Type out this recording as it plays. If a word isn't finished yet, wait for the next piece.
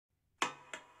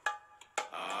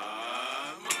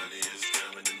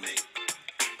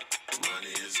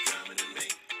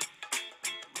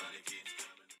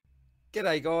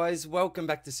G'day guys, welcome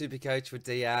back to SuperCoach with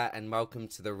DR and welcome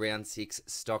to the round 6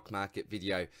 stock market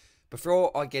video.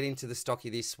 Before I get into the stocky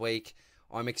this week,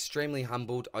 I'm extremely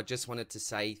humbled. I just wanted to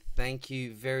say thank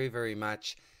you very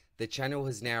much. The channel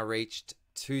has now reached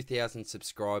 2,000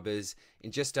 subscribers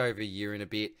in just over a year and a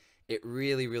bit. It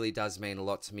really does mean a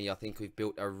lot to me. I think we've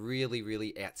built a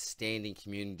really outstanding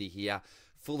community here,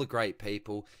 full of great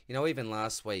people. You know, even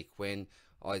last week when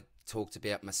I talked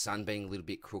about my son being a little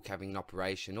bit crook, having an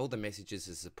operation, all the messages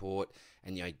of support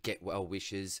and, you know, get well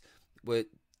wishes were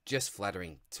just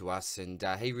flattering to us, and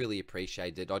he really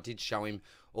appreciated it. I did show him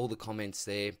all the comments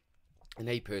there, and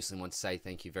he personally wants to say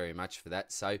thank you very much for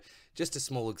that. So just a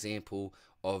small example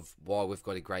of why we've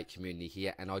got a great community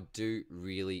here, and I do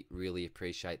really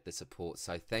appreciate the support.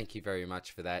 So thank you very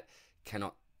much for that.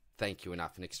 Cannot thank you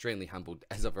enough, and extremely humbled,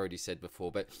 as I've already said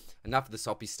before. But enough of the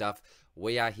soppy stuff.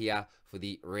 We are here for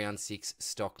the round 6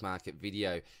 stock market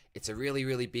video. It's a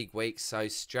really big week, so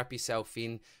strap yourself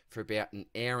in for about an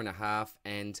hour and a half.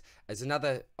 And as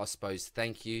another, I suppose,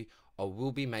 thank you, I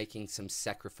will be making some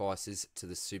sacrifices to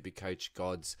the SuperCoach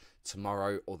gods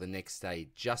tomorrow or the next day,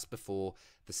 just before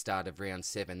the start of round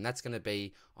 7. That's going to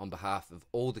be on behalf of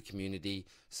all the community,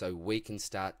 so we can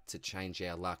start to change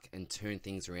our luck and turn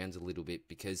things around a little bit,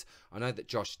 because I know that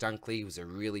Josh Dunkley was a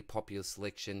really popular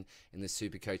selection in the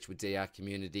SuperCoach with DR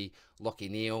community. Lockie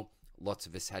Neal, lots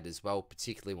of us had as well,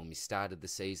 particularly when we started the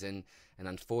season, and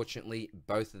unfortunately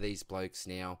both of these blokes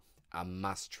now are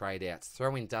must trade outs.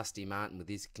 Throw in Dusty Martin with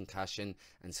his concussion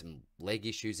and some leg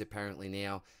issues apparently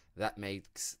now. That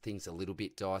makes things a little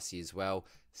bit dicey as well.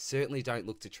 Certainly don't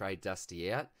look to trade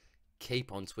Dusty out.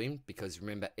 Keep on to him, because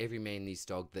remember, every man and his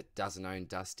dog that doesn't own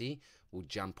Dusty will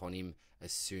jump on him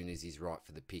as soon as he's right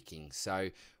for the picking. So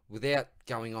without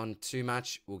going on too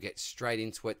much, we'll get straight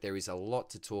into it. There is a lot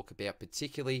to talk about,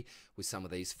 particularly with some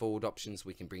of these forward options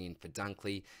we can bring in for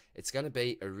Dunkley. It's going to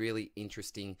be a really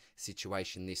interesting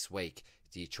situation this week.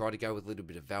 Do you try to go with a little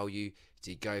bit of value?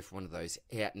 Do you go for one of those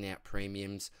out-and-out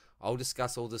premiums? I'll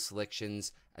discuss all the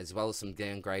selections as well as some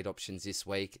downgrade options this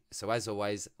week. So as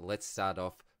always, let's start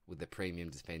off with the premium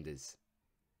defenders.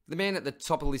 The man at the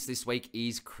top of the list this week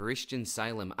is Christian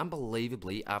Salem.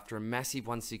 Unbelievably, after a massive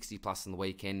 160 plus on the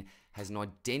weekend, has an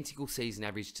identical season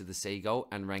average to the Seagull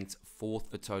and ranks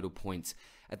 4th for total points.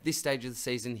 At this stage of the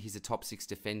season, he's a top 6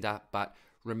 defender, but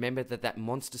remember that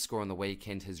monster score on the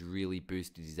weekend has really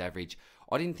boosted his average.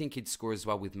 I didn't think he'd score as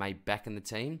well with May back in the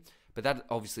team, but that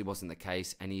obviously wasn't the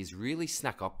case, and he's really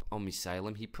snuck up on me,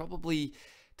 Salem. He probably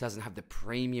doesn't have the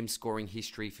premium scoring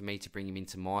history for me to bring him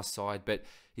into my side, but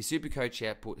his SuperCoach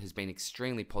output has been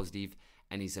extremely positive,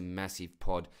 and he's a massive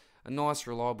pod. A nice,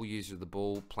 reliable user of the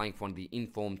ball, playing for one of the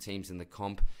informed teams in the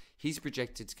comp. He's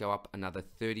projected to go up another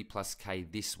 30 plus K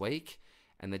this week,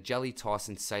 and the Jelly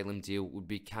Tyson Salem deal would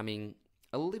be coming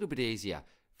a little bit easier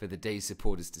for the D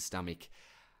supporters to stomach.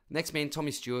 Next man,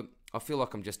 Tommy Stewart. I feel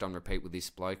like I'm just on repeat with this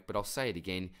bloke, but I'll say it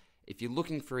again. If you're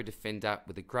looking for a defender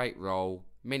with a great role,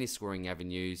 many scoring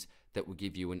avenues that will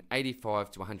give you an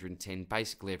 85 to 110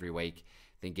 basically every week,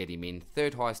 then get him in.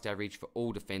 3rd highest average for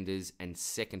all defenders and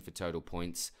 2nd for total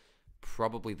points.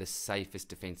 Probably the safest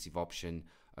defensive option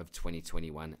of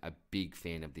 2021. A big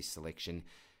fan of this selection.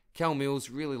 Cal Mills,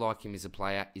 really like him as a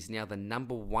player, is now the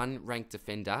 #1 ranked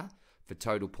defender for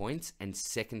total points and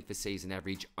 2nd for season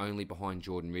average, only behind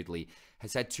Jordan Ridley.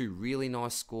 Has had 2 really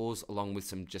nice scores along with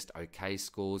some just okay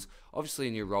scores. Obviously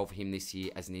a new role for him this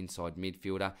year as an inside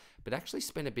midfielder, but actually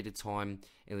spent a bit of time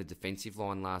in the defensive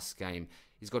line last game.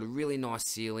 He's got a really nice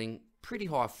ceiling, pretty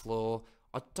high floor.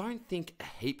 I don't think a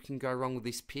heap can go wrong with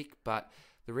this pick, but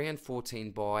the round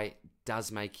 14 bye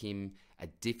does make him a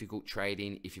difficult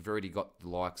trade-in if you've already got the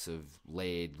likes of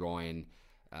Laird, Ryan,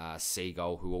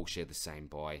 Seagull, who all share the same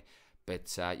bye.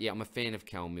 But yeah, I'm a fan of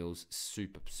Cal Mills,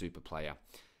 super player.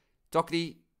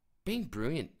 Doherty, been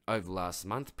brilliant over the last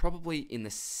month, probably in the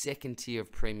 2nd tier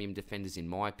of premium defenders in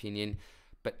my opinion,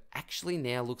 but actually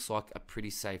now looks like a pretty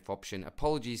safe option.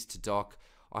 Apologies to Doc,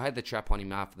 I had the trap on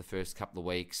him after the first couple of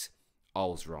weeks. I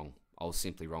was wrong. I was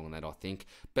simply wrong on that, I think.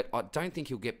 But I don't think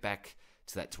he'll get back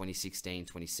to that 2016,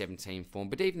 2017 form.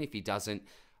 But even if he doesn't,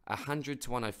 100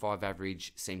 to 105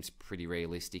 average seems pretty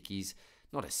realistic. He's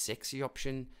not a sexy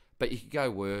option, but you could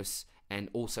go worse, and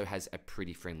also has a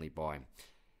pretty friendly buy.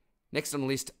 Next on the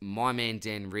list, my man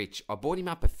Dan Rich. I bought him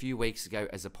up a few weeks ago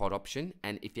as a pod option,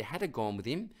 and if you had gone with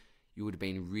him, you would have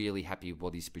been really happy with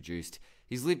what he's produced.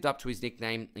 He's lived up to his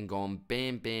nickname and gone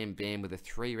bam with a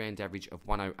 3-round average of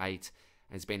 108,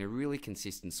 and has been a really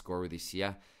consistent scorer this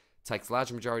year. Takes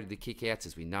large majority of the kickouts,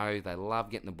 as we know. They love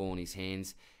getting the ball in his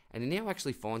hands, and he now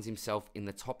actually finds himself in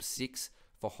the top 6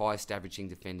 for highest averaging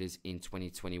defenders in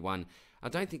 2021. I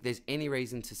don't think there's any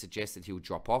reason to suggest that he'll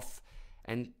drop off,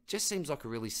 and just seems like a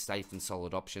really safe and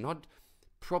solid option. I'd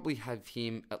probably have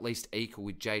him at least equal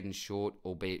with Jaden Short,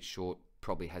 albeit Short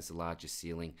probably has the largest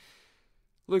ceiling.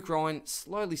 Luke Ryan,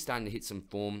 slowly starting to hit some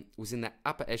form, was in the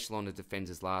upper echelon of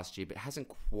defenders last year, but hasn't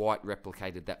quite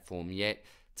replicated that form yet.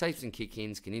 Takes and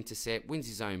kick-ins, can intercept, wins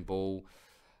his own ball,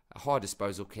 a high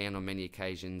disposal count on many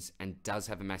occasions, and does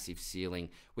have a massive ceiling.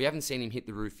 We haven't seen him hit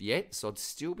the roof yet, so I'd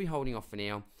still be holding off for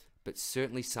now, but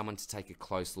certainly someone to take a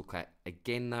close look at.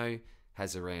 Again though,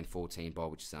 has a round 14 bye,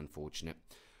 which is unfortunate.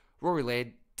 Rory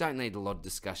Laird, don't need a lot of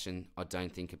discussion, I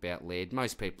don't think, about Laird.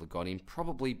 Most people have got him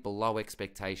probably below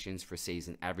expectations for a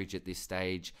season average at this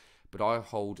stage, but I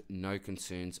hold no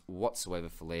concerns whatsoever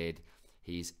for Laird.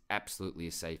 He's absolutely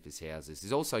as safe as houses.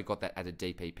 He's also got that added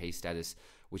DPP status,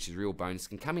 which is a real bonus.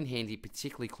 Can come in handy,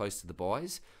 particularly close to the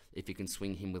buys, if you can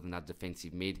swing him with another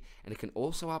defensive mid. And it can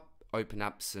also open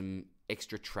up some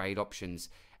extra trade options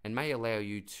and may allow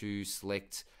you to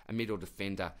select a middle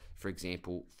defender, for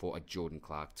example, for a Jordan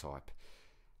Clark type.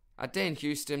 Dan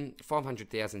Houston,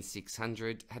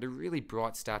 500,600, had a really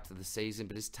bright start to the season,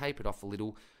 but has tapered off a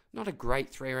little. Not a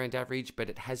great 3-round average,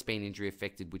 but it has been injury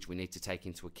affected, which we need to take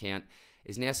into account.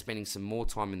 Is now spending some more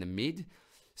time in the mid.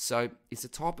 So it's a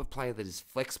type of player that is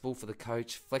flexible for the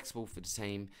coach, flexible for the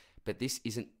team, but this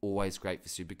isn't always great for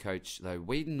SuperCoach, though.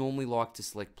 We normally like to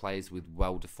select players with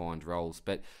well-defined roles,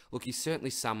 but look, he's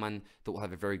certainly someone that will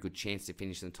have a very good chance to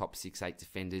finish in the top 6-8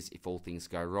 defenders if all things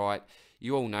go right.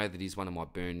 You all know that he's one of my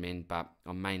burn men, but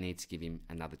I may need to give him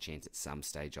another chance at some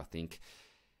stage, I think.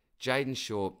 Jaden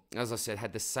Short, as I said,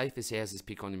 had the safest houses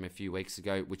pick on him a few weeks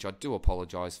ago, which I do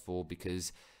apologise for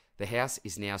because the house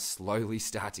is now slowly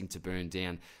starting to burn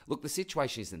down. Look, the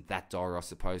situation isn't that dire, I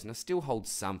suppose, and I still hold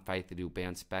some faith that he'll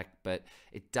bounce back, but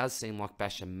it does seem like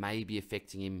Basher may be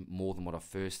affecting him more than what I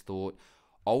first thought.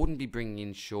 I wouldn't be bringing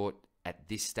in Short at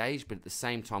this stage, but at the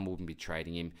same time, I wouldn't be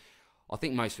trading him. I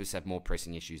think most of us have more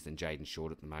pressing issues than Jaden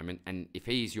Short at the moment, and if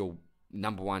he is your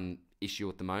number one issue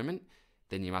at the moment,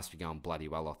 then you must be going bloody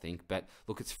well, I think. But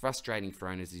look, it's frustrating for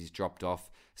owners as he's dropped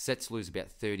off. Set to lose about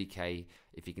 30k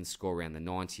if he can score around the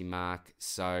 90 mark.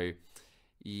 So,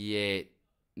 yeah,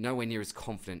 nowhere near as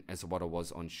confident as what I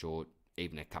was on Short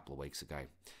even a couple of weeks ago.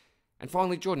 And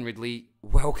finally, Jordan Ridley,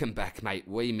 welcome back, mate.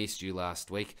 We missed you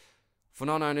last week. For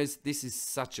non-owners, this is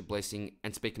such a blessing.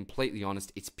 And to be completely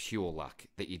honest, it's pure luck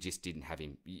that you just didn't have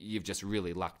him. You've just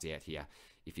really lucked out here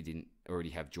if you didn't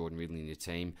already have Jordan Ridley in your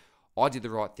team. I did the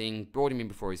right thing, brought him in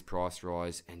before his price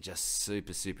rise, and just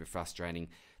super frustrating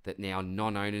that now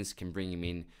non-owners can bring him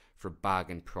in for a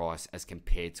bargain price as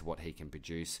compared to what he can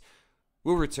produce.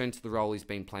 We'll return to the role he's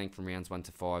been playing from rounds 1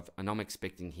 to 5, and I'm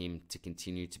expecting him to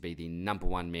continue to be the number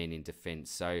one man in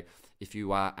defence. So if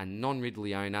you are a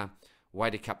non-Ridley owner,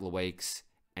 wait a couple of weeks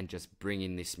and just bring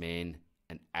in this man,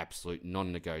 an absolute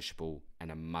non-negotiable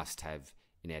and a must-have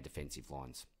in our defensive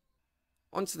lines.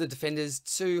 Onto the defenders,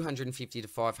 250 to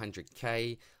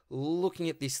 500k. Looking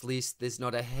at this list, there's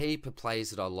not a heap of players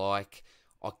that I like.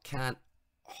 I can't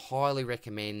highly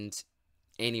recommend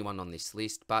anyone on this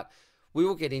list, but we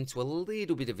will get into a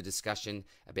little bit of a discussion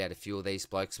about a few of these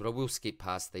blokes, but I will skip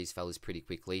past these fellas pretty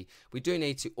quickly. We do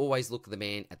need to always look at the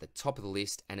man at the top of the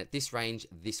list, and at this range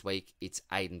this week, it's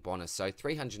Aiden Bonner. So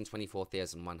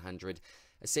 324,100,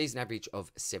 a season average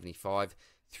of 75,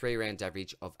 3-round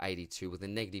average of 82 with a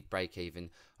negative break-even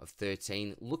of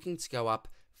 13. Looking to go up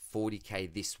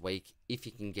 40k this week if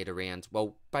he can get around,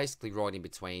 well, basically right in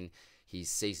between his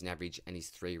season average and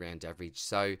his 3-round average.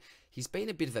 So he's been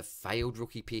a bit of a failed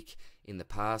rookie pick in the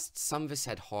past. Some of us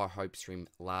had high hopes for him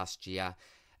last year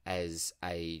as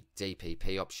a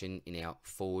DPP option in our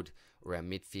forward or our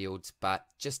midfield, but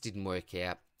just didn't work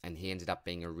out, and he ended up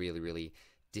being a really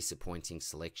disappointing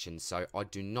selection. So I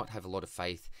do not have a lot of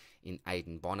faith in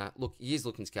Aiden Bonner. Look, he is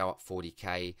looking to go up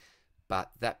 40k,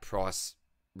 but that price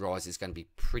rise is going to be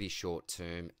pretty short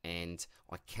term, and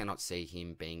I cannot see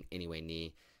him being anywhere near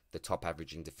the top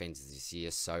averaging defenders this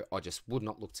year, so I just would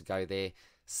not look to go there.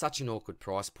 Such an awkward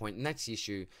price point, and that's the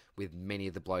issue with many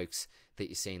of the blokes that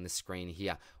you see in the screen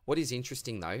here. What is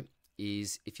interesting though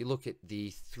is if you look at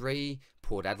the 3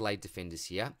 Port Adelaide defenders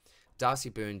here, Darcy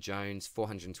Byrne-Jones,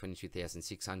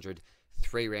 422,600,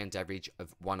 3-round average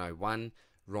of 101.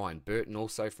 Ryan Burton,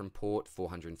 also from Port,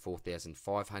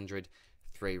 404,500,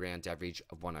 3-round average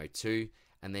of 102.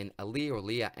 And then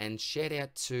Alia, and shout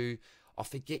out to, I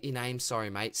forget your name, sorry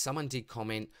mate, someone did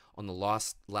comment on the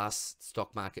last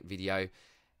stock market video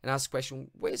and asked the question,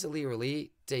 where's Alia?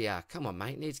 DR, come on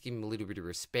mate, need to give him a little bit of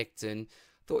respect. And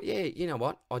thought, yeah, you know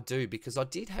what, I do, because I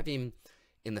did have him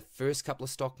in the first couple of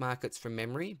stock markets from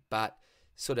memory, but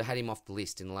sort of had him off the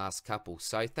list in the last couple.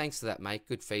 So thanks for that, mate.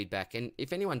 Good feedback. And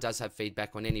if anyone does have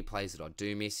feedback on any plays that I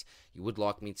do miss, you would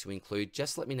like me to include,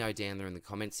 just let me know down there in the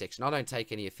comments section. I don't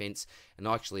take any offense, and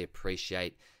I actually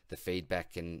appreciate the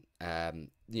feedback and,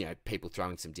 people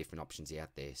throwing some different options out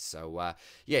there. So,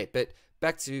 but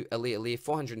back to Aaliyah,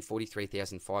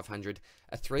 443,500,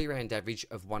 a 3-round average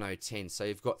of 1,010. So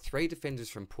you've got 3 defenders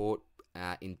from Port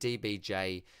in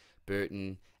DBJ,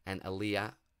 Burton, and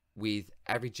Aaliyah, with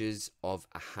averages of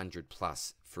 100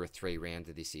 plus for a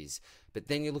 3-rounder this is. But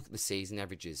then you look at the season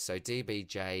averages. So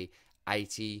DBJ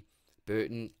 80,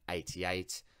 Burton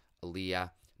 88,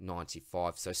 Aaliyah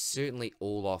 95. So certainly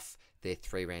all off their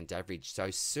 3-round average. So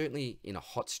certainly in a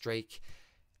hot streak.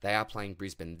 They are playing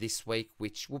Brisbane this week,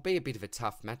 which will be a bit of a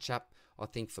tough matchup, I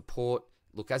think, for Port.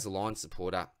 Look, as a Lions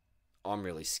supporter, I'm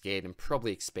really scared and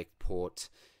probably expect Port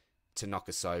to knock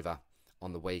us over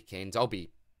on the weekend. I'll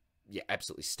be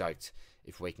absolutely stoked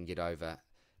if we can get over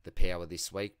the Power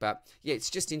this week. But yeah,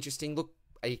 it's just interesting. Look,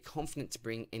 are you confident to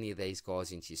bring any of these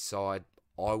guys into your side?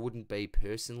 I wouldn't be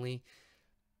personally.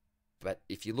 But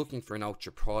if you're looking for an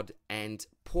ultra prod, and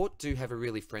Port do have a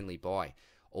really friendly buy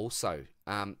also,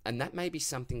 and that may be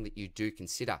something that you do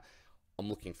consider. I'm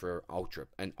looking for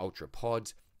an ultra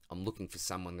pod. I'm looking for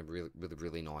someone with a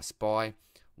really nice buy.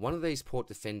 One of these Port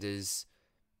defenders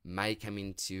may come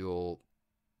into your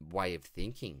way of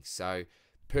thinking. So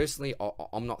personally,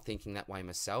 I'm not thinking that way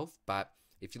myself, but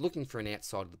if you're looking for an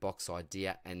outside of the box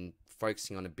idea and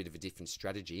focusing on a bit of a different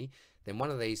strategy, then one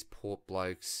of these Port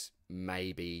blokes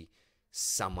may be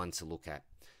someone to look at.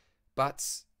 But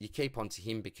you keep on to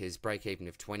him because break even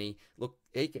of 20. Look,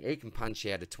 he can punch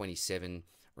out a 27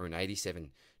 or an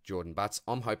 87, Jordan Butts.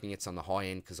 I'm hoping it's on the high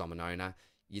end because I'm an owner.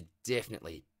 You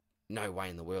definitely, no way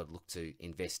in the world, look to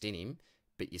invest in him,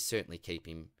 but you certainly keep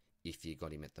him if you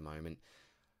got him at the moment.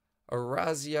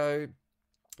 Orazio,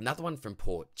 another one from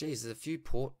Port. Geez, there's a few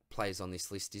Port players on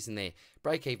this list, isn't there?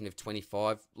 Break even of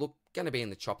 25. Look, going to be in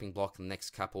the chopping block in the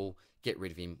next couple. Get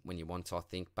rid of him when you want, I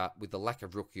think. But with the lack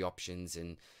of rookie options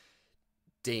and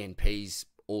DNPs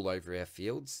all over our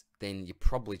fields, then you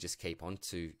probably just keep on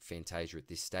to Fantasia at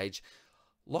this stage.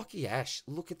 Lockie Ash,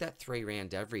 look at that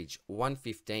 3-round average,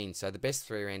 115. So the best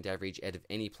 3-round average out of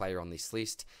any player on this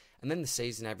list. And then the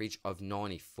season average of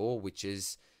 94, which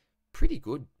is pretty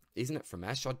good, isn't it, from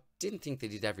Ash? I didn't think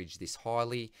that he'd average this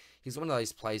highly. He's one of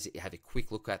those players that you have a quick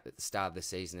look at the start of the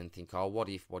season and think, oh, what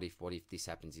if this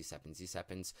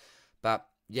happens. But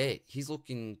yeah, he's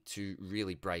looking to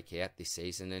really break out this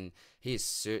season, and he has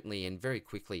certainly and very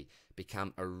quickly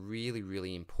become a really,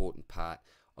 really important part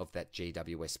of that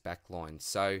GWS backline.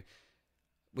 So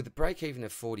with a break-even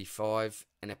of 45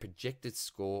 and a projected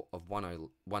score of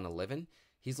 111,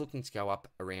 he's looking to go up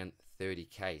around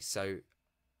 30k. So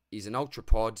he's an ultra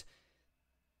pod.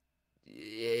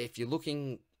 If you're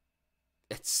looking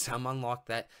at someone like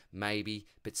that, maybe,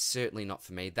 but certainly not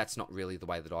for me. That's not really the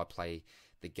way that I play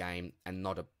the game, and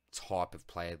not a type of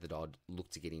player that I'd look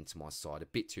to get into my side. A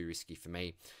bit too risky for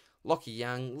me. Lockie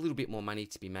Young, a little bit more money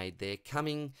to be made there.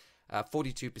 Coming,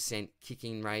 42%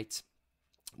 kicking rate,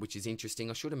 which is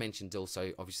interesting. I should have mentioned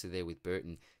also, obviously there with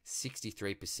Burton,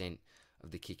 63%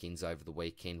 of the kick-ins over the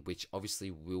weekend, which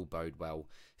obviously will bode well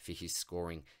for his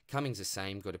scoring. Cummings the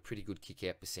same, got a pretty good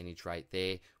kick-out percentage rate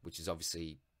there, which is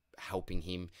obviously helping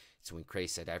him to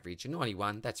increase that average. A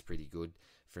 91, that's pretty good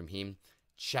from him.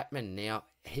 Chapman now,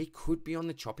 he could be on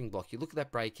the chopping block. You look at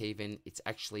that break even, it's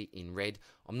actually in red.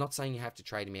 I'm not saying you have to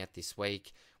trade him out this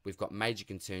week. We've got major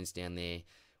concerns down there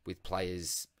with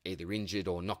players either injured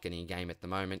or not getting a game at the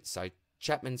moment. So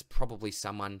Chapman's probably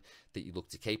someone that you look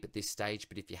to keep at this stage.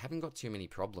 But if you haven't got too many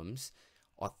problems,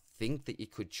 I think that you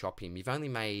could chop him. You've only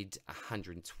made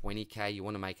 120k. You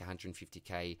want to make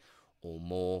 150k or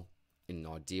more in an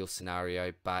ideal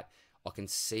scenario. But I can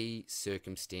see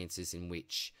circumstances in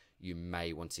which you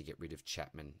may want to get rid of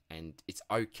Chapman, and it's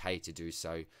okay to do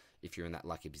so if you're in that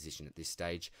lucky position at this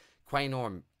stage.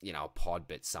 Quaynor, a pod,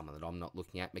 but someone that I'm not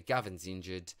looking at. McGovern's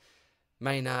injured.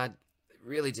 Maynard,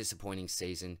 really disappointing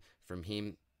season from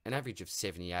him. An average of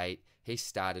 78. He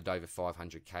started over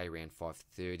 500k, around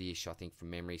 530-ish, I think, from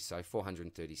memory. So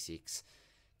 436k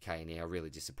now,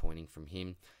 really disappointing from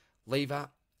him. Lever,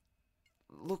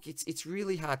 look, it's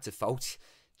really hard to fault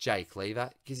Jake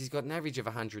Lever because he's got an average of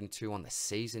 102 on the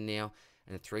season now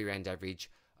and a 3-round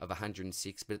average of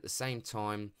 106. But at the same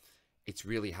time, it's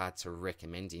really hard to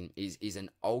recommend him. He's an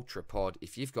ultra pod.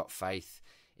 If you've got faith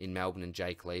in Melbourne and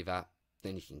Jake Lever,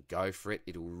 then you can go for it.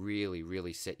 It'll really,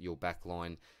 really set your back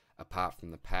line apart from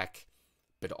the pack.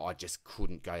 But I just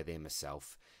couldn't go there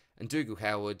myself. And Dougal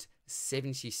Howard,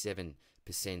 77%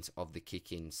 of the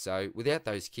kick-ins. So without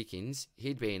those kick-ins,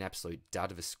 he'd be an absolute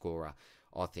dud of a scorer.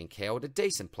 I think Howard, a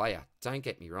decent player, don't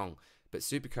get me wrong, but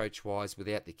Supercoach wise,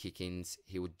 without the kick-ins,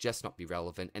 he would just not be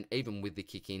relevant, and even with the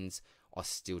kick-ins, I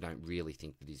still don't really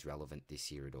think that he's relevant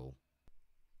this year at all.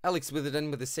 Alex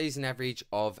Witherden with a season average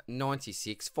of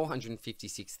 96,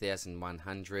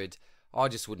 456,100. I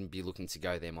just wouldn't be looking to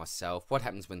go there myself. What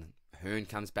happens when Hearn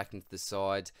comes back into the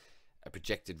side? A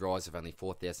projected rise of only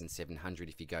 4,700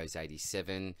 if he goes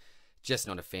 87. Just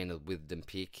not a fan of the Witherden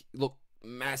pick. Look,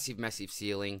 massive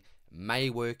ceiling.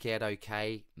 May work out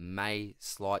okay. May,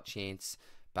 slight chance.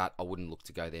 But I wouldn't look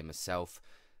to go there myself.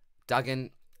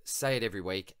 Duggan, say it every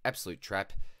week. Absolute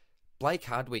trap. Blake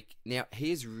Hardwick, now he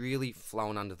has really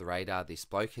flown under the radar. This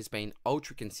bloke has been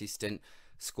ultra consistent.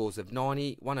 Scores of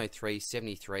 90, 103,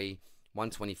 73,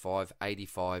 125,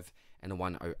 85, and a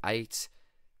 108.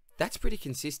 That's pretty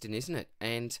consistent, isn't it?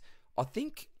 And I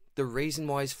think the reason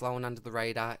why he's flown under the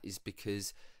radar is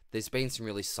because there's been some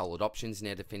really solid options in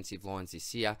our defensive lines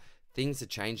this year. Things are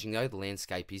changing though. The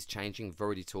landscape is changing. We've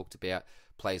already talked about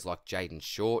players like Jaden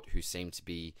Short, who seem to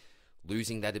be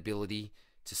losing that ability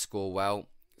to score well.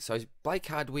 So Blake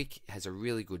Hardwick has a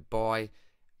really good buy.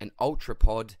 An Ultra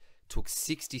Pod took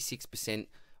 66%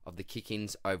 of the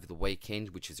kick-ins over the weekend,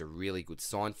 which is a really good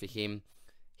sign for him.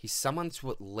 He's someone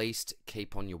to at least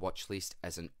keep on your watch list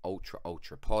as an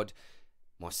Ultra Pod.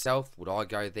 Myself, would I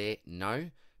go there?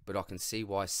 No, but I can see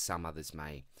why some others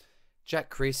may. Jack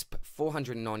Crisp,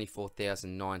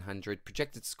 494,900,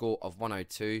 projected score of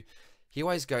 102. He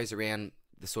always goes around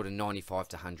the sort of 95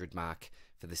 to 100 mark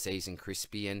for the season,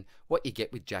 Crispy, and what you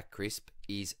get with Jack Crisp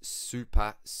is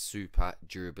super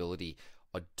durability.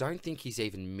 I don't think he's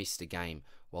even missed a game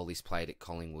while he's played at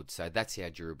Collingwood, so that's how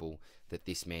durable that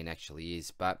this man actually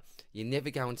is. But you're never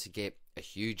going to get a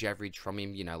huge average from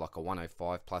him, you know, like a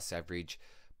 105 plus average.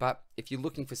 But if you're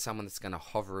looking for someone that's going to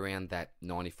hover around that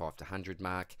 95 to 100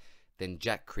 mark, then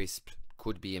Jack Crisp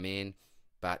could be a man,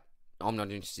 but I'm not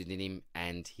interested in him,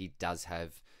 and he does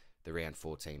have the round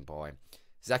 14 bye.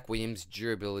 Zach Williams,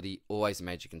 durability, always a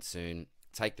major concern.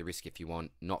 Take the risk if you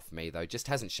want. Not for me, though. Just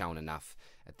hasn't shown enough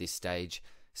at this stage.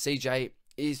 CJ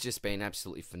is just been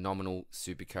absolutely phenomenal,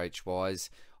 Supercoach-wise.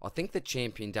 I think the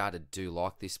Champion data do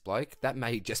like this bloke. That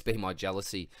may just be my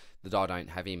jealousy that I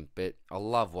don't have him, but I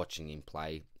love watching him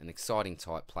play. An exciting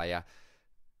type player.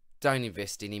 Don't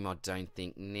invest in him, I don't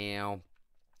think. Now,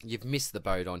 you've missed the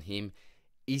boat on him.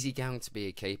 Is he going to be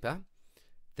a keeper?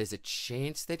 There's a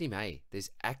chance that he may. There's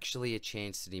actually a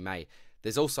chance that he may.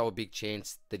 There's also a big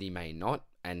chance that he may not,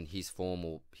 and his form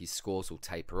or his scores will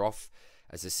taper off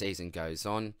as the season goes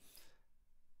on.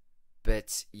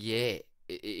 But yeah,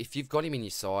 if you've got him in your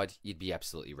side, you'd be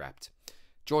absolutely wrapped.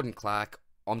 Jordan Clark,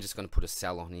 I'm just going to put a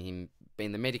sell on him.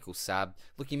 Being the medical sub,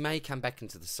 look, he may come back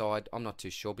into the side. I'm not too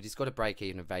sure, but he's got a break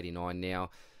even of 89 now.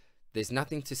 There's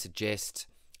nothing to suggest,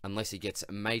 unless he gets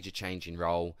a major change in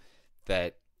role,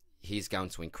 that he's going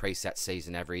to increase that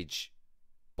season average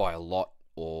by a lot,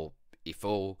 or if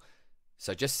all.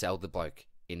 So just sell the bloke,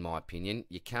 in my opinion.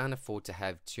 You can't afford to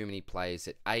have too many players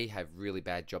that A, have really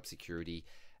bad job security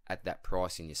at that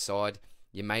price in your side.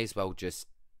 You may as well just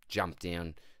jump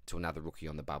down to another rookie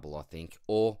on the bubble, I think,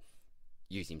 or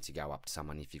use him to go up to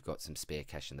someone if you've got some spare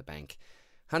cash in the bank.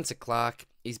 Hunter Clark,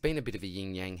 he's been a bit of a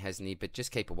yin-yang, hasn't he? But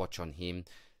just keep a watch on him.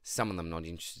 Some of them not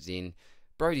interested in.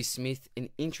 Brodie Smith, an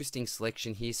interesting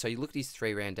selection here. So you look at his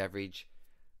 3-round average,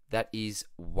 that is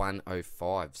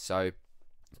 105. So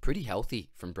pretty healthy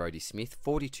from Brodie Smith.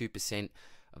 42%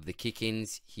 of the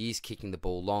kick-ins. He is kicking the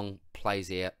ball long,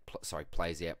 plays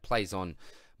on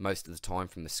most of the time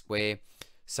from the square.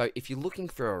 So if you're looking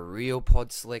for a real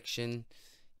pod selection,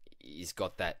 he's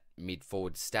got that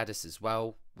mid-forward status as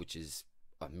well, which is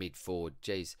a mid-forward.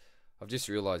 Jeez, I've just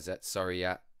realised that. Sorry,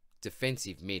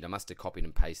 defensive mid. I must have copied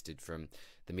and pasted from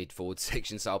the mid-forward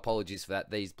section, so apologies for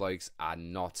that. These blokes are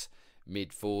not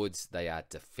mid-forwards. They are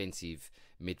defensive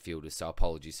midfielders, so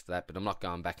apologies for that. But I'm not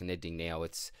going back and editing now.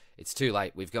 It's too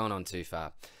late. We've gone on too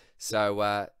far.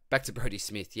 So back to Brodie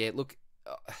Smith. Yeah, look,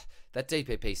 that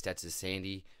DPP stats is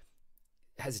Sandy.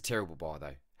 Has a terrible buy,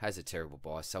 though. Has a terrible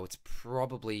buy. So it's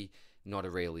probably not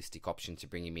a realistic option to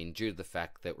bring him in due to the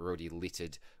fact that we're already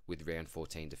littered with round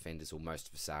 14 defenders, or most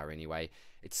of us are anyway.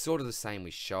 It's sort of the same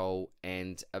with Scholl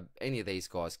and any of these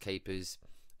guys' keepers.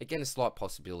 Again, a slight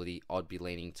possibility. I'd be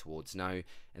leaning towards no.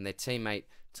 And their teammate,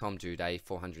 Tom Duday,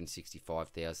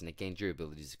 465,000. Again,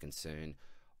 durability is a concern.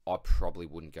 I probably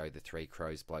wouldn't go the 3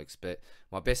 Crows blokes. But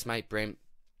my best mate, Brent,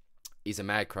 is a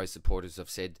Mad Crow supporter, as I've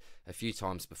said a few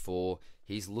times before.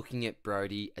 He's looking at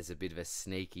Brodie as a bit of a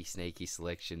sneaky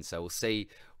selection. So we'll see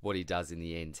what he does in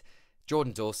the end.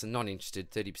 Jordan Dawson, not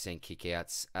interested, 30%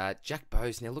 kickouts. Jack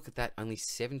Bowes, now look at that, only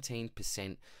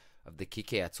 17% of the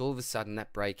kickouts. All of a sudden,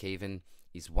 that break even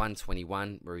is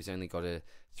 121, where he's only got a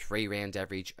 3-round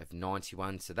average of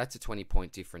 91. So that's a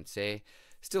 20-point difference there.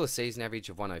 Still a season average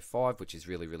of 105, which is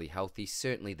really, really healthy.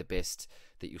 Certainly the best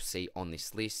that you'll see on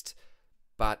this list.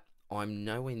 But I'm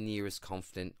nowhere near as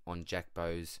confident on Jack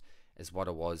Bowes as what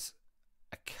I was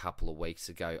a couple of weeks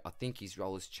ago. I think his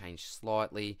role has changed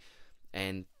slightly,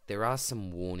 and there are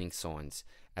some warning signs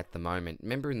at the moment.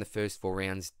 Remember, in the first 4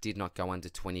 rounds, did not go under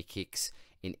 20 kicks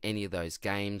in any of those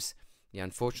games. Yeah,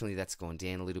 unfortunately, that's gone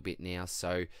down a little bit now.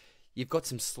 So you've got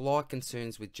some slight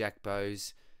concerns with Jack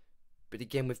Bowes. But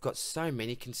again, we've got so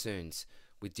many concerns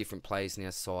with different players in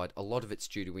our side. A lot of it's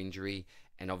due to injury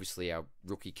and obviously our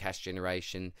rookie cash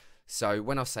generation. So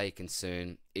when I say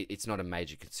concern, it's not a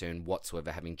major concern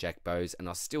whatsoever having Jack Bowes, and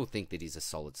I still think that he's a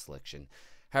solid selection.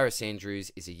 Harris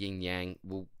Andrews is a yin-yang,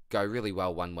 will go really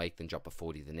well one week, then drop a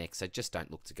 40 the next, so just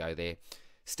don't look to go there.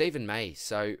 Stephen May,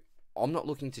 so I'm not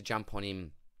looking to jump on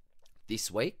him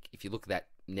this week. If you look at that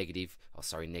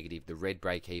the red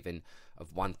break even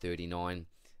of 139,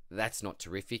 that's not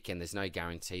terrific, and there's no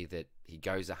guarantee that he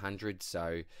goes 100,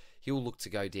 so he'll look to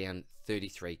go down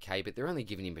 33k, but they're only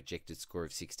giving him a projected score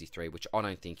of 63, which I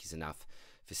don't think is enough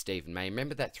for Stephen May.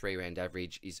 Remember, that 3-round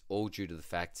average is all due to the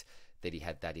fact that he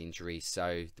had that injury,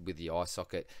 so with the eye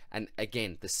socket, and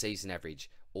again, the season average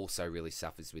also really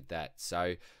suffers with that.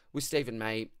 So with Stephen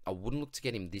May, I wouldn't look to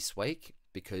get him this week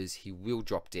because he will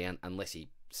drop down unless he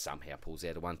somehow pulls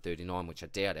out a 139, which I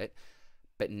doubt it.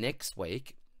 But next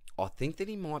week, I think that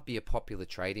he might be a popular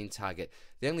trade-in target.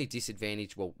 The only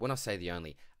disadvantage, well, when I say the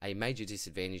only, a major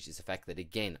disadvantage is the fact that,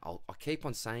 again, I keep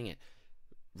on saying it,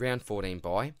 round 14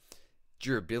 bye,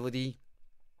 durability,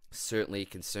 certainly a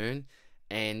concern,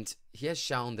 and he has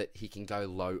shown that he can go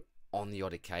low on the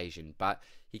odd occasion, but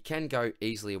he can go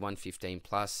easily a 115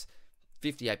 plus.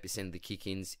 58% of the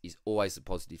kick-ins is always a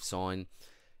positive sign.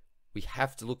 We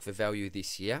have to look for value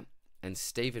this year, and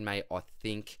Stephen May, I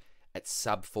think, at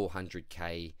sub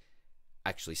 400k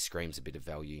actually screams a bit of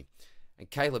value. And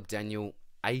Caleb Daniel,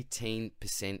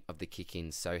 18% of the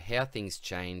kick-ins. So how things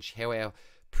change, how our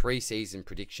pre-season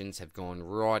predictions have gone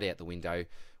right out the window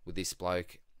with this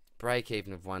bloke. Break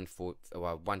even of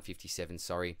 157,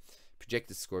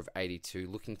 projected score of 82,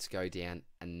 looking to go down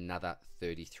another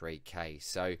 33k.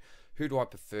 So who do I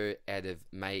prefer out of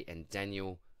May and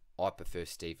Daniel? I prefer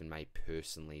Stephen May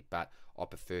personally, but I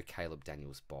prefer Caleb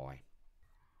Daniel's buy.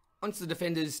 On to the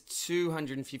defenders,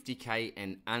 250k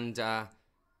and under.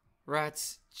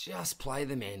 Rats, just play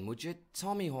the man, would you?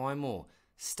 Tommy Highmore,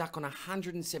 stuck on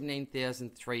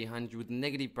 117,300 with a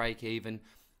negative break even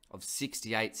of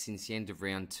 68 since the end of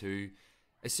round 2.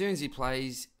 As soon as he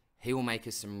plays, he will make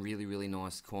us some really, really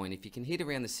nice coin. If he can hit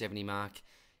around the 70 mark,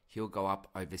 he'll go up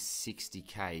over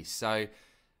 60k. So,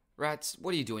 Rats,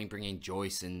 what are you doing bringing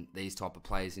Joyce and these type of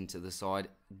players into the side?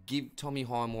 Give Tommy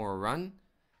Highmore a run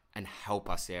and help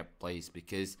us out, please,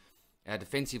 because our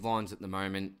defensive lines at the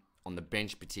moment, on the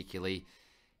bench particularly,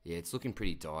 yeah, it's looking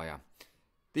pretty dire.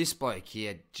 This bloke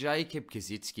here, Jacob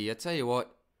Kazitsky, I tell you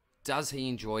what, does he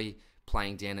enjoy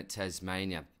playing down at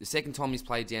Tasmania? The second time he's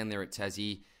played down there at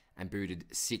Tassie and booted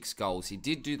 6 goals. He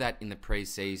did do that in the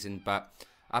pre-season, but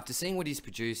after seeing what he's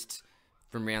produced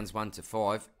from rounds 1 to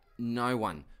 5, no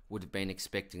one would have been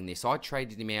expecting this. I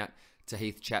traded him out to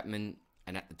Heath Chapman,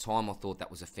 and at the time I thought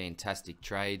that was a fantastic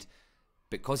trade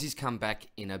because he's come back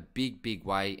in a big, big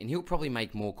way, and he'll probably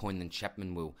make more coin than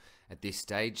Chapman will at this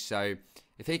stage. So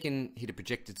if he can hit a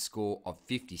projected score of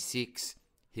 56,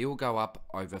 he'll go up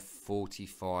over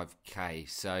 45k.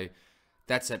 So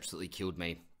that's absolutely killed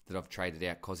me that I've traded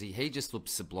out Cozzy. He just looked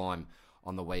sublime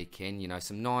on the weekend. You know,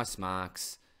 some nice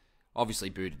marks. Obviously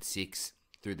booted 6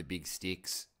 through the big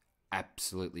sticks.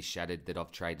 Absolutely shattered that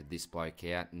I've traded this bloke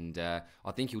out. And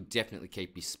I think he'll definitely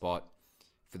keep his spot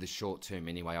for the short term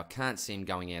anyway. I can't see him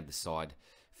going out of the side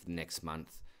for the next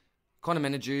month. Connor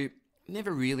Menadue,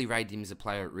 never really rated him as a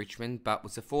player at Richmond, but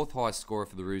was the 4th highest scorer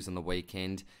for the Roos on the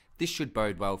weekend. This should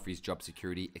bode well for his job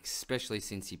security, especially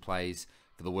since he plays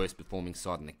for the worst performing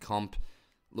side in the comp.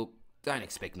 Look, don't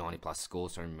expect 90 plus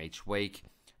scores from him each week.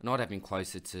 And I'd have him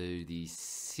closer to the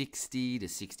 60 to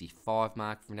 65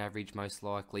 mark for an average, most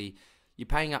likely. You're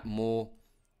paying up more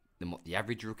than what the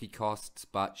average rookie costs,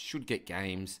 but should get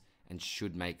games and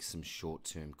should make some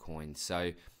short-term coins. So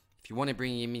if you want to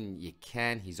bring him in, you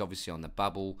can. He's obviously on the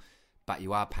bubble, but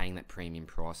you are paying that premium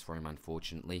price for him,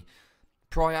 unfortunately.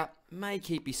 Pryor may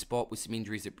keep his spot with some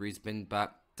injuries at Brisbane,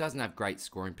 but doesn't have great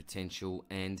scoring potential,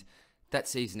 and that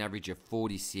season average of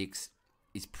 46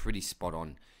 is pretty spot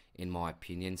on, in my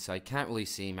opinion. So can't really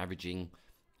see him averaging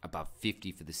above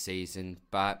 50 for the season.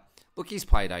 But look, he's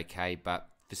played okay, but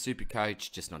for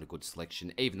SuperCoach, just not a good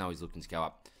selection, even though he's looking to go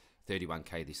up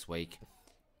 31k this week.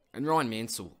 And Ryan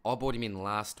Mansell, I bought him in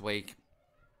last week,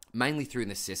 mainly through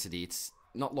necessity. It's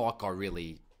not like I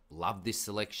really loved this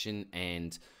selection,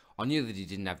 and I knew that he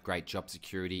didn't have great job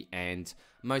security, and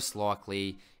most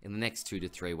likely in the next 2 to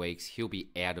 3 weeks, he'll be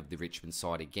out of the Richmond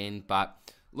side again. But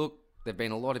look, there have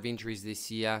been a lot of injuries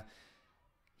this year.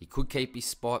 He could keep his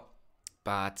spot,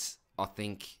 but I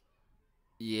think,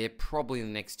 yeah, probably in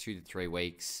the next 2 to 3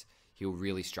 weeks, he'll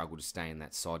really struggle to stay in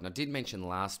that side. And I did mention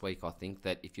last week, I think,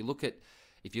 that if you looked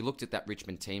at that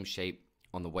Richmond team sheet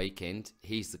on the weekend,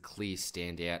 he's the clear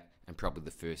standout and probably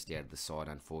the first out of the side,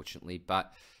 unfortunately.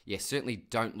 But yeah, certainly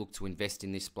don't look to invest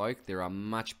in this bloke. There are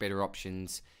much better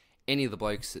options. Any of the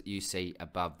blokes that you see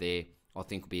above there, I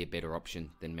think will be a better option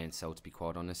than Mansell, to be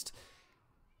quite honest.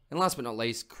 And last but not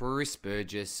least, Chris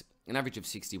Burgess, an average of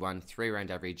 61, 3-round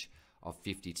average of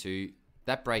 52.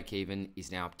 That break even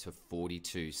is now up to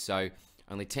 42. So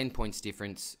only 10 points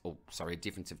difference, a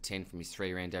difference of 10 from his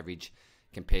 3-round average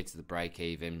compared to the break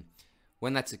even.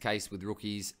 When that's the case with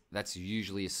rookies, that's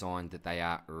usually a sign that they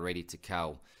are ready to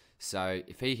cull. So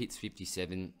if he hits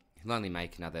 57, he'll only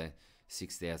make another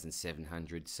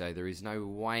 6,700. So there is no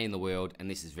way in the world, and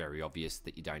this is very obvious,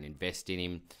 that you don't invest in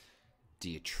him. Do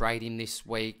you trade him this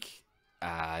week?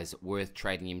 Is it worth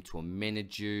trading him to a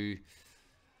Menadue?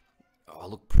 Oh,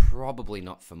 look, probably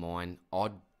not for mine.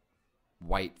 I'd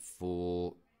wait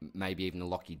for maybe even a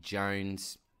Lockie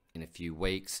Jones in a few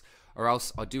weeks. Or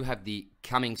else I do have the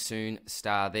coming soon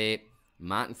star there,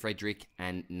 Martin Frederick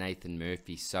and Nathan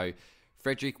Murphy. So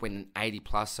Frederick went an 80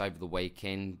 plus over the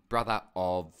weekend. Brother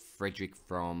of Frederick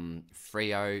from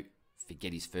Freo.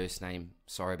 Forget his first name.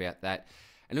 Sorry about that.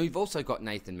 And we've also got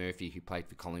Nathan Murphy, who played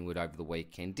for Collingwood over the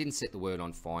weekend. Didn't set the world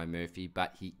on fire, Murphy,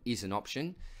 but he is an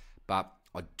option. But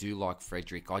I do like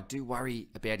Frederick. I do worry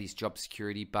about his job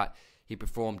security, but he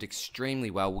performed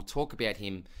extremely well. We'll talk about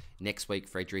him next week,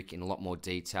 Frederick, in a lot more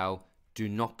detail. Do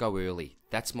not go early.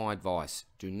 That's my advice.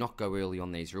 Do not go early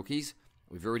on these rookies.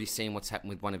 We've already seen what's happened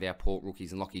with one of our Port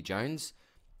rookies in Lockie Jones.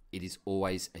 It is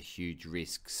always a huge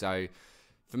risk. So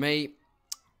for me,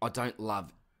 I don't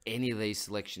love any of these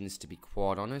selections, to be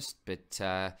quite honest. But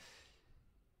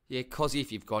yeah, Cozzy,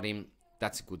 if you've got him,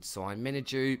 that's a good sign.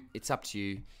 Menadue, it's up to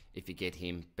you if you get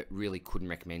him, but really couldn't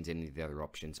recommend any of the other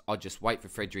options. I'd just wait for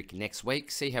Frederick next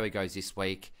week, see how he goes this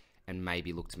week, and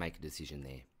maybe look to make a decision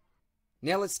there.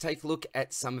 Now let's take a look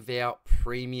at some of our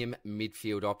premium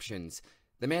midfield options.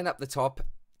 The man up the top,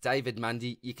 David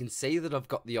Mundy. You can see that I've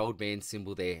got the old man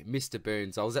symbol there, Mr.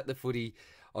 Burns. I was at the footy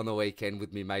on the weekend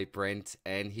with my mate Brent,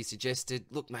 and he suggested,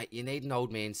 look mate, you need an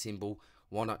old man symbol.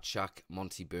 Why not chuck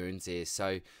Monty Burns there?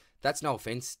 So that's no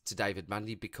offence to David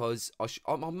Mundy, because I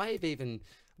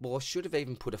should have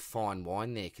even put a fine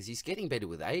wine there, because he's getting better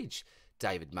with age.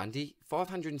 David Mundy,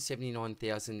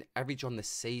 579,000, average on the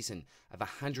season of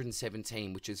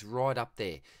 117, which is right up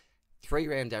there.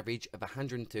 3-round average of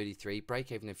 133,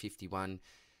 break even of 51.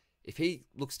 If he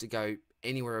looks to go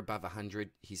anywhere above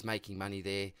 100, he's making money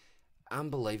there.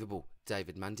 Unbelievable,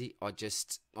 David Mundy.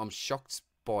 I'm shocked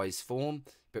by his form,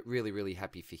 but really, really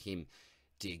happy for him.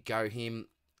 Do you go him?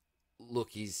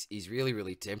 Look, he's really,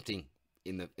 really tempting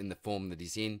in the form that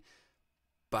he's in,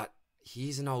 but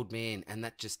he's an old man, and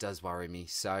that just does worry me.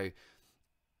 So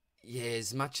yeah,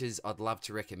 as much as I'd love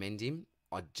to recommend him,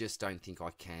 I just don't think I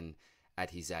can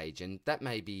at his age, and that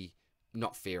may be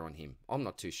not fair on him. I'm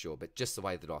not too sure, but just the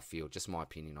way that I feel, just my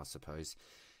opinion, I suppose.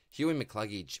 Huey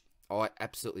McCluggage, I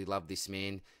absolutely love this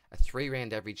man. A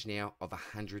 3-round average now of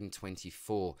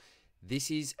 124.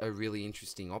 This is a really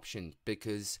interesting option,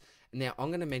 because now I'm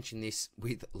going to mention this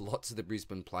with lots of the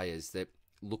Brisbane players that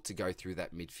look to go through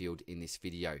that midfield in this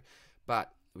video.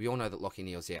 But we all know that Lachie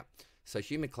Neale's out. So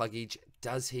Hugh McCluggage,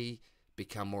 does he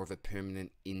become more of a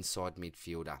permanent inside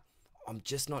midfielder? I'm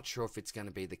just not sure if it's going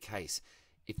to be the case.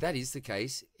 If that is the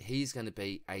case, he's going to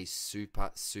be a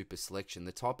super selection.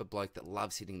 The type of bloke that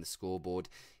loves hitting the scoreboard,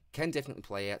 can definitely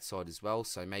play outside as well,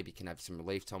 so maybe can have some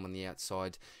relief time on the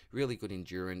outside. Really good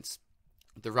endurance.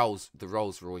 The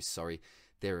Rolls Royce,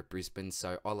 they're at Brisbane,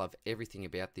 so I love everything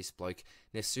about this bloke.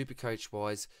 Now, Supercoach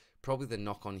wise, probably the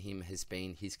knock on him has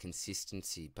been his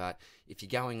consistency, but if you're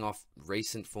going off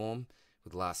recent form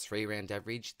with the last 3-round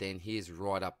average, then he is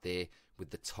right up there with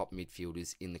the top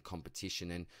midfielders in the competition.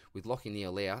 And with Lachie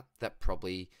Neale out, that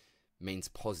probably means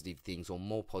positive things, or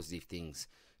more positive things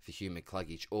for Hugh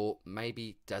McCluggage. Or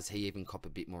maybe does he even cop a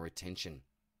bit more attention?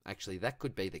 Actually, that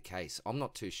could be the case. I'm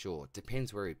not too sure.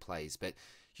 Depends where he plays. But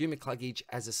Hugh McCluggage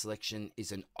as a selection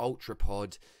is an ultra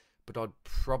pod, but I'd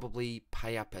probably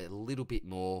pay up a little bit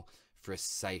more for a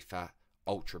safer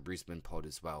ultra Brisbane pod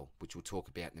as well, which we'll talk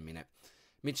about in a minute.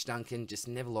 Mitch Duncan, just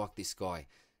never liked this guy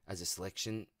as a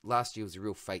selection. Last year was a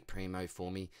real fake primo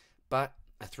for me, but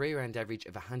a 3-round average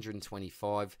of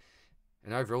 125,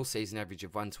 an overall season average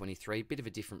of 123. Bit of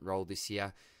a different role this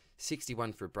year.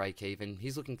 61 for a break even.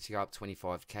 He's looking to go up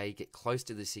 25k, get close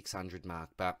to the 600 mark,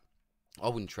 but I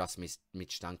wouldn't trust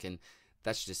Mitch Duncan.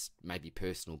 That's just maybe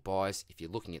personal bias. If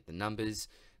you're looking at the numbers,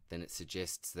 then it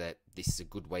suggests that this is a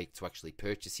good week to actually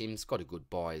purchase him. He's got a good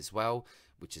buy as well,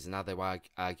 which is another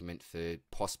argument for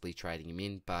possibly trading him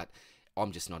in, but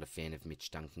I'm just not a fan of Mitch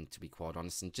Duncan, to be quite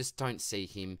honest, and just don't see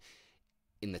him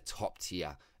in the top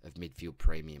tier of midfield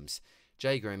premiums.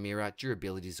 Jager O'Meara,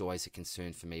 durability is always a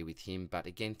concern for me with him, but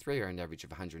again, 3-round average of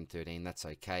 113, that's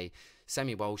okay.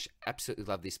 Sammy Walsh, absolutely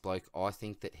love this bloke. I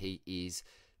think that he is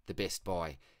the best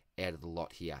buy out of the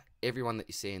lot here. Everyone that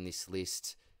you see in this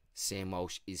list, Sam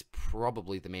Walsh is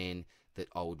probably the man that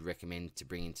I would recommend to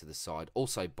bring into the side.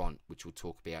 Also Bont, which we'll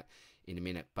talk about in a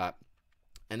minute, but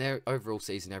an overall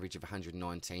season average of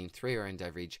 119, 3-round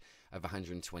average of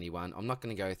 121. I'm not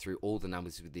going to go through all the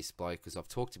numbers with this bloke because I've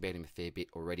talked about him a fair bit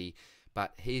already,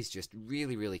 but he's just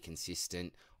really, really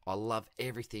consistent. I love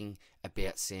everything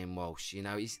about Sam Walsh. You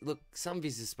know, look, some of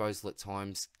his disposal at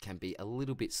times can be a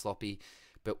little bit sloppy,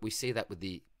 but we see that with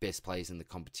the best players in the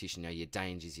competition, you know, your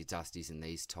Dangers, your Dusties and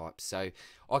these types. So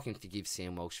I can forgive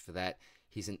Sam Walsh for that.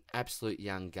 He's an absolute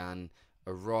young gun,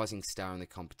 a rising star in the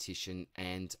competition,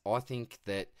 and I think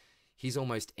that he's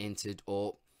almost entered,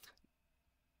 or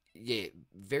yeah,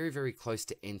 very, very close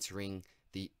to entering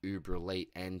the Uber Elite,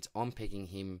 and I'm pegging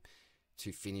him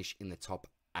to finish in the top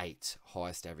 8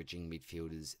 highest averaging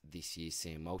midfielders this year,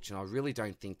 Sam Walsh, and I really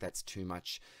don't think that's too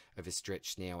much of a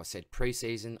stretch now. I said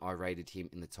preseason I rated him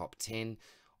in the top 10.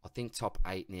 I think top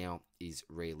 8 now is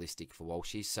realistic for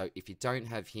Walshy, so if you don't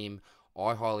have him,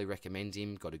 I highly recommend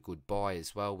him. Got a good buy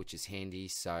as well, which is handy.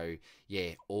 So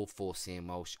yeah, all for Sam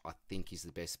Walsh, I think he's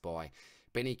the best buy.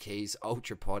 Benny Keys,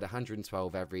 Ultra Pod,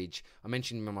 112 average. I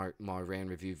mentioned in my round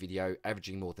review video,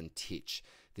 averaging more than Titch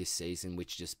this season,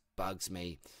 which just bugs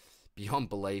me beyond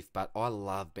belief. But I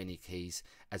love Benny Keys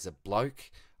as a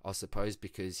bloke, I suppose,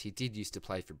 because he did used to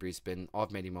play for Brisbane.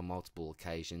 I've met him on multiple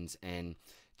occasions, and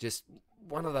just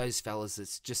one of those fellas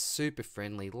that's just super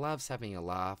friendly, loves having a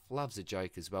laugh, loves a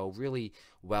joke as well, really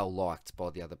well liked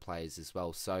by the other players as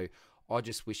well. So I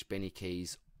just wish Benny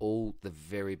Keys all the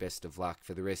very best of luck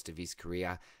for the rest of his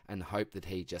career and hope that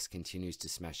he just continues to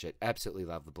smash it. Absolutely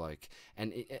love the bloke.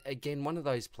 And again, one of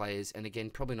those players, and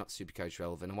again, probably not Supercoach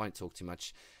relevant, I won't talk too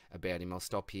much about him, I'll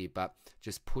stop here, but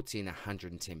just puts in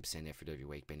 110% effort every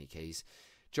week, Benny Keys.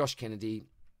 Josh Kennedy,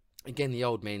 again, the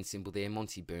old man symbol there.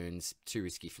 Monty Burns, too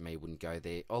risky for me, wouldn't go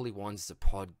there. Ollie Wines as a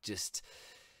pod, just,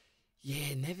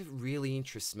 yeah, never really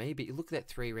interests me. But you look at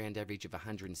that 3-round average of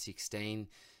 116,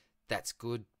 that's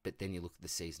good. But then you look at the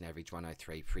season average,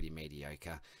 103, pretty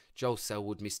mediocre. Joel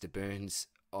Selwood, Mr. Burns,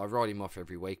 I write him off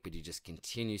every week, but he just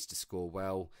continues to score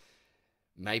well.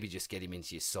 Maybe just get him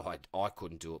into your side. I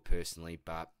couldn't do it personally,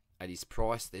 but at his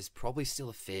price, there's probably still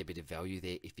a fair bit of value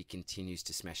there if he continues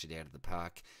to smash it out of the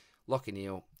park. Lachie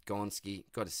Neale, Gonski,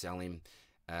 got to sell him.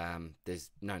 There's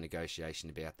no negotiation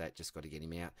about that. Just got to get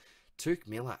him out. Tuke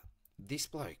Miller, this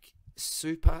bloke,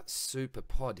 super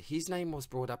pod. His name was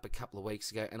brought up a couple of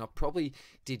weeks ago, and I probably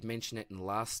did mention it in the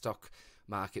last stock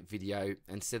market video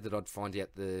and said that I'd find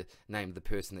out the name of the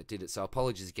person that did it. So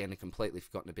apologies again, I've completely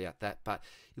forgotten about that. But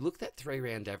you look at that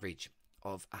 3-round average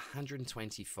of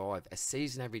 125, a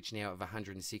season average now of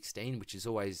 116, which is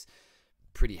always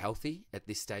pretty healthy at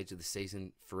this stage of the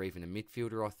season for even a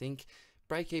midfielder, I think.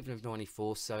 Break even of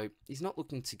 94, so he's not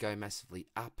looking to go massively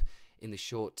up in the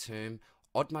short term.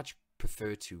 I'd much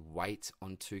prefer to wait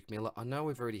on Tuke Miller. I know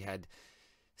we've already had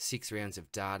 6 rounds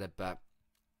of data, but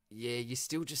yeah, you're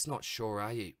still just not sure,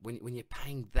 are you? When you're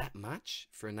paying that much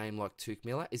for a name like Tuke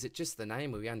Miller, is it just the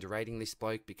name? Are we underrating this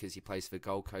bloke because he plays for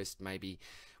Gold Coast? Maybe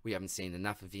we haven't seen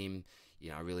enough of him.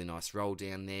 You know, a really nice roll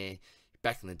down there.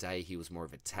 Back in the day, he was more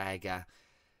of a tagger.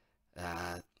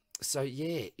 So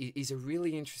yeah, he's a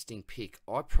really interesting pick.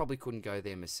 I probably couldn't go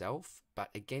there myself, but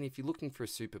again, if you're looking for a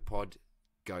super pod,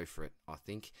 go for it, I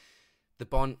think. The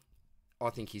Bont,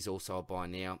 I think he's also a buy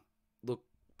now. Look,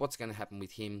 what's going to happen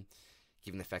with him,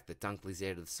 given the fact that Dunkley's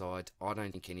out of the side? I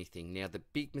don't think anything. Now, the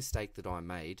big mistake that I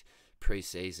made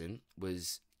pre-season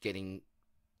was getting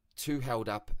too held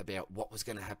up about what was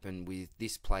going to happen with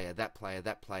this player, that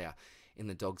player in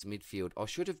the Dogs midfield. I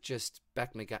should have just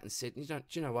backed my gut and said, do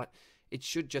you know what? It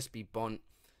should just be Bont,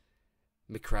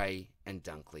 McRae and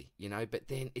Dunkley, you know, but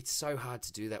then it's so hard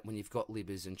to do that when you've got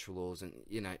Libbers and Trelaws and,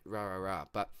 you know, rah.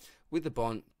 But with the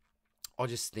Bont, I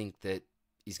just think that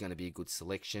he's going to be a good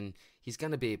selection. He's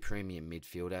going to be a premium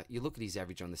midfielder. You look at his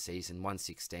average on the season,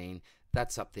 116.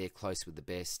 That's up there close with the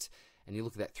best. and you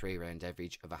look at that 3-round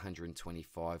average of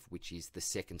 125, which is the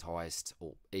second highest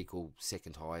or equal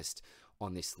second highest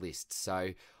on this list.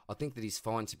 So I think that he's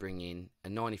fine to bring in a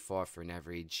 95 for an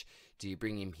average. Do you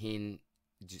bring him in?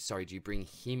 Do you bring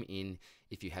him in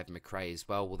if you have Macrae as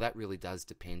well? Well, that really does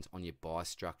depend on your buy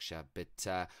structure. But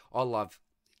I love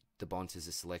the Bont as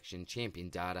a selection. Champion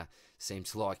Data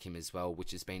seems to like him as well,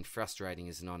 which has been frustrating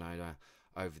as a non-owner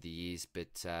over the years.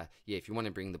 But yeah, if you want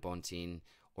to bring the Bont in,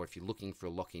 or if you're looking for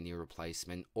a Lockie Neal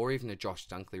replacement, or even a Josh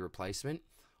Dunkley replacement,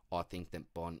 I think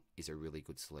that Bont is a really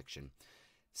good selection.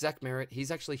 Zach Merritt,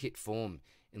 he's actually hit form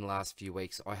in the last few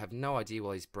weeks. I have no idea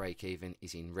why his break-even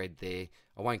is in red there.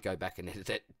 I won't go back and edit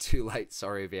it too late.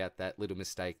 Sorry about that little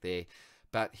mistake there.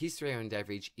 But his 3-round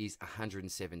average is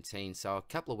 117. So a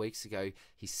couple of weeks ago,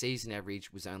 his season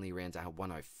average was only around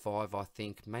 105, I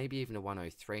think. Maybe even a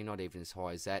 103, not even as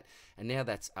high as that. And now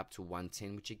that's up to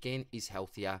 110, which again is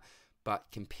healthier. But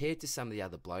compared to some of the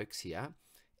other blokes here,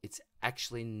 it's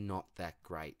actually not that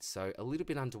great. So a little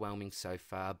bit underwhelming so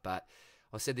far, but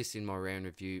I said this in my round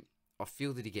review, I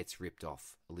feel that he gets ripped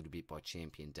off a little bit by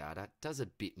Champion Data. Does a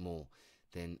bit more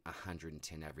than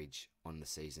 110 average on the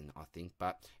season, I think.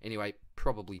 But anyway,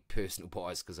 probably personal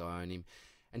bias because I own him.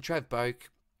 And Trav Boak,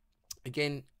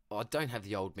 again, I don't have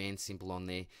the old man symbol on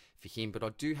there for him, but I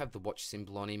do have the watch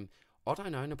symbol on him. I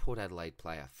don't own a Port Adelaide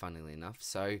player, funnily enough,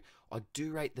 so I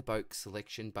do rate the Boak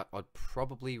selection, but I'd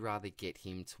probably rather get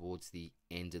him towards the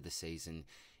end of the season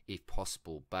if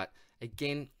possible. But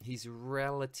again, he's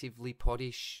relatively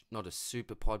poddish, not a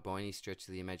super pod by any stretch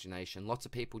of the imagination. Lots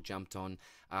of people jumped on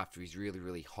after his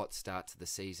really hot start to the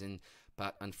season,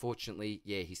 but unfortunately,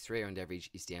 yeah, his 3-round average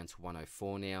is down to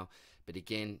 104 now. But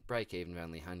again, break even of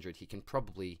only 100, he can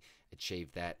probably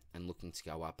achieve that and looking to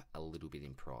go up a little bit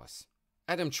in price.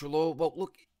 Adam Treloar, well,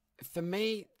 look, for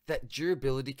me, that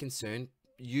durability concern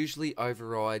usually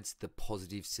overrides the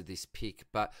positives to this pick.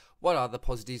 But what are the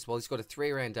positives? Well, he's got a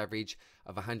 3-round average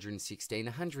of 116.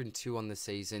 102 on the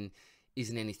season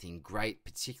isn't anything great,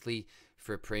 particularly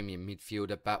for a premium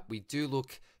midfielder. But we do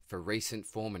look for recent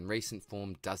form, and recent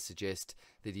form does suggest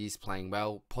that he is playing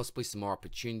well. Possibly some more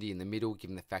opportunity in the middle,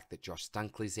 given the fact that Josh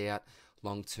Dunkley's out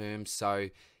long term. So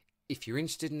if you're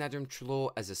interested in Adam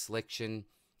Treloar as a selection,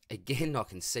 again, I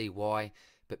can see why.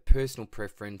 But personal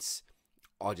preference,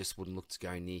 I just wouldn't look to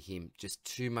go near him. Just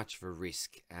too much of a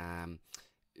risk.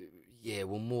 Yeah,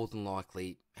 will more than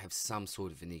likely have some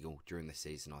sort of a niggle during the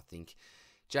season, I think.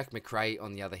 Jack Macrae,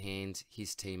 on the other hand,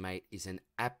 his teammate is an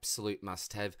absolute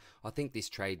must-have. I think this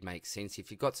trade makes sense. If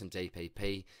you've got some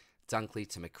DPP, Dunkley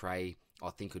to Macrae, I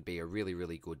think would be a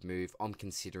really good move. I'm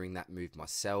considering that move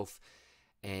myself.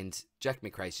 And Jack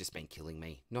Macrae's just been killing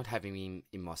me. Not having him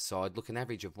in my side. Look, an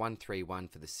average of 131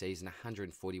 for the season,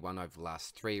 141 over the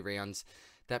last 3 rounds.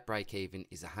 That break-even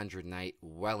is 108,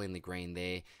 well in the green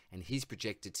there. And he's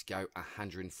projected to go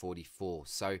 144.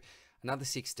 So another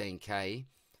 16k.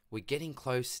 We're getting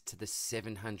close to the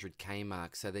 700k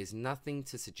mark. So there's nothing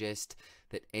to suggest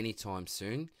that anytime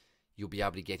soon you'll be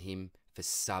able to get him for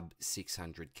sub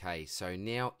 600k. So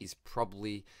now is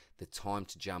probably the time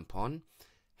to jump on.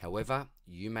 However,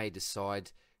 you may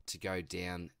decide to go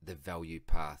down the value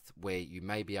path where you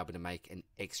may be able to make an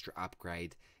extra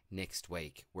upgrade next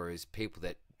week, whereas people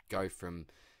that go from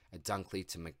a Dunkley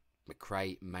to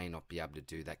Macrae may not be able to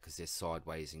do that because they're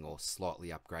sidewaysing or slightly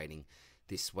upgrading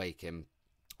this week. And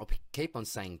I'll keep on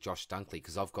saying Josh Dunkley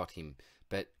because I've got him,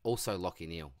 but also Lockie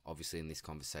Neal, obviously, in this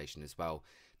conversation as well.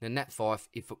 Now, Nat Fyfe,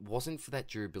 if it wasn't for that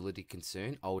durability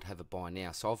concern, I would have a buy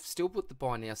now. So I've still put the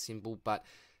buy now symbol, but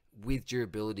with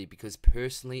durability, because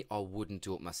personally I wouldn't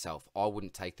do it myself. I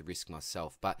wouldn't take the risk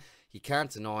myself, but you can't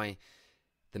deny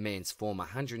the man's form.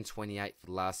 128 for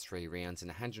the last 3 rounds and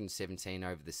 117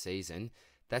 over the season.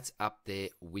 That's up there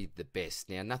with the best.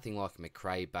 Now, nothing like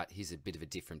Macrae, but he's a bit of a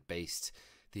different beast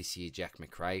this year, Jack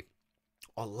Macrae.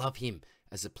 I love him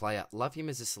as a player, love him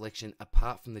as a selection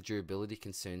apart from the durability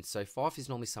concerns. So Fyfe is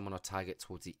normally someone I target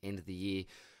towards the end of the year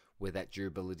where that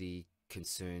durability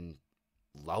concern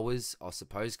lowers, I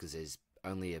suppose, because there's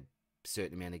only a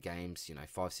certain amount of games,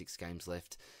 5-6 games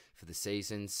left for the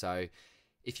season. So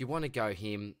if you want to go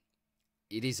him,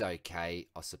 it is okay,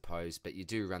 I suppose, but you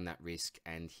do run that risk,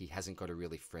 and he hasn't got a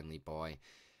really friendly buy,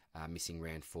 missing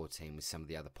round 14 with some of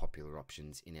the other popular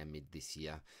options in our mid this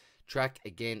year. Track,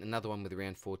 again, another one with a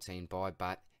round 14 buy,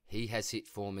 but he has hit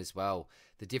form as well.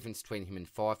 The difference between him and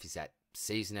Fyfe is that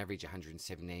season average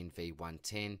 117 v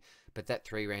 110, but that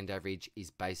 3 round average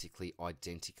is basically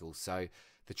identical. So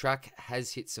the Track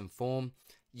has hit some form.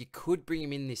 You could bring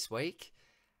him in this week.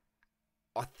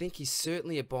 I think he's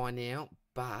certainly a buy now,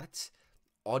 but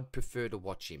I'd prefer to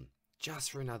watch him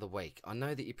just for another week. I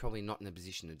know that you're probably not in a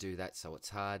position to do that, so it's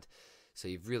hard. So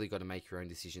you've really got to make your own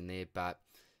decision there. But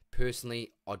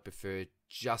personally, I'd prefer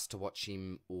just to watch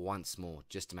him once more,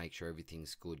 just to make sure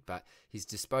everything's good. But his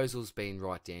disposal's been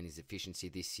right down, his efficiency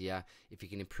this year. If he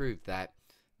can improve that,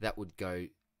 that would go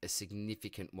a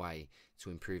significant way to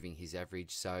improving his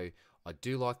average. So I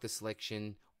do like the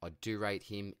selection. I do rate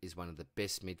him as one of the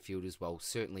best midfielders, well,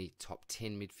 certainly top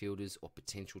 10 midfielders or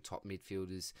potential top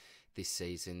midfielders this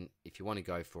season. If you want to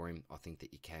go for him, I think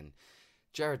that you can.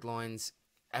 Jared Lyons,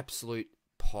 absolute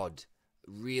pod.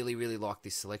 Really, really like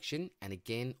this selection. And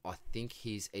again, I think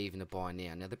he's even a buy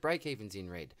now. Now, the break-even's in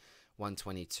red,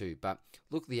 122. But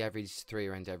look at the average,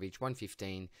 3-round average,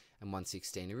 115 and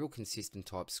 116. A real consistent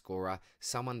type scorer.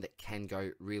 Someone that can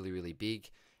go really, really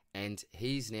big. And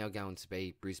he's now going to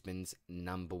be Brisbane's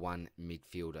 #1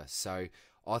 midfielder. So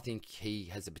I think he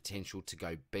has the potential to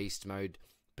go beast mode,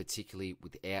 particularly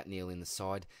without Neil in the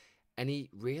side. And he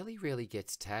really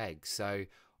gets tagged. So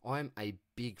I'm a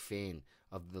big fan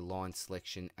of the line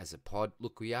selection as a pod.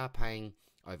 Look, we are paying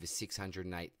over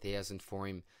 $608,000 for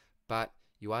him, but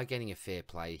you are getting a fair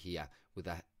play here with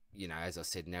a, as I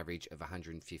said, an average of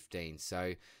 115.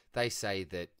 So they say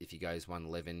that if he goes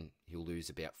 111, he'll lose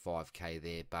about 5k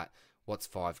there. But what's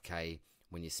 5k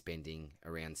when you're spending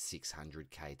around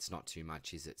 600k? It's not too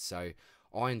much, is it? So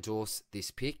I endorse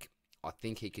this pick. I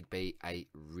think he could be a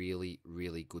really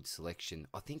good selection.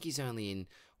 I think he's only in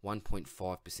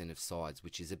 1.5% of sides,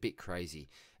 which is a bit crazy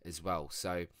as well.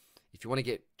 So if you want to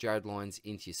get Jared Lyons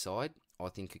into your side, I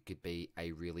think it could be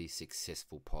a really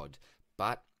successful pod,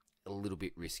 but a little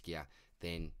bit riskier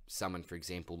than someone, for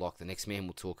example, like the next man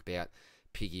we'll talk about,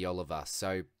 Piggy Oliver.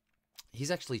 So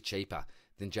he's actually cheaper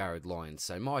than Jared Lyons.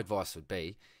 So my advice would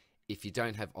be, if you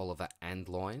don't have Oliver and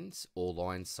Lyons, or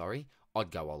Lyons, sorry, I'd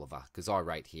go Oliver, because I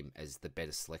rate him as the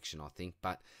better selection, I think.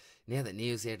 But now that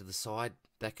Neil's out of the side,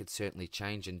 that could certainly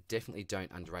change, and definitely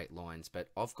don't underrate Lyons. But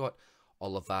I've got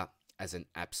Oliver as an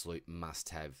absolute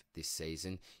must-have this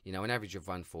season. An average of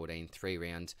 114, 3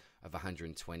 rounds of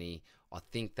 120. I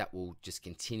think that will just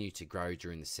continue to grow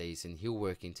during the season. He'll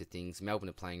work into things. Melbourne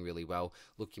are playing really well.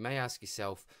 Look, you may ask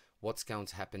yourself, what's going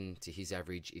to happen to his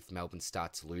average if Melbourne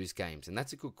start to lose games? And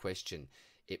that's a good question.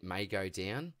 It may go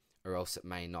down, or else it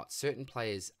may not. Certain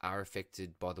players are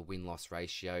affected by the win-loss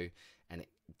ratio, and it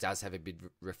does have a big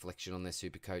reflection on their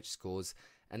SuperCoach scores,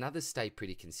 and others stay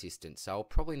pretty consistent. So I'll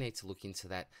probably need to look into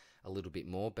that a little bit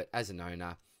more, but as an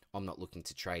owner, I'm not looking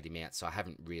to trade him out, so I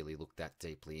haven't really looked that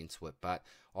deeply into it. But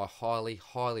I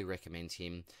highly recommend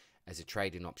him as a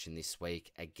trade-in option this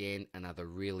week. Again, another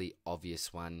really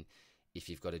obvious one if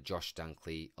you've got a Josh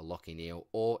Dunkley, a Lachie Neale,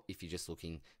 or if you're just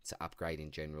looking to upgrade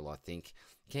in general, I think.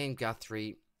 Cam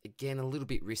Guthrie, again, a little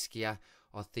bit riskier,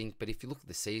 I think. But if you look at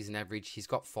the season average, he's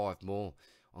got 5 more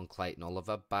on Clayton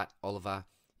Oliver. But Oliver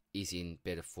is in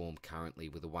better form currently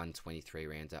with a 123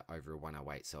 rounder over a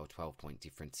 108. So a 12-point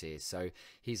difference there. So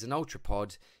he's an ultra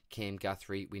pod, Cam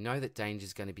Guthrie. We know that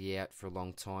Danger's going to be out for a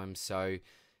long time. So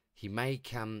he may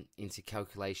come into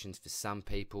calculations for some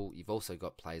people. You've also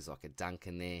got players like a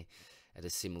Duncan there at a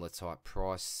similar type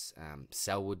price.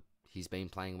 Selwood, he's been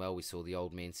playing well. We saw the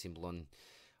old man symbol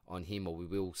on him, or we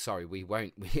will. Sorry, we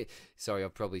won't. Sorry, I'll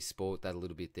probably spoiled that a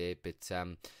little bit there, but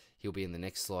he'll be in the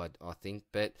next slide, I think.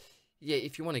 But yeah,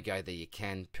 if you want to go there, you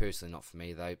can. Personally, not for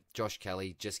me, though. Josh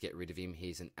Kelly, just get rid of him.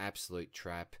 He's an absolute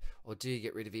trap. Or do you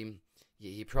get rid of him?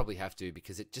 Yeah, you probably have to,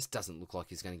 because it just doesn't look like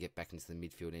he's going to get back into the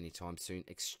midfield anytime soon.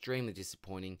 Extremely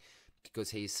disappointing, because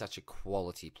he is such a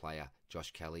quality player,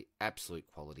 Josh Kelly. Absolute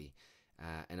quality.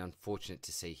 And unfortunate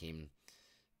to see him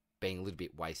being a little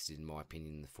bit wasted, in my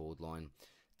opinion, in the forward line.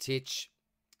 Titch,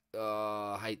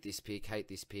 hate this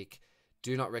pick.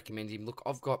 Do not recommend him.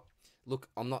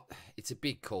 I'm not, it's a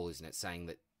big call, isn't it, saying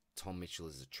that Tom Mitchell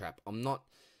is a trap. I'm not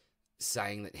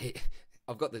saying that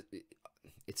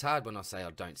it's hard when I say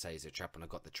I don't say he's a trap when I've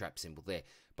got the trap symbol there.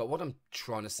 But what I'm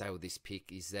trying to say with this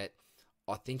pick is that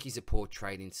I think he's a poor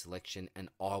trade-in selection, and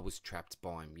I was trapped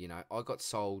by him. I got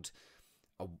sold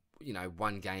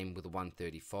one game with a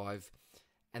 135,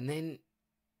 and then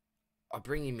I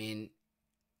bring him in.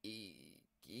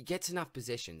 He gets enough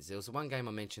possessions. There was one game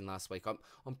I mentioned last week.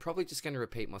 I'm probably just going to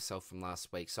repeat myself from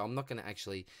last week, so I'm not going to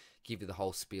actually give you the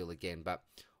whole spiel again. But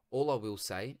all I will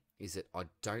say is that I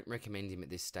don't recommend him at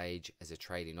this stage as a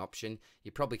trade-in option.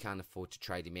 You probably can't afford to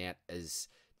trade him out, as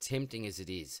tempting as it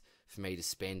is for me to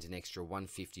spend an extra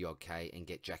 150 odd K and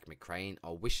get Jack McCrane.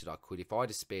 I wish that I could. If I had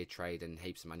a spare trade and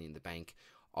heaps of money in the bank,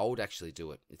 I would actually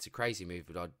do it. It's a crazy move,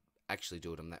 but I'd actually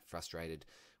do it. I'm that frustrated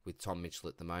with Tom Mitchell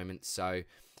at the moment. So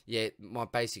yeah, my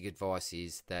basic advice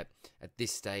is that at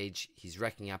this stage, he's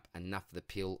racking up enough of the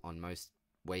pill on most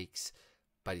weeks.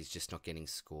 but he's just not getting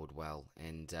scored well.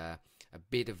 And a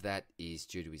bit of that is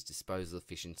due to his disposal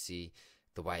efficiency,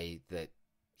 the way that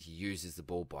he uses the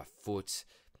ball by foot.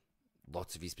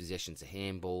 Lots of his possessions are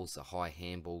handballs, a high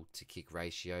handball to kick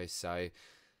ratio. So,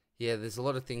 yeah, there's a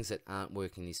lot of things that aren't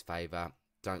working in his favour.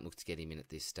 Don't look to get him in at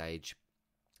this stage.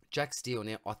 Jack Steele,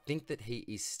 now, I think that he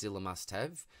is still a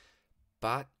must-have,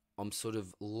 but I'm sort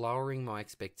of lowering my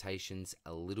expectations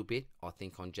a little bit, I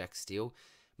think, on Jack Steele,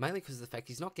 mainly because of the fact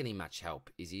he's not getting much help.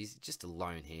 He's just a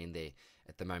lone hand there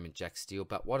at the moment, Jack Steele.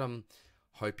 But what I'm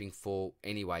hoping for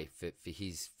anyway for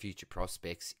his future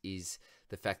prospects is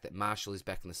the fact that Marshall is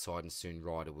back on the side and soon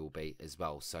Ryder will be as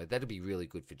well. So that'll be really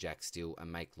good for Jack Steele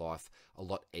and make life a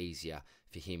lot easier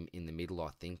for him in the middle, I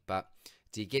think. But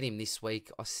do you get him this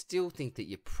week? I still think that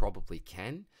you probably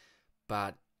can,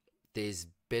 but there's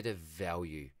better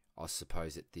value, I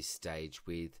suppose, at this stage.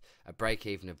 With a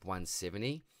break-even of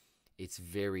 170, it's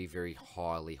very, very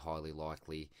highly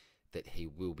likely that he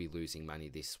will be losing money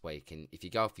this week. And if you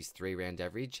go off his 3-round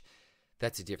average,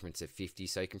 that's a difference of 50.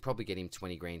 So you can probably get him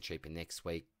 20 grand cheaper next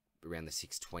week, around the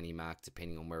 620 mark,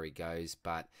 depending on where he goes.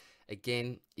 But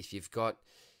again, if you've got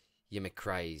your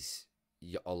McRae's,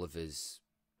 your Olivers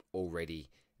already,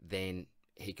 then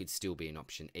he could still be an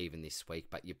option even this week.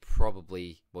 But you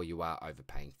are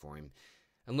overpaying for him.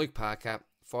 And Luke Parker,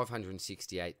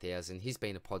 568,000. He's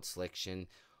been a pod selection.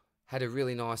 Had a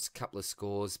really nice couple of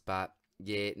scores, but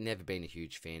yeah, never been a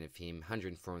huge fan of him.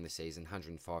 104 in the season,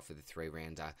 105 for the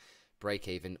 3-rounder. Break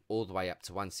even all the way up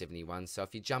to 171. So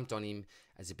if you jumped on him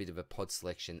as a bit of a pod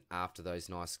selection after those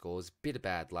nice scores, bit of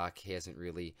bad luck. He hasn't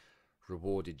really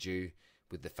rewarded you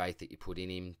with the faith that you put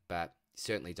in him, but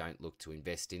certainly don't look to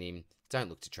invest in him. Don't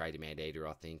look to trade him out either,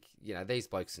 I think. You know, these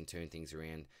blokes can turn things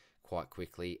around quite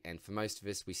quickly, and for most of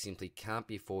us, we simply can't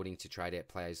be affording to trade out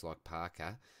players like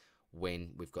Parker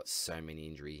when we've got so many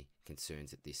injury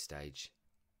concerns at this stage.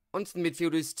 On to the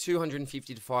midfielders,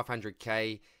 250 to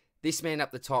 500k. This man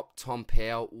up the top, Tom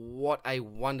Powell, what a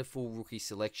wonderful rookie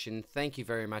selection. Thank you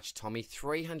very much, Tommy.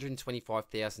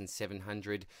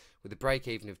 325,700 with a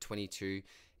break-even of 22.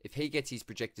 If he gets his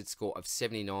projected score of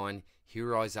 79, he'll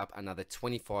rise up another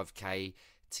 25k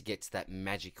to get to that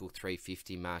magical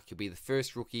 350 mark. He'll be the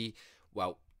first rookie,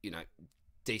 well,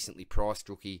 decently priced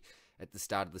rookie at the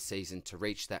start of the season to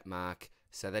reach that mark.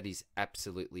 So that is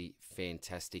absolutely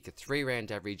fantastic. A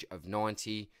 3-round average of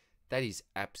 90. That is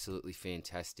absolutely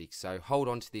fantastic. So hold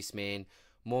on to this man.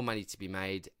 More money to be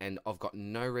made. And I've got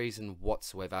no reason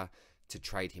whatsoever to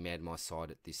trade him out of my side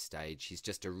at this stage. He's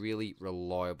just a really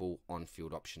reliable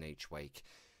on-field option each week.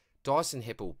 Dyson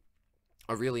Heppel,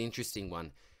 a really interesting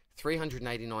one.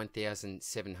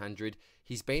 389,700.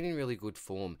 He's been in really good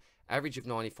form. Average of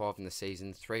 95 in the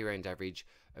season. 3-round average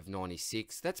of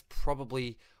 96. That's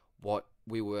probably what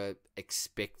we were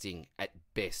expecting at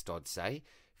best, I'd say,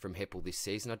 from Heppel this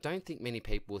season. I don't think many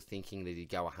people were thinking that he'd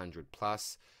go 100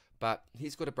 plus, but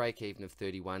he's got a break even of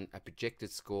 31, a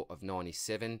projected score of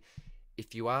 97.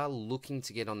 If you are looking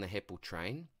to get on the Heppel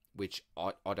train, which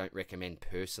I don't recommend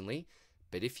personally,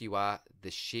 but if you are,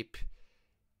 the ship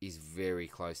is very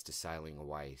close to sailing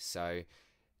away. So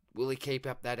will he keep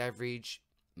up that average?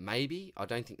 Maybe. I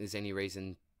don't think there's any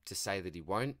reason to say that he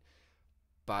won't,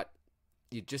 but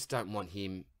you just don't want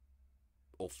him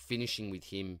or finishing with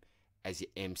him as your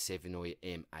M7 or your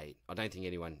M8. I don't think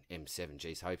anyone M7,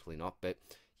 geez, hopefully not, but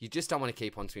you just don't want to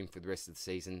keep on to him for the rest of the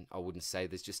season. I wouldn't say.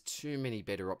 There's just too many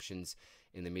better options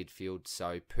in the midfield.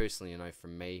 So personally,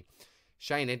 from me,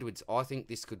 Shane Edwards, I think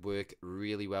this could work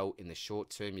really well in the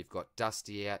short term. You've got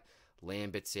Dusty out,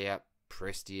 Lambert's out,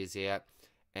 Presti is out,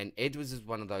 and Edwards is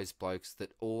one of those blokes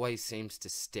that always seems to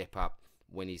step up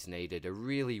when he's needed. A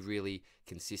really, really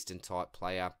consistent type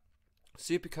player.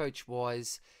 Supercoach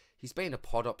wise, he's been a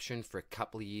pod option for a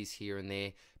couple of years here and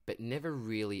there, but never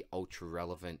really ultra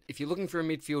relevant. If you're looking for a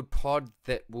midfield pod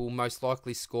that will most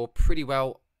likely score pretty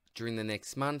well during the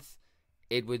next month,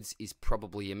 Edwards is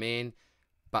probably your man.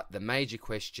 But the major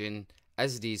question,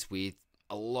 as it is with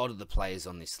a lot of the players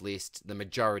on this list, the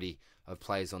majority of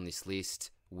players on this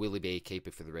list, will he be a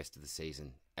keeper for the rest of the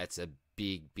season? That's a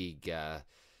big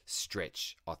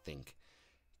stretch, I think.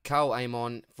 Carl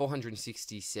Amon,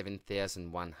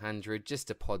 467,100, just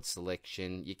a pod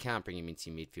selection. You can't bring him into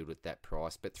your midfield at that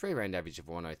price, but 3-round average of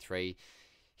 103.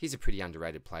 He's a pretty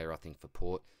underrated player, I think, for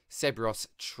Port. Sebros,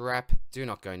 Trap, do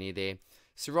not go near there.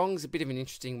 Sarong's a bit of an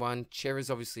interesting one. Chera's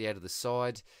obviously out of the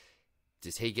side.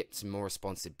 Does he get some more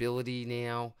responsibility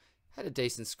now? Had a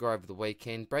decent score over the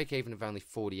weekend. Break even of only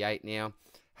 48 now.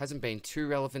 Hasn't been too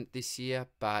relevant this year,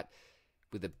 but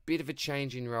with a bit of a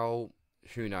change in role,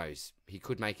 who knows? He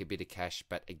could make a bit of cash,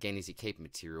 but again, is he keeping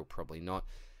material? Probably not.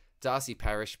 Darcy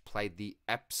Parish played the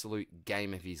absolute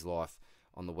game of his life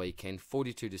on the weekend.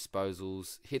 42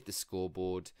 disposals, hit the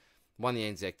scoreboard, won the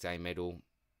Anzac Day medal.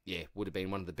 Yeah, would have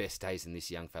been one of the best days in this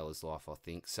young fella's life, I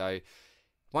think. So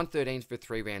 113 for a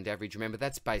 3-round average. Remember,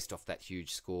 that's based off that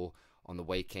huge score on the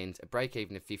weekend. A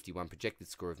break-even of 51, projected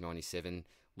score of 97,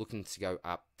 looking to go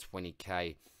up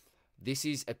 20k. This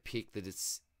is a pick that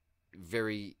it's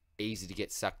very easy to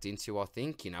get sucked into, I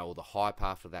think. You know, all the hype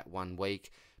after that 1 week.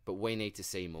 But we need to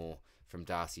see more from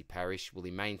Darcy Parish. Will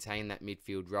he maintain that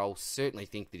midfield role? Certainly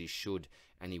think that he should,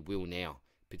 and he will now,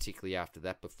 particularly after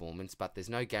that performance. But there's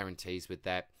no guarantees with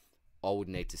that. I would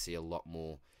need to see a lot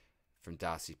more from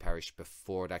Darcy Parish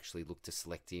before I'd actually look to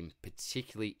select him,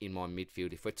 particularly in my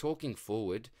midfield. If we're talking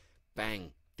forward,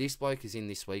 bang, this bloke is in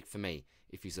this week for me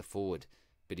if he's a forward,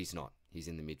 but he's not. He's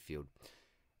in the midfield.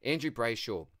 Andrew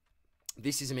Brayshaw.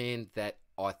 This is a man that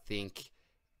I think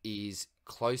is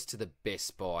close to the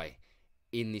best buy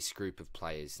in this group of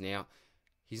players. Now,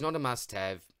 he's not a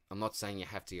must-have. I'm not saying you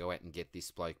have to go out and get this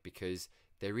bloke because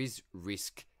there is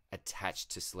risk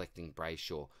attached to selecting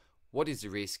Brayshaw. What is the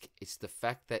risk? It's the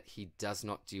fact that he does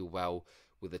not deal well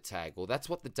with a tag. Well, that's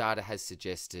what the data has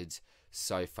suggested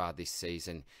so far this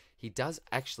season. He does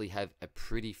actually have a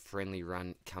pretty friendly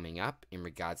run coming up in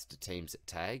regards to teams that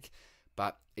tag,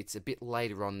 but it's a bit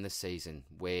later on in the season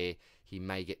where he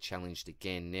may get challenged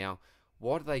again. Now,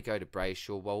 why do they go to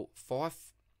Brayshaw? Well,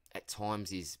 Fife at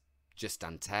times is just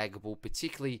untaggable,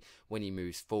 particularly when he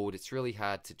moves forward. It's really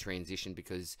hard to transition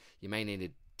because you may need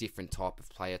a different type of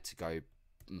player to go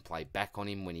and play back on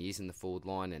him when he is in the forward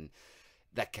line, and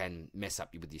that can mess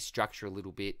up with your structure a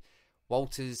little bit.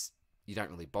 Walters, you don't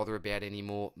really bother about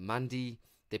anymore. Mundy,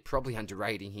 they're probably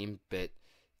underrating him, but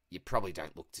you probably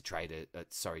don't look to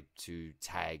to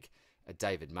tag a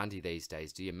David Mundy these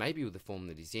days, do you? Maybe with the form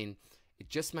that he's in, it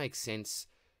just makes sense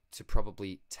to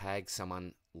probably tag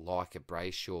someone like a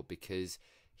Brayshaw because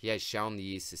he has shown that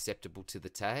he is susceptible to the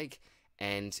tag,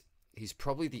 and he's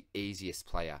probably the easiest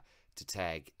player to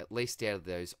tag, at least out of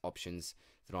those options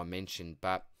that I mentioned.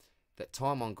 But that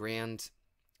time on ground,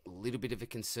 a little bit of a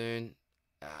concern.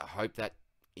 I hope that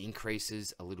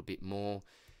increases a little bit more.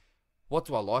 What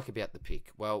do I like about the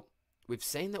pick? Well, we've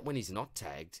seen that when he's not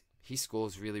tagged, he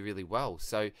scores really, really well.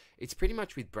 So it's pretty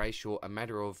much with Brayshaw a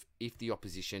matter of if the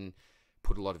opposition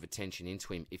put a lot of attention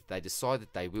into him. If they decide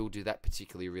that they will do that,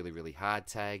 particularly a really, really hard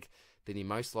tag, then he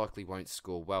most likely won't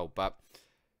score well. But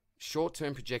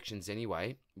short-term projections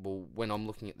anyway, well, when I'm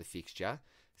looking at the fixture,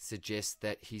 suggest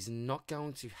that he's not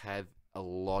going to have a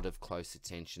lot of close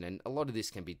attention. And a lot of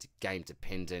this can be game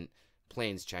dependent.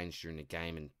 Plans change during the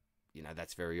game, and you know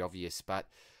that's very obvious. But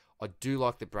I do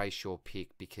like the Brayshaw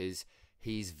pick because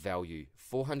he's value,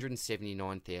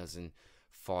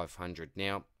 479,500.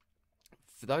 Now,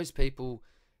 for those people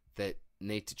that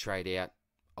need to trade out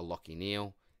a Lachie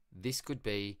Neale, this could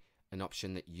be an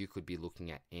option that you could be looking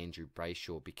at, Andrew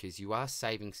Brayshaw, because you are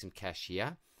saving some cash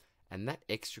here, and that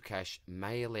extra cash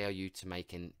may allow you to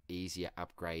make an easier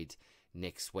upgrade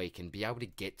next week and be able to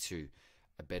get to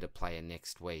a better player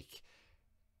next week.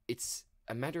 It's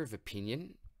a matter of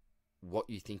opinion what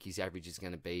you think his average is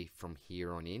going to be from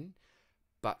here on in,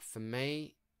 but for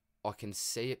me, I can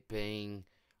see it being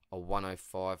a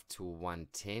 105 to a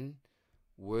 110.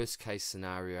 Worst case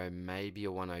scenario, maybe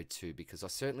a 102, because I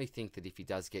certainly think that if he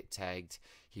does get tagged,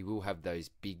 he will have those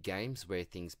big games where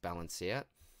things balance out.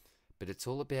 But it's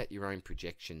all about your own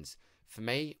projections. For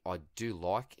me, I do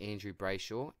like Andrew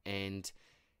Brayshaw, and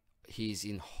he's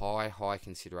in high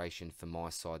consideration for my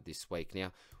side this week.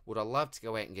 Now, would I love to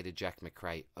go out and get a Jack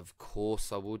Macrae? Of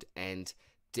course I would, and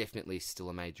definitely still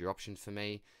a major option for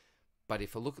me. But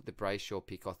if I look at the Brayshaw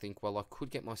pick, I think, well, I could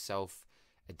get myself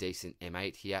a decent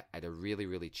M8 here at a really,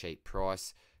 really cheap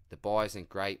price. The buy isn't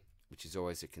great, which is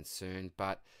always a concern.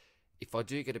 But if I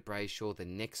do get a Brayshaw, the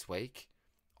next week,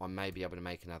 I may be able to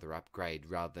make another upgrade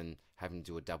rather than having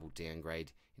to do a double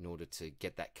downgrade in order to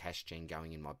get that cash gen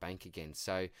going in my bank again.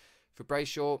 So for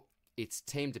Brayshaw, it's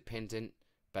team dependent,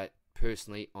 but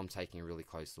personally, I'm taking a really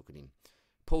close look at him.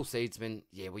 Paul Seedsman,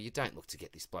 yeah, well, you don't look to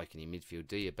get this bloke in your midfield,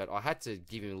 do you? But I had to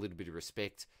give him a little bit of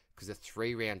respect because a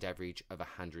 3-round average of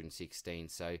 116.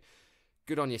 So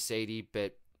good on you, Seedy,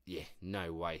 but yeah,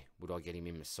 no way would I get him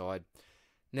in my side.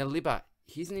 Now, Libba,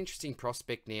 here's an interesting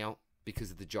prospect now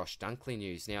because of the Josh Dunkley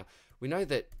news. Now, we know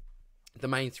that the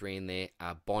main three in there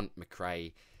are Bont,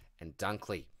 Macrae, and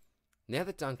Dunkley. Now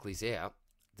that Dunkley's out,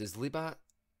 does Libba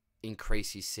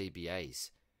increase his CBAs?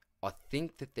 I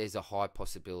think that there's a high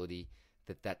possibility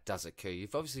that that does occur.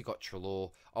 You've obviously got Treloar.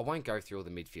 I won't go through all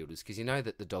the midfielders because you know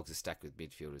that the Dogs are stacked with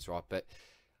midfielders, right? But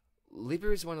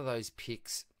Libba is one of those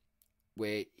picks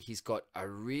where he's got a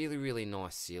really, really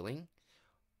nice ceiling.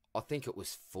 I think it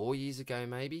was 4 years ago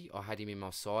maybe, I had him in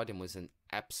my side and was an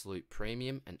absolute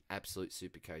premium, an absolute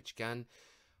super coach gun.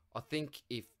 I think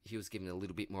if he was given a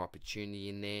little bit more opportunity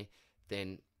in there,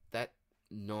 then that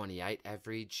 98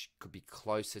 average could be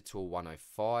closer to a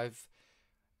 105.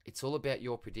 It's all about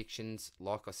your predictions.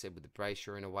 Like I said with the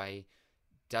Brayshaw in a way,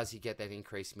 does he get that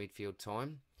increased midfield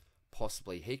time?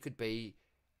 Possibly. He could be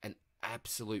an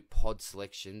absolute pod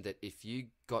selection that if you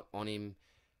got on him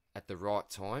at the right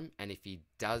time, and if he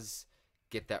does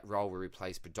get that role where he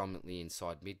plays predominantly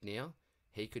inside mid now,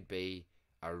 he could be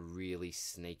a really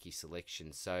sneaky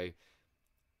selection. So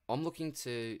I'm looking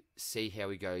to see how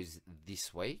he goes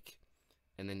this week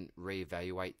and then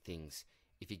reevaluate things.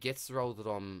 If he gets the role that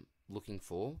I'm looking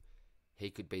for, he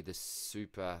could be the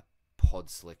super pod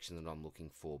selection that I'm looking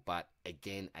for. But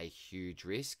again, a huge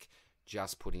risk.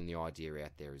 Just putting the idea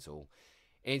out there is all.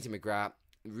 Anthony McGrath,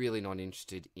 really not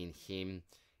interested in him.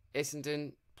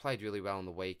 Essendon played really well on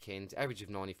the weekend. Average of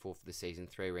 94 for the season,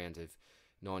 3 rounds of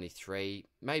 93.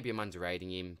 Maybe I'm underrating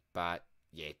him, but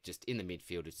yeah, just in the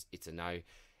midfield, it's a no.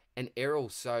 And Errol,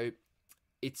 so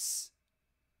it's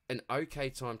an okay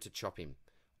time to chop him,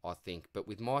 I think. But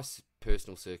with my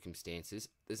personal circumstances,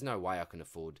 there's no way I can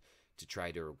afford to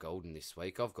trade Errol Golden this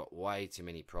week. I've got way too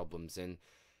many problems. And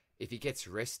if he gets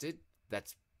rested,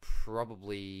 that's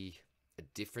probably a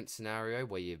different scenario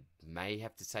where you may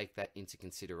have to take that into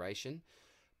consideration.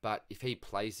 But if he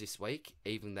plays this week,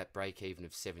 even that break even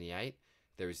of 78,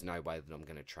 there is no way that I'm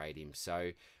going to trade him.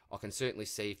 So I can certainly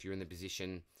see if you're in the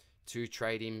position to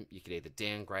trade him, you could either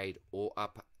downgrade or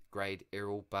upgrade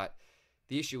Errol. But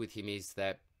the issue with him is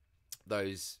that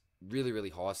those really,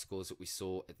 really high scores that we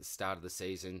saw at the start of the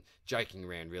season, joking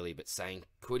around really, but saying,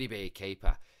 could he be a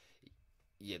keeper?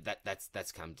 Yeah,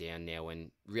 that's come down now,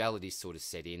 and reality's sort of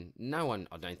set in. No one,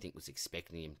 I don't think, was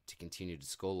expecting him to continue to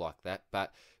score like that,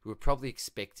 but we were probably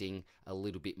expecting a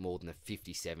little bit more than a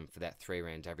 57 for that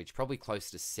 3-round average, probably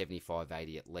close to 75,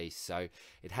 80 at least. So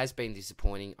it has been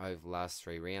disappointing over the last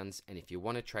 3 rounds, and if you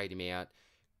want to trade him out,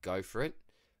 go for it.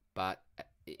 But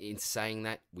in saying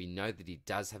that, we know that he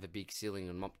does have a big ceiling.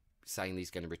 I'm not saying that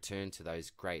he's going to return to those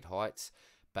great heights,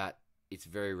 but it's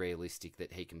very realistic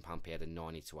that he can pump out a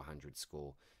 90 to 100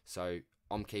 score. So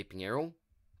I'm keeping Errol,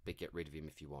 but get rid of him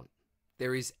if you want.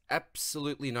 There is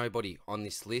absolutely nobody on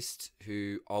this list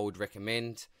who I would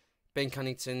recommend. Ben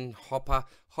Cunnington, Hopper.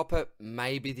 Hopper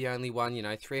may be the only one,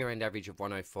 3-round average of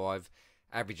 105,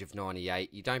 average of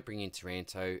 98. You don't bring in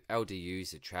Taranto.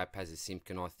 LDU's a trap, has a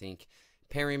Simpkin, I think.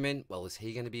 Perryman, well, is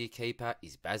he going to be a keeper?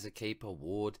 Is Baz a keeper?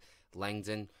 Ward,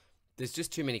 Langdon. There's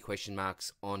just too many question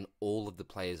marks on all of the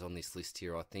players on this list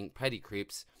here, I think. Paddy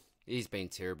Cripps, he's been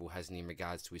terrible, hasn't he, in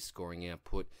regards to his scoring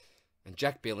output. And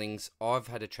Jack Billings, I've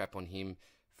had a trap on him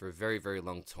for a very, very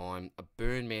long time. A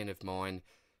burn man of mine.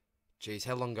 Geez,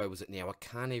 how long ago was it now? I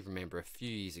can't even remember. A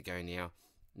few years ago now.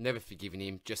 Never forgiven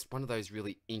him. Just one of those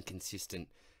really inconsistent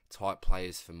type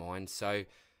players for mine. So,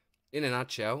 in a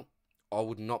nutshell, I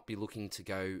would not be looking to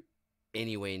go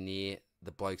anywhere near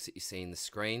the blokes that you see in the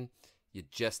screen. You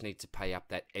just need to pay up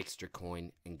that extra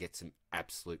coin and get some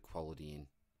absolute quality in.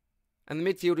 And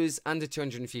the midfielders under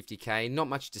 250k, not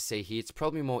much to see here. It's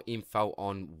probably more info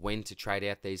on when to trade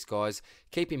out these guys.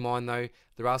 Keep in mind though,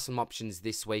 there are some options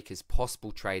this week as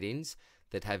possible trade-ins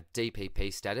that have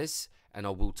DPP status, and I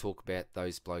will talk about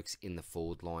those blokes in the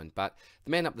forward line. But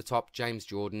the man up the top, James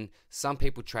Jordan, some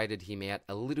people traded him out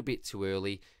a little bit too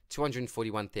early.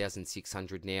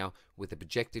 241,600 now, with a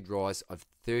projected rise of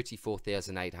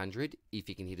 34,800 if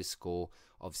he can hit a score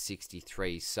of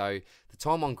 63. So the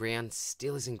time on ground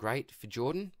still isn't great for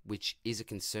Jordan, which is a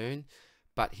concern,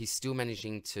 but he's still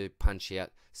managing to punch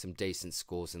out some decent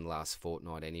scores in the last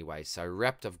fortnight anyway. So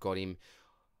wrapped, I've got him,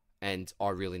 and I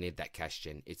really need that cash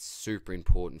gen. It's super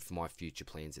important for my future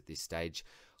plans at this stage.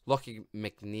 Lockie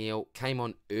McNeil came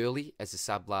on early as a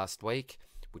sub last week,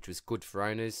 which was good for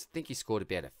owners. I think he scored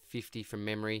about a 50 from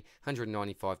memory,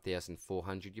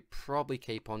 195,400. You probably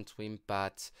keep on to him,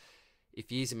 but if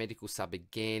he is a medical sub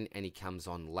again and he comes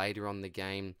on later on the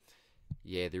game,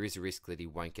 yeah, there is a risk that he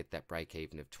won't get that break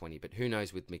even of 20. But who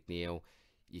knows with McNeil?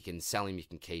 You can sell him, you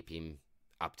can keep him,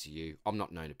 up to you. I'm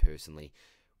not known it personally.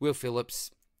 Will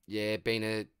Phillips, yeah, been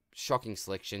a shocking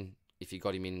selection if you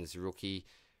got him in as a rookie.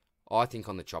 I think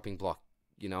on the chopping block,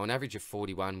 an average of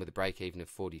 41 with a break even of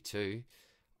 42.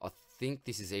 I think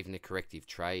this is even a corrective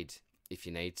trade if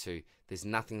you need to. There's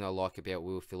nothing I like about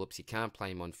Will Phillips. You can't play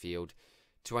him on field.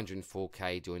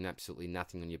 204k doing absolutely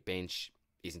nothing on your bench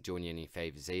isn't doing you any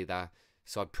favours either.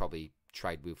 So I'd probably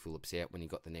trade Will Phillips out when he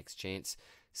got the next chance.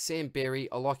 Sam Berry,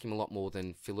 I like him a lot more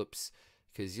than Phillips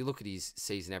because you look at his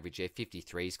season average there,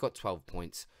 53. He's got 12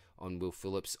 points on Will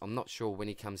Phillips. I'm not sure when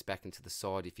he comes back into the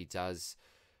side, if he does,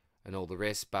 and all the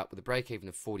rest. But with a break-even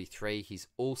of 43, he's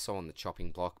also on the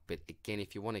chopping block. But again,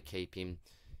 if you want to keep him,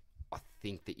 I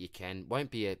think that you can.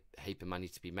 Won't be a heap of money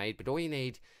to be made, but all you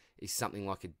need is something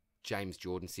like a James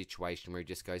Jordan situation where he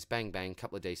just goes bang, bang,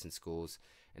 couple of decent scores,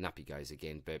 and up he goes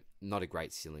again. But not a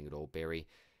great ceiling at all, Berry.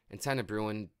 And Tanner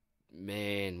Bruin,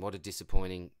 man, what a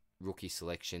disappointing rookie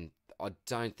selection. I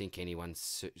don't think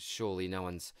anyone's, surely no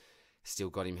one's still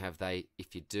got him, have they?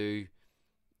 If you do,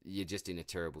 you're just in a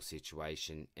terrible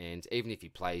situation. And even if he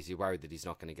plays, you're worried that he's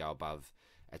not going to go above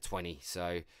a 20.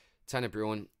 So Tanner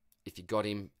Bruin, if you got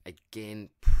him, again,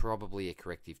 probably a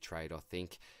corrective trade, I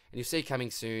think. And you'll see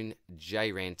coming soon,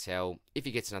 Jay Rantel. If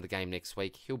he gets another game next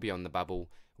week, he'll be on the bubble.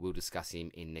 We'll discuss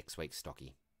him in next week's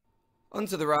Stocky. On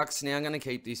to the rucks. Now, I'm going to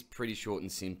keep this pretty short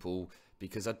and simple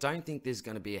because I don't think there's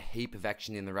going to be a heap of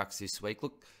action in the rucks this week.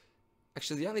 Look,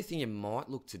 actually, the only thing you might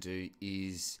look to do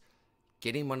is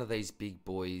getting one of these big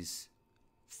boys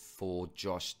for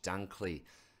Josh Dunkley.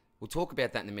 We'll talk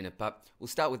about that in a minute, but we'll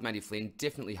start with Matty Flynn.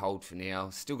 Definitely hold for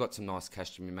now. Still got some nice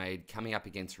cash to be made. Coming up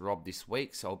against Rob this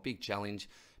week, so a big challenge.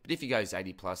 But if he goes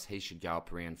 80 plus, he should go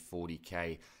up around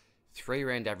 40k.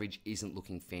 3-round average isn't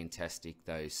looking fantastic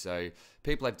though, so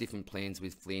people have different plans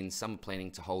with Flynn. Some are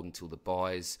planning to hold until the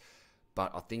buys, but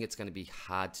I think it's going to be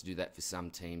hard to do that for some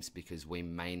teams because we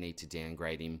may need to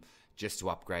downgrade him just to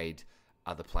upgrade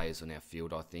other players on our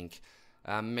field, I think.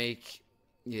 Meek,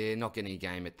 yeah, not getting a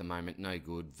game at the moment, no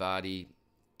good. Vardy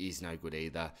is no good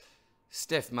either.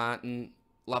 Steph Martin,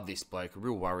 love this bloke, a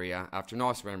real warrior. After a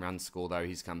nice run score though,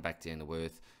 he's come back down to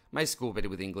earth. May score better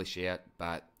with English out,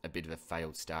 but a bit of a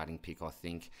failed starting pick, I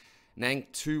think. Nang,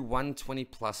 2 120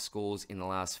 plus scores in the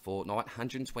last fortnight,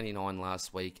 129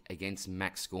 last week against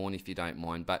Max Gawn, if you don't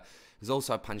mind. But he's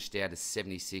also punched out a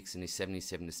 76 and a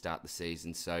 77 to start the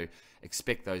season, so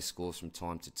expect those scores from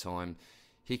time to time.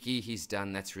 Hickey, he's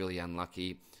done, that's really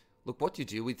unlucky. Look, what do you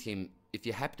do with him? If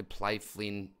you're happy to play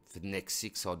Flynn for the next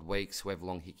 6 odd weeks, however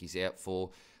long Hickey's out for,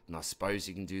 and I suppose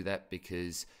you can do that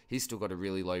because he's still got a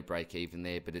really low break even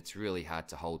there, but it's really hard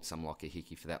to hold someone like a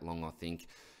Hickey for that long, I think.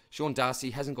 Sean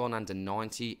Darcy hasn't gone under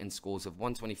 90 and scores of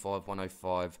 125,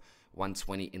 105,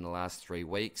 120 in the last 3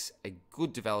 weeks. A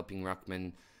good developing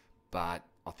ruckman, but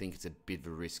I think it's a bit of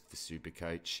a risk for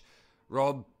Supercoach.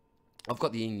 Rob, I've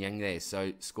got the yin-yang there,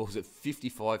 so scores at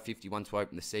 55, 51 to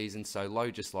open the season, so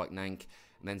low just like Nank,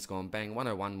 and then it's gone bang,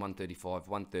 101, 135,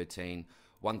 113,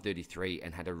 133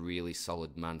 and had a really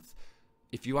solid month.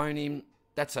 If you own him,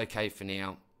 that's okay for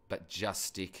now, but just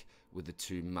stick with the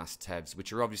 2 must-haves,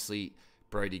 which are obviously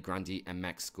Brodie Grundy and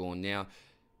Max Gawn. Now,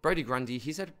 Brodie Grundy,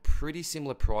 he's at a pretty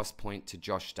similar price point to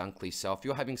Josh Dunkley, so if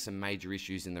you're having some major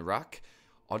issues in the ruck,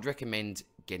 I'd recommend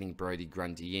getting Brodie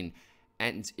Grundy in.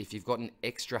 And if you've got an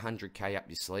extra 100k up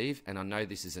your sleeve, and I know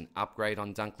this is an upgrade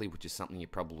on Dunkley, which is something you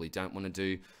probably don't want to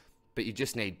do, but you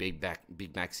just need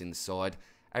Big Max in the side.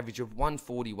 Average of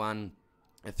 141,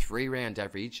 a 3-round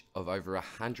average of over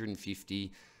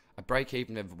 150, a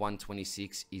break-even of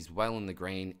 126 is well in the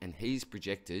green, and he's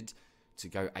projected to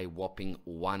go a whopping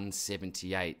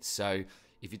 178. So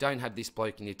if you don't have this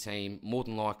bloke in your team, more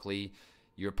than likely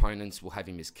your opponents will have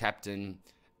him as captain,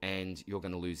 and you're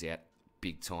going to lose out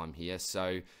big time here.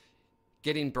 So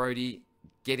get in Brodie,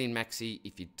 get in Maxi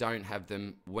if you don't have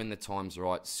them when the time's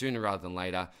right, sooner rather than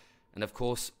later. And of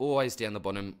course, always down the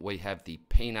bottom, we have the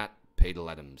peanut Peter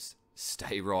Adams.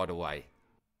 Stay right away.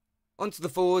 On to the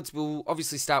forwards. We'll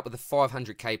obviously start with the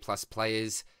 500k plus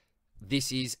players.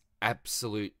 This is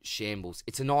absolute shambles.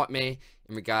 It's a nightmare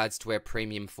in regards to our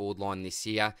premium forward line this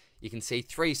year. You can see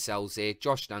 3 sells there.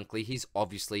 Josh Dunkley, he's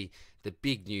obviously the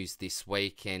big news this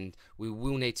week, and we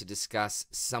will need to discuss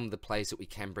some of the players that we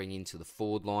can bring into the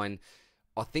forward line.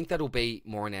 I think that'll be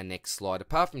more on our next slide.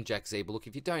 Apart from Jack Zeeble, look,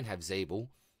 if you don't have Zeeble,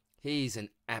 he's an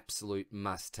absolute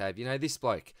must-have. You know, this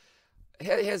bloke,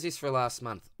 how's this for last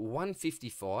month?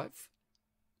 155,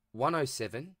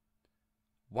 107,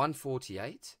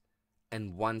 148,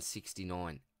 and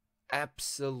 169.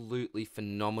 Absolutely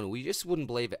phenomenal. You just wouldn't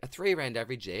believe it. A 3-round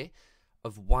average there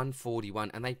of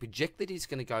 141, and they project that he's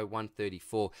going to go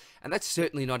 134. And that's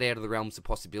certainly not out of the realms of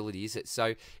possibility, is it?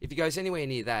 So if he goes anywhere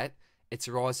near that, it's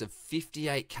a rise of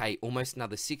 58k, almost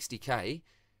another 60k.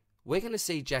 We're going to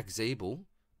see Jack Zeeble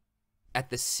at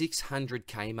the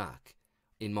 600k mark,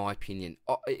 in my opinion.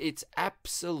 It's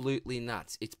absolutely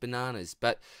nuts. It's bananas.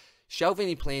 But shelve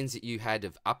any plans that you had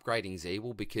of upgrading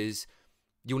Zeeble, because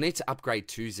you'll need to upgrade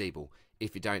to Zeeble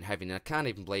if you don't have him. And I can't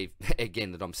even believe,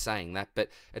 again, that I'm saying that. But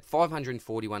at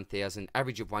 541,000,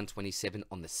 average of 127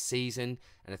 on the season,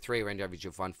 and a 3-round average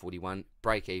of 141,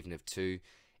 break even of 2.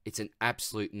 it's an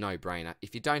absolute no-brainer.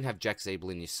 If you don't have Jack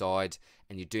Ziebell in your side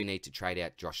and you do need to trade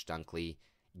out Josh Dunkley,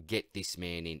 get this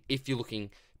man in. If you're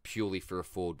looking purely for a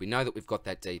forward, we know that we've got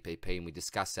that DPP and we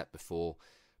discussed that before,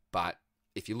 but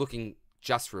if you're looking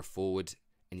just for a forward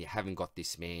and you haven't got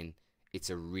this man, it's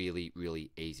a really,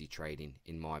 really easy trade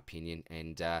in my opinion.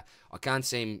 And I can't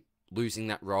see him losing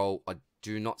that role. I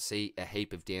do not see a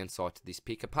heap of downside to this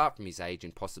pick, apart from his age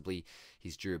and possibly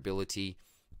his durability,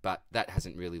 but that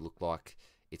hasn't really looked like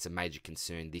it's a major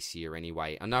concern this year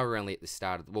anyway. I know we're only at the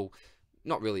start of well,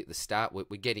 not really at the start.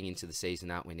 We're getting into the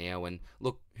season, aren't we now? And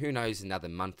look, who knows, another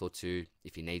month or two,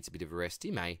 if he needs a bit of a rest,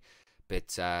 he may.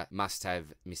 But must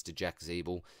have Mr. Jack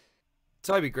Ziebell.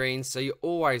 Toby Green, so you're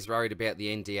always worried about the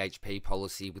NDHP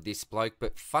policy with this bloke,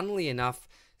 but funnily enough,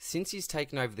 since he's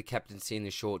taken over the captaincy in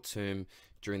the short term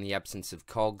during the absence of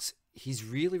Cogs, he's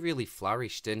really, really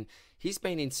flourished, and he's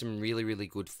been in some really, really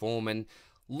good form. And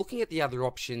looking at the other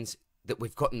options that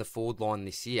we've got in the forward line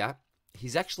this year,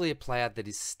 he's actually a player that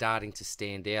is starting to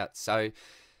stand out. So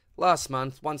last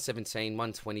month, 117,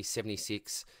 120,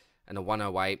 76, and a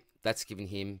 108. That's given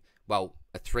him, well,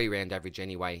 a 3-round average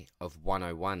anyway of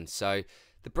 101. So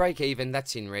the break even,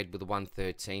 that's in red with a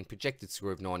 113, projected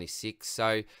score of 96.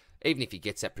 So even if he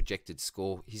gets that projected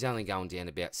score, he's only going down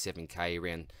about 7k,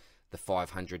 around the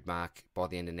 500 mark by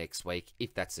the end of next week,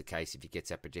 if that's the case, if he gets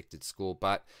that projected score.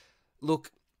 But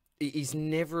look, he's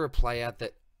never a player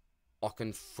that I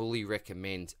can fully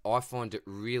recommend. I find it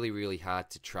really, really hard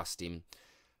to trust him.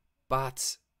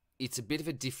 But it's a bit of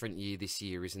a different year this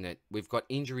year, isn't it? We've got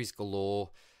injuries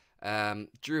galore.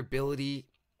 Durability,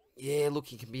 yeah, look,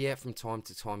 he can be out from time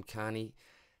to time, can't he?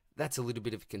 That's a little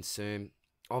bit of a concern.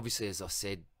 Obviously, as I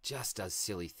said, just does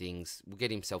silly things. Will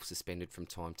get himself suspended from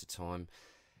time to time.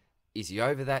 Is he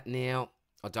over that now?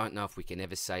 I don't know if we can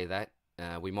ever say that.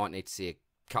 We might need to see a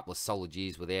couple of solid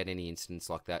years without any incidents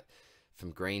like that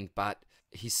from Green, but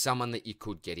he's someone that you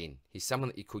could get in.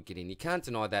 You can't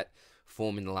deny that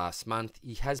form in the last month.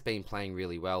 He has been playing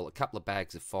really well. A couple of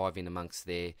bags of 5 in amongst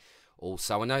there.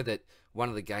 Also, I know that one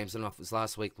of the games, I don't know if it was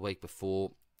last week, the week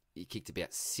before, he kicked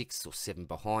about 6 or 7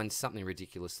 behind, something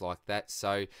ridiculous like that.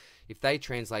 So if they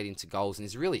translate into goals, and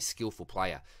he's a really skillful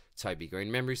player, Toby Green.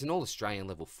 Remember, he's an all-Australian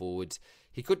level forward.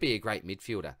 He could be a great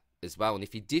midfielder as well. And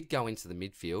if he did go into the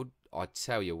midfield, I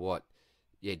tell you what,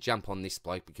 yeah, jump on this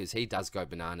bloke, because he does go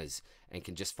bananas and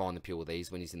can just find the pill with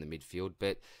ease when he's in the midfield.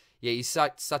 But yeah, he's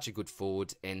such a good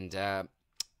forward. And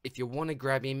if you want to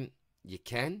grab him, you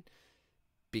can,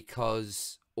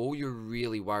 because all you're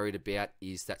really worried about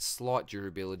is that slight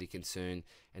durability concern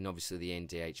and obviously the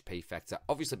NDHP factor.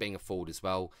 Obviously, being a forward as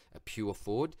well, a pure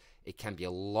forward, it can be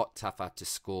a lot tougher to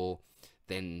score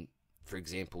than, for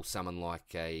example, someone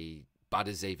like a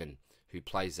Butters even, who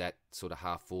plays that sort of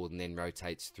half forward and then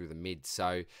rotates through the mid.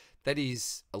 So that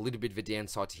is a little bit of a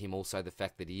downside to him. Also, the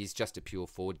fact that he is just a pure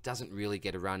forward, doesn't really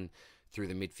get a run through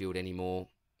the midfield anymore,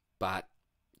 but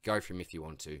go for him if you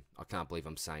want to. I can't believe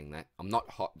I'm saying that. I'm not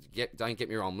don't get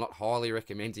me wrong, I'm not highly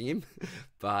recommending him,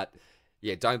 but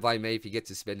yeah, don't blame me if he gets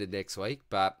suspended next week.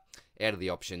 But out of the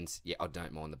options, yeah, I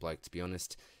don't mind the bloke, to be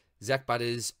honest. Zach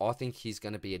Butters, I think he's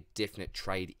going to be a definite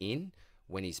trade in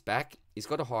when he's back. He's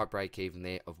got a high break even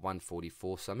there of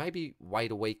 144, so maybe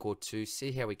wait a week or two,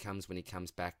 see how he comes when he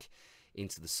comes back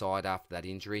into the side after that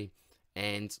injury.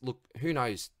 And look, who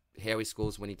knows how he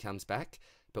scores when he comes back,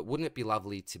 but wouldn't it be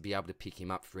lovely to be able to pick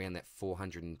him up for around that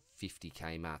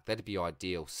 450k mark? That'd be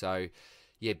ideal. So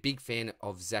yeah, big fan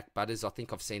of Zach Butters. I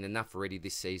think I've seen enough already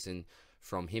this season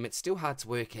from him. It's still hard to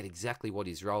work out exactly what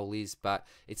his role is, but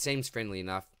it seems friendly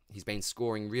enough. He's been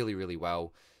scoring really, really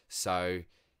well. So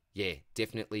yeah,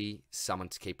 definitely someone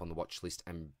to keep on the watch list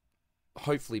and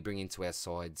hopefully bring into our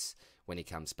sides when he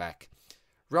comes back.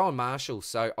 Rowan Marshall,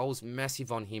 so I was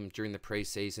massive on him during the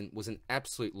preseason, was an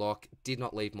absolute lock, did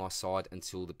not leave my side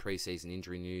until the preseason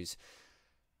injury news.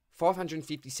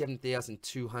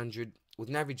 557,200 with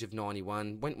an average of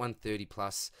 91, went 130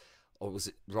 plus, or was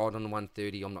it right on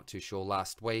 130, I'm not too sure,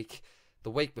 last week. The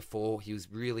week before, he was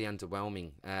really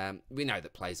underwhelming. We know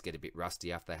that players get a bit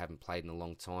rusty after they haven't played in a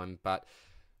long time, but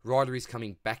Ryder is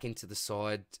coming back into the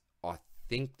side, I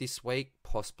think this week,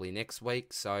 possibly next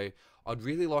week, so I'd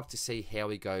really like to see how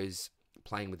he goes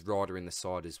playing with Ryder in the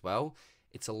side as well.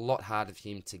 It's a lot harder for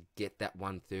him to get that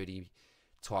 130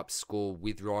 type score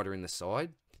with Ryder in the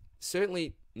side.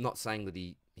 Certainly not saying that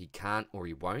he can't or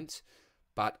he won't,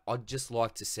 but I'd just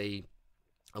like to see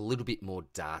a little bit more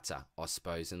data, I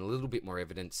suppose, and a little bit more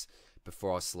evidence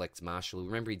before I select Marshall.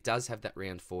 Remember, he does have that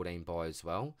round 14 bye as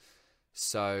well.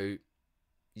 So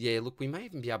yeah, look, we may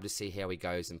even be able to see how he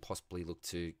goes and possibly look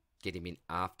to get him in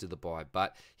after the bye.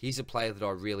 But he's a player that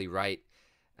I really rate.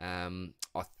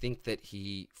 I think that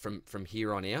from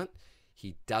here on out,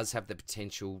 he does have the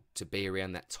potential to be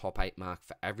around that top 8 mark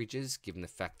for averages, given the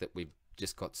fact that we've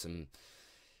just got some,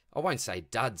 I won't say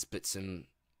duds, but some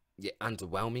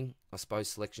underwhelming, I suppose,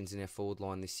 selections in our forward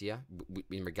line this year,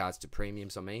 in regards to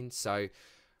premiums, I mean. So,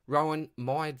 Rowan,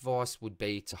 my advice would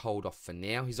be to hold off for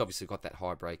now. He's obviously got that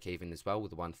high break even as well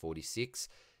with the 146.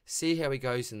 See how he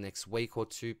goes in the next week or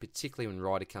two, particularly when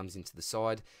Ryder comes into the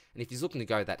side. And if he's looking to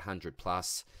go that 100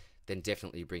 plus, then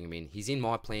definitely bring him in. He's in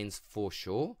my plans for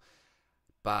sure,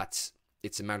 but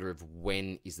it's a matter of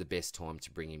when is the best time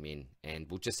to bring him in. And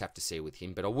we'll just have to see with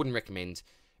him, but I wouldn't recommend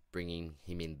bringing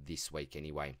him in this week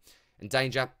anyway. And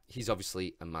Danger, he's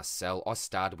obviously a must sell. I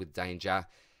started with Danger,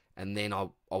 and then I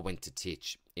went to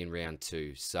Titch in round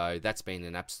 2. So that's been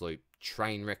an absolute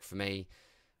train wreck for me.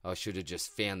 I should have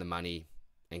just found the money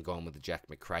and gone with the Jack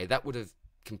Macrae. That would have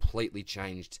completely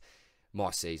changed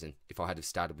my season. If I had have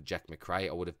started with Jack Macrae,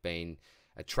 I would have been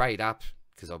a trade up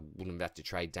because I wouldn't have had to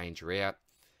trade Danger out.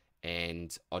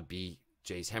 And I'd be,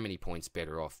 geez, how many points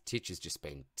better off? Titch has just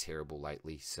been terrible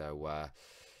lately. So,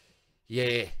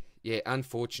 yeah,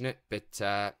 unfortunate. But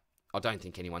I don't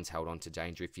think anyone's held on to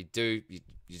Danger. If you do, you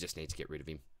just need to get rid of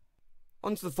him.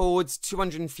 On to the forwards,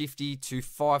 250 to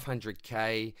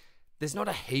 500k. There's not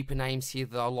a heap of names here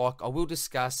that I like. I will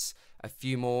discuss a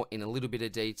few more in a little bit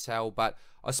of detail, but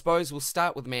I suppose we'll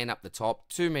start with the man up the top,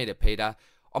 2 meter Peter.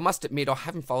 I must admit, I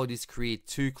haven't followed his career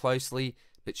too closely,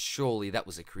 but surely that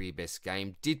was a career best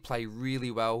game. Did play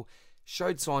really well,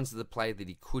 showed signs of the player that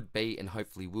he could be and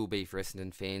hopefully will be for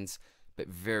Essendon fans, but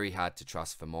very hard to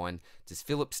trust for mine. Does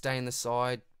Phillip stay in the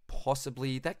side?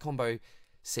 Possibly. That combo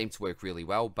seemed to work really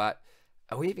well, but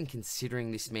are we even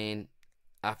considering this man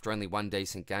after only one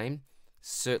decent game?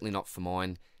 Certainly not for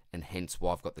mine, and hence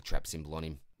why I've got the trap symbol on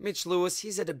him. Mitch Lewis,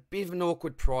 he's at a bit of an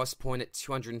awkward price point at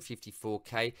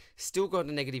 254k. Still got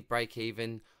a negative break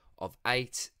even of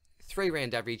 8, 3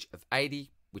 round average of 80,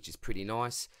 which is pretty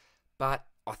nice. But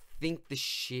I think the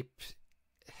ship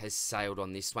has sailed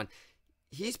on this one.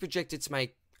 He's projected to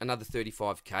make another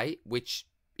 35k, which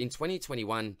in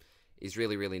 2021 is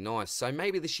really, really nice. So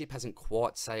maybe the ship hasn't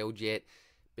quite sailed yet.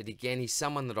 But again, he's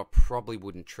someone that I probably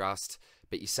wouldn't trust.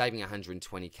 But you're saving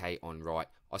 120k on right.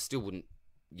 I still wouldn't,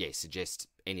 suggest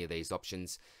any of these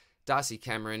options. Darcy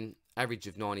Cameron, average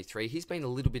of 93. He's been a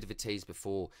little bit of a tease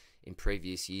before in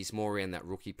previous years, more around that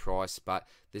rookie price. But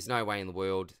there's no way in the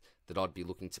world that I'd be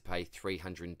looking to pay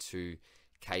 302k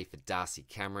for Darcy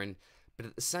Cameron. But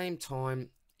at the same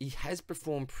time, he has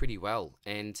performed pretty well.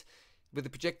 And with a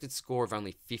projected score of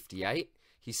only 58,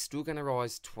 he's still going to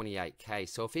rise 28k.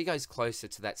 So if he goes closer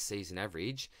to that season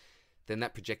average, then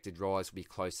that projected rise will be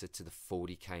closer to the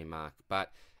 40k mark.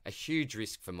 But a huge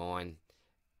risk for mine.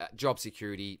 Job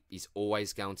security is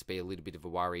always going to be a little bit of a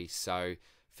worry. So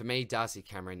for me, Darcy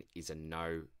Cameron is a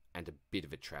no and a bit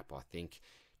of a trap, I think.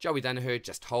 Joey Danaher,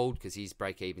 just hold because his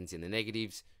break-evens in the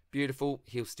negatives. Beautiful.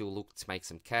 He'll still look to make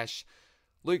some cash.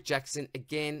 Luke Jackson,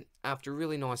 again, after a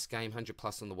really nice game, 100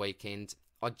 plus on the weekend,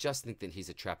 I just think that he's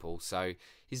a trap also.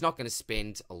 He's not going to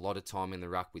spend a lot of time in the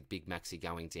ruck with Big Maxi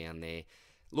going down there.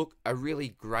 Look, a really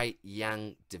great,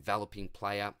 young, developing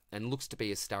player and looks to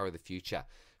be a star of the future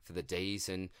for the D's.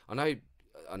 And I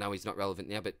know he's not relevant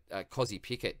now, but Cozzy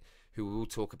Pickett, who we'll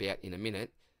talk about in a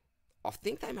minute, I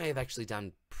think they may have actually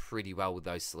done pretty well with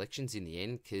those selections in the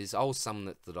end, because I was someone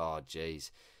that thought, oh,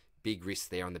 geez, big risk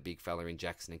there on the big fella in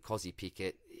Jackson. And Cozzy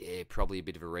Pickett, probably a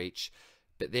bit of a reach.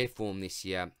 But their form this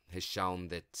year has shown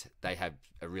that they have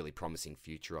a really promising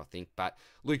future, I think. But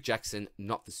Luke Jackson,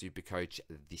 not the Supercoach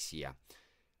this year.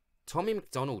 Tommy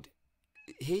McDonald,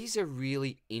 he's a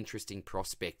really interesting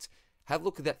prospect. Have a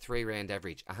look at that 3 round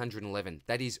average, 111.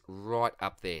 That is right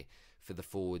up there for the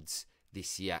forwards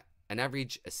this year. A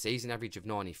season average of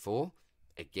 94.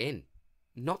 Again,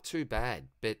 not too bad,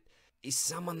 but is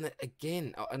someone that,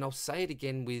 again, and I'll say it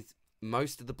again with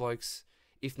most of the blokes,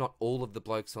 if not all of the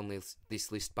blokes on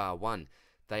this list bar one,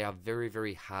 they are very,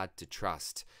 very hard to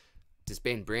trust. Does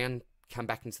Ben Brown come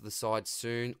back into the side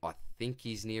soon? I think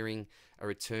he's nearing a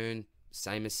return,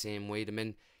 same as Sam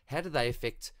Wiedemann. How do they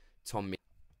affect Tom?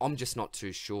 I'm just not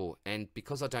too sure. And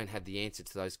because I don't have the answer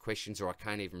to those questions, or I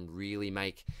can't even really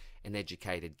make an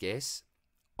educated guess,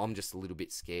 I'm just a little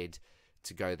bit scared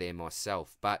to go there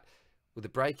myself. But with a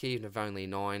break-even of only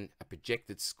 9, a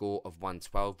projected score of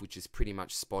 112, which is pretty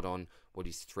much spot on what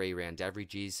his 3 round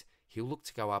average is, he'll look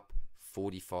to go up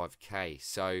 45k.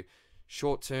 So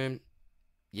short term,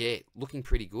 looking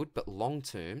pretty good, but long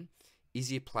term, is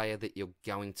he a player that you're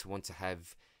going to want to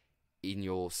have in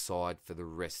your side for the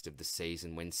rest of the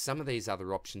season when some of these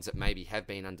other options that maybe have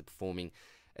been underperforming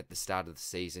at the start of the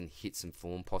season hit some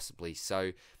form possibly?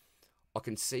 So I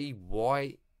can see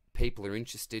why people are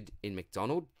interested in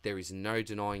McDonald. There is no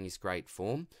denying his great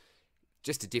form.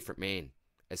 Just a different man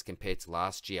as compared to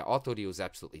last year. I thought he was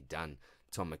absolutely done,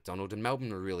 Tom McDonald, and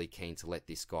Melbourne were really keen to let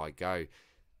this guy go.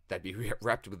 They'd be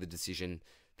wrapped with the decision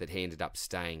that he ended up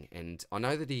staying. And I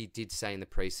know that he did say in the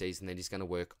preseason that he's going to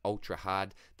work ultra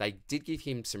hard. They did give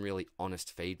him some really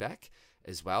honest feedback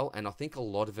as well, and I think a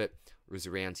lot of it was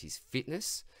around his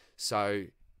fitness. So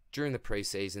during the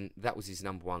preseason, that was his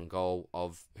number one goal.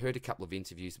 I've heard a couple of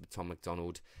interviews with Tom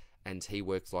McDonald, and he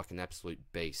works like an absolute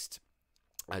beast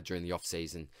during the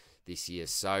off-season this year.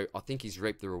 So I think he's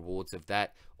reaped the rewards of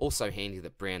that. Also handy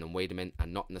that Brown and Wiedemann are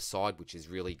not in the side, which is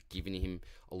really giving him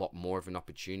a lot more of an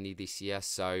opportunity this year.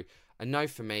 So a no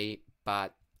for me,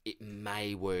 but it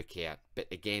may work out. But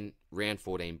again, round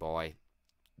 14 bye,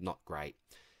 not great.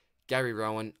 Gary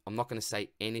Rowan, I'm not going to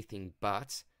say anything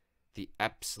but the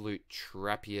absolute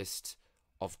trappiest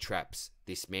of traps.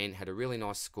 This man had a really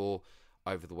nice score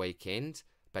over the weekend,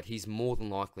 but he's more than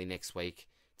likely next week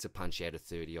to punch out a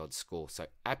 30-odd score. So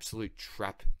absolute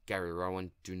trap, Gary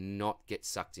Rowan. Do not get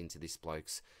sucked into this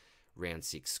bloke's round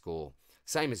 6 score.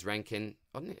 Same as Rankin.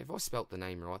 Have I spelt the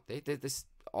name right there? There's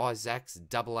Isaacs,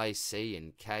 AAC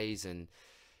and K's, and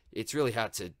it's really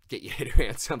hard to get your head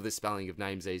around some of the spelling of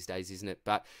names these days, isn't it?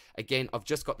 But again, I've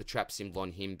just got the trap symbol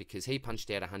on him because he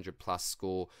punched out a 100-plus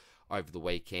score over the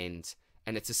weekend.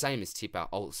 And it's the same as Tipper.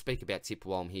 I'll speak about Tipper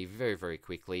while I'm here very, very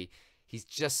quickly. He's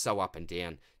just so up and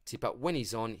down. Tipper, when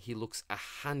he's on, he looks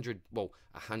 $100.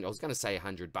 I was going to say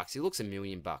 $100. He looks $1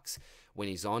 million when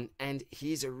he's on. And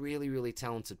he's a really, really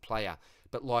talented player.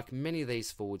 But like many of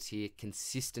these forwards here,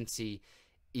 consistency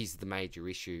is the major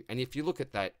issue. And if you look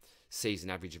at that season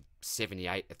average of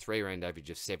 78, a 3-round average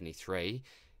of 73,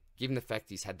 given the fact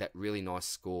he's had that really nice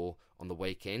score on the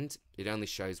weekend, it only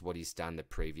shows what he's done the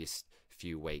previous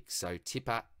few weeks. So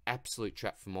Tipper, absolute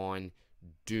trap for mine.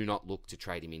 Do not look to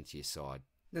trade him into your side.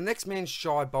 The next man,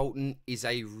 Shai Bolton, is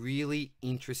a really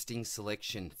interesting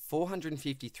selection.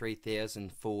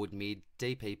 453,000 forward mid,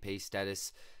 DPP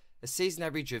status, a season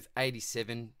average of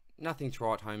 87, nothing to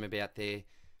write home about there,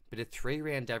 but a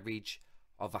 3-round average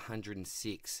of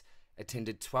 106.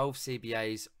 Attended 12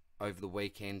 CBAs over the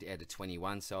weekend out of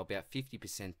 21, so about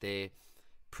 50% there.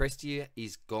 Prestia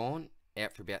is gone,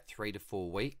 out for about 3 to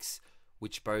 4 weeks,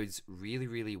 which bodes really,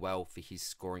 really well for his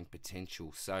scoring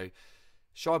potential. So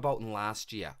Shai Bolton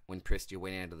last year, when Prestia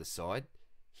went out of the side,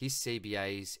 his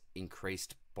CBAs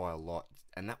increased by a lot,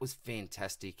 and that was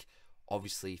fantastic,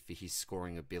 obviously, for his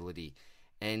scoring ability.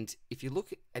 And if you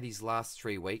look at his last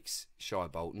 3 weeks, Shai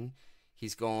Bolton,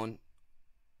 he's gone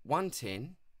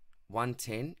 110,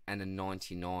 110, and a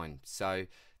 99. So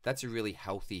that's a really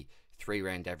healthy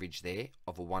 3-round average there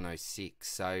of a 106.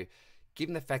 So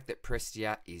given the fact that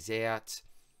Prestia is out,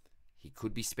 he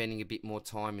could be spending a bit more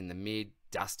time in the mid.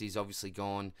 Dusty's obviously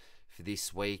gone for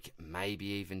this week, maybe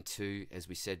even 2, as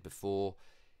we said before.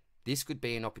 This could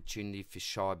be an opportunity for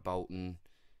Shai Bolton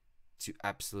to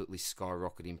absolutely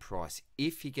skyrocket in price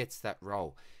if he gets that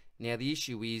role. Now, the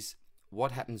issue is,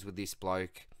 what happens with this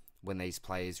bloke when these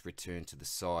players return to the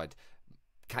side?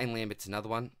 Kane Lambert's another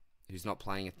one who's not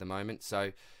playing at the moment.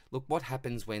 So, look, what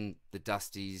happens when the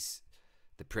Dusties,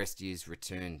 the Prestias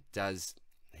return? Does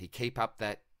he keep up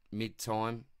that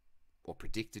mid-time or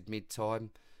predicted mid-time?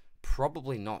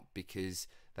 Probably not, because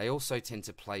they also tend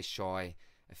to play Shai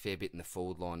a fair bit in the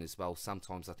forward line as well,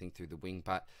 sometimes I think through the wing.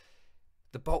 But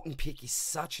the Bolton pick is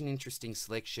such an interesting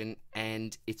selection,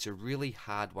 and it's a really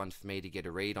hard one for me to get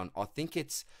a read on. I think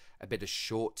it's a better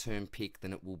short-term pick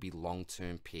than it will be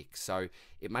long-term pick. So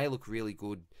it may look really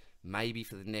good maybe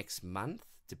for the next month,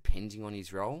 depending on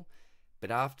his role.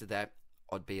 But after that,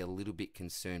 I'd be a little bit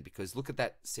concerned, because look at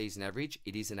that season average.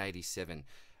 It is an 87.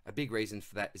 A big reason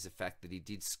for that is the fact that he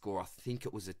did score, I think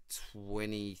it was a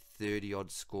 20,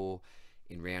 30-odd score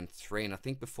in round 3. And I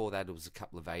think before that it was a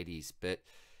couple of 80s. But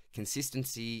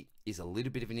consistency is a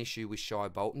little bit of an issue with Shai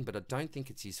Bolton, but I don't think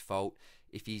it's his fault.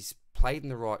 If he's played in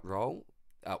the right role,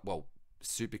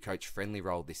 SuperCoach friendly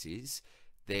role this is,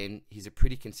 then he's a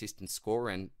pretty consistent scorer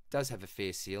and does have a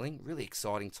fair ceiling. Really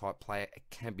exciting type player. It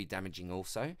can be damaging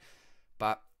also.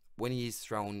 But when he is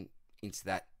thrown into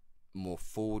that more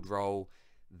forward role,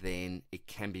 then it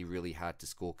can be really hard to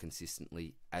score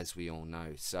consistently, as we all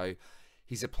know. So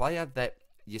he's a player that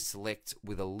you select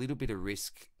with a little bit of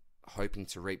risk, hoping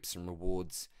to reap some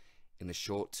rewards in the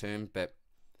short term. But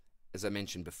as I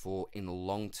mentioned before, in the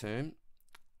long term,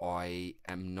 I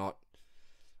am not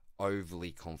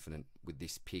overly confident with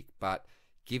this pick. But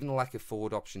given the lack of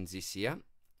forward options this year,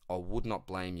 I would not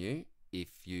blame you if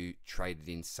you traded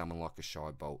in someone like a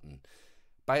Shai Bolton.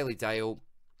 Bailey Dale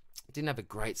didn't have a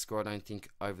great score, I don't think,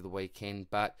 over the weekend,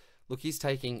 but look, he's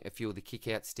taking a few of the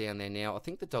kickouts down there now. I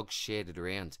think the dogs shared it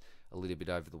around a little bit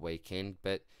over the weekend,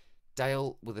 but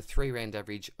Dale with a 3-round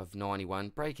average of 91,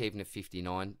 break even of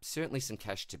 59, certainly some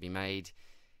cash to be made.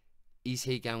 Is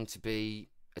he going to be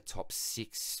a top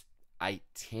 6, 8,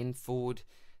 10 forward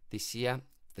this year?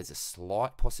 There's a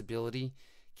slight possibility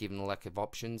given the lack of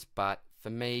options, but for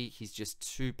me, he's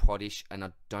just too pottish, and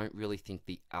I don't really think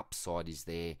the upside is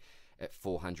there at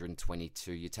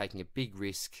 422. You're taking a big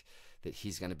risk that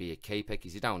he's going to be a keeper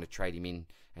because you don't want to trade him in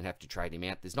and have to trade him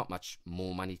out. There's not much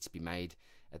more money to be made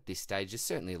at this stage. There's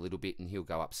certainly a little bit, and he'll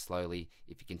go up slowly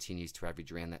if he continues to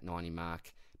average around that 90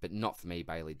 mark, but not for me,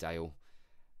 Bailey Dale.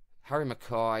 Harry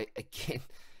Mackay, again,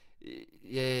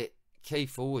 yeah, key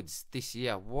forwards this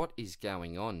year. What is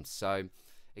going on? So,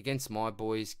 against my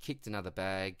boys, kicked another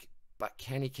bag, but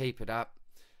can he keep it up?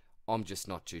 I'm just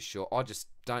not too sure. I just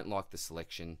don't like the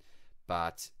selection,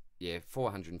 but yeah,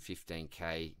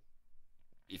 415k.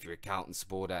 If you're a Carlton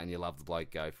supporter and you love the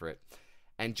bloke, go for it.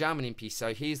 And Jarman Impey,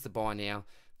 so here's the buy now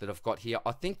that I've got here.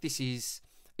 I think this is,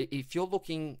 if you're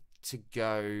looking to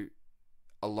go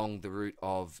along the route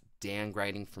of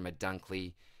downgrading from a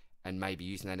Dunkley and maybe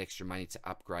using that extra money to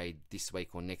upgrade this week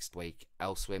or next week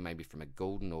elsewhere, maybe from a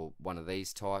Goulden or one of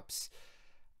these types,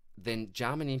 then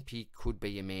Jarman Impey could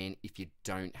be your man if you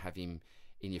don't have him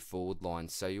in your forward line.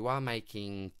 So you are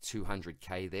making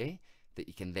 200k there that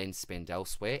you can then spend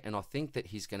elsewhere, and I think that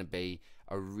he's going to be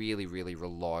a really, really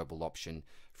reliable option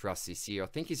for us this year. I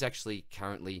think he's actually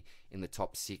currently in the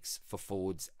top 6 for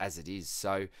forwards as it is.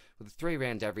 So with a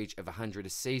 3-round average of 100, a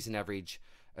season average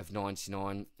of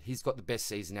 99, he's got the best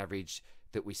season average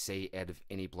that we see out of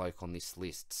any bloke on this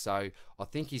list. So I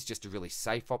think he's just a really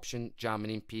safe option. Jarman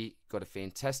Impey got a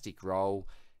fantastic role,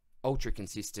 ultra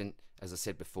consistent, as I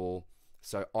said before.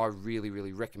 So I really,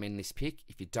 really recommend this pick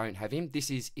if you don't have him.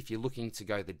 This is if you're looking to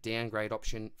go the downgrade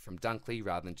option from Dunkley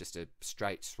rather than just a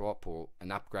straight swap or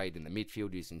an upgrade in the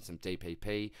midfield using some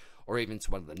DPP, or even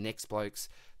to one of the next blokes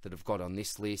that have got on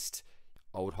this list.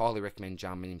 I would highly recommend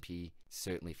Jarman Impey,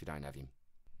 certainly if you don't have him.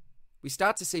 We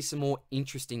start to see some more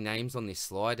interesting names on this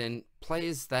slide, and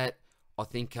players that I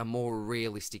think are more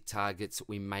realistic targets that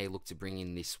we may look to bring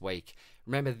in this week.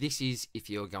 Remember, this is if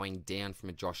you're going down from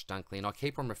a Josh Dunkley, and I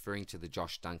keep on referring to the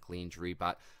Josh Dunkley injury,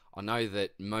 but I know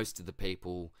that most of the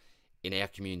people in our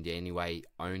community anyway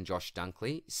own Josh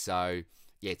Dunkley, so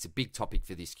yeah, it's a big topic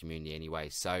for this community anyway.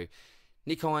 So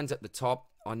Nick Hines at the top.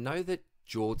 I know that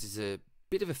George is a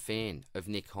bit of a fan of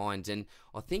Nick Hines, and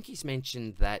I think he's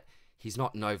mentioned that he's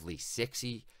not an overly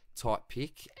sexy type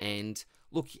pick, and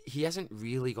look, he hasn't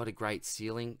really got a great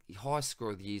ceiling. The highest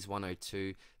score of the year is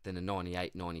 102, then a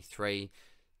 98, 93,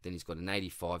 then he's got an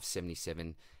 85,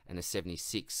 77, and a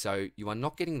 76. So you are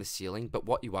not getting the ceiling, but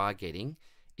what you are getting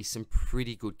is some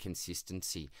pretty good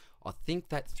consistency. I think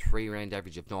that 3-round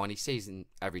average of 90, season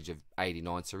average of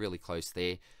 89, so really close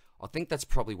there. I think that's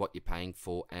probably what you're paying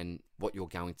for and what you're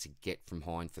going to get from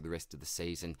Hine for the rest of the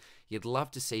season. You'd love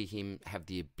to see him have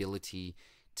the ability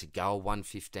to go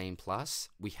 115 plus.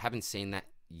 We haven't seen that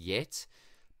yet,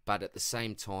 but at the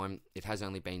same time, it has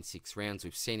only been 6 rounds.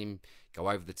 We've seen him go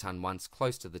over the ton once,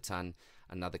 close to the ton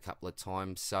another couple of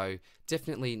times. So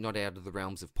definitely not out of the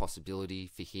realms of possibility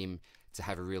for him to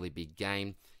have a really big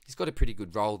game. He's got a pretty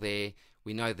good role there.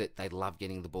 We know that they love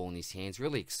getting the ball in his hands.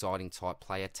 Really exciting type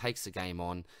player. Takes the game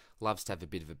on. Loves to have a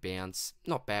bit of a bounce.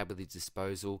 Not bad with his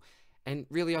disposal. And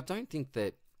really, I don't think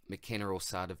that McKenna or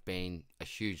Sard have been a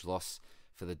huge loss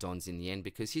for the Dons in the end,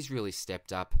 because he's really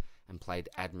stepped up and played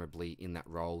admirably in that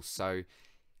role. So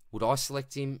would I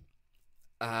select him?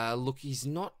 Look, he's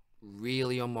not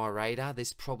really on my radar.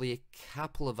 There's probably a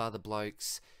couple of other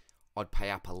blokes I'd pay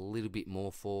up a little bit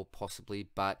more for, possibly.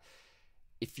 But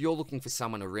if you're looking for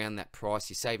someone around that price,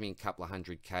 you're saving a couple of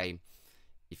 100k.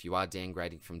 If you are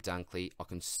downgrading from Dunkley, I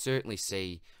can certainly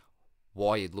see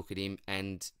why you'd look at him.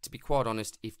 And to be quite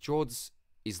honest, if George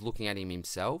is looking at him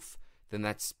himself, then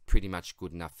that's pretty much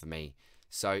good enough for me.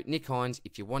 So Nick Hines,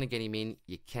 if you want to get him in,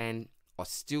 you can. I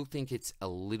still think it's a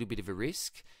little bit of a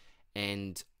risk,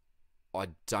 and I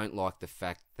don't like the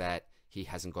fact that he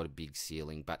hasn't got a big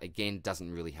ceiling, but again,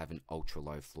 doesn't really have an ultra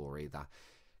low floor either.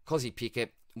 Cozzy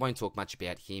Pickett, won't talk much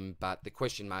about him, but the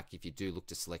question mark, if you do look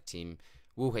to select him,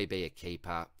 will he be a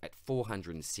keeper at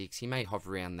 406? He may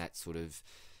hover around that sort of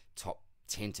top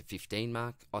 10 to 15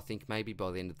 mark, I think, maybe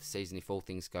by the end of the season if all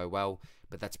things go well,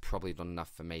 but that's probably not enough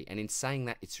for me. And in saying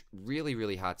that, it's really,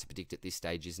 really hard to predict at this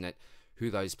stage, isn't it, who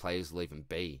those players will even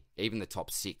be, even the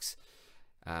top 6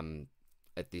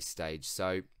 at this stage.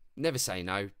 So never say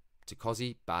no to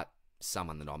Cozzy, but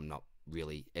someone that I'm not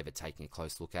really ever taking a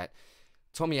close look at.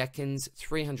 Tommy Atkins,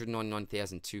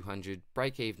 399,200,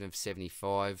 break even of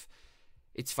 75.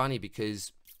 It's funny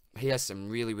because he has some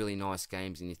really, really nice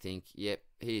games and you think, yep,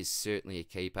 he is certainly a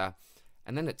keeper.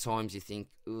 And then at times you think,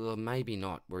 oh, maybe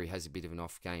not, where he has a bit of an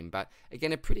off game. But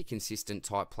again, a pretty consistent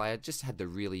type player. Just had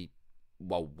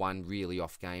one really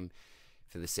off game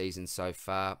for the season so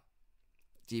far.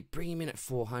 Do you bring him in at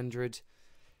 400?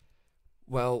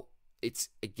 Well, it's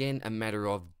again a matter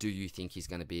of, do you think he's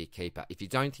going to be a keeper? If you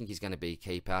don't think he's going to be a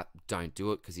keeper, don't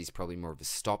do it, because he's probably more of a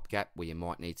stopgap where you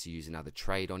might need to use another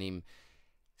trade on him.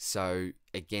 So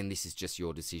again, this is just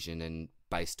your decision and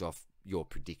based off your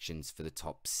predictions for the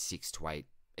top 6 to 8,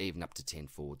 even up to 10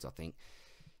 forwards, I think.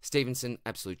 Stevenson,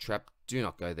 absolute trap. Do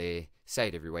not go there. Say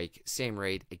it every week. Sam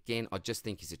Reid, again, I just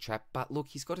think he's a trap. But look,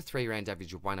 he's got a 3-round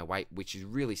average of 108, which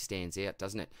really stands out,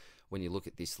 doesn't it, when you look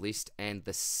at this list? And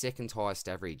the second highest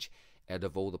average out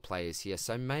of all the players here.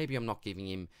 So maybe I'm not giving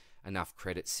him enough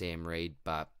credit, Sam Reid,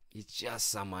 but he's just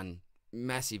someone,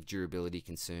 massive durability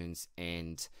concerns,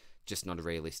 and just not a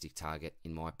realistic target,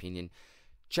 in my opinion.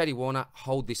 Chatty Warner,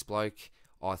 hold this bloke.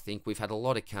 I think we've had a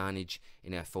lot of carnage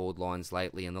in our forward lines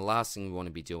lately, and the last thing we want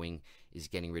to be doing is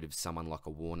getting rid of someone like a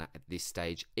Warner at this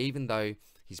stage, even though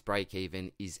his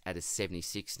break-even is at a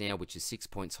 76 now, which is 6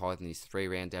 points higher than his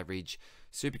 3-round average.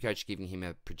 Supercoach giving him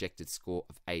a projected score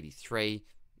of 83.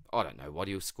 I don't know what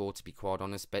he'll score, to be quite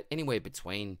honest, but anywhere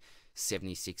between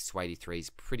 76 to 83 is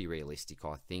pretty realistic,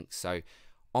 I think. So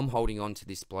I'm holding on to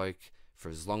this bloke for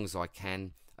as long as I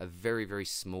can. A very, very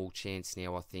small chance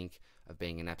now, I think, of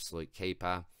being an absolute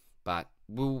keeper, but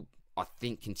will, I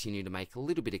think, continue to make a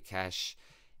little bit of cash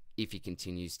if he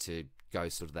continues to go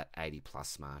sort of that 80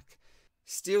 plus mark.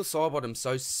 Steele Sidebottom,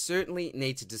 so certainly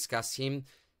need to discuss him.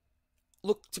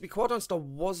 Look, to be quite honest, I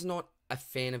was not a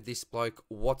fan of this bloke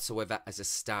whatsoever as a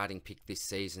starting pick this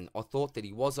season. I thought that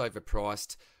he was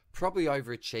overpriced, probably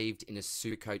overachieved in a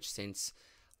Supercoach sense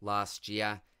last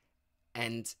year,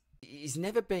 and he's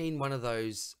never been one of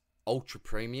those ultra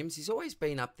premiums. He's always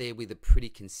been up there with a pretty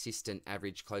consistent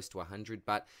average close to 100,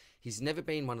 but he's never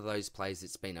been one of those players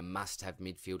that's been a must-have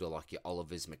midfielder like your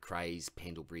Olivers, McRae's,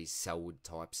 Pendlebury's, Selwood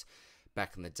types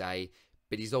back in the day,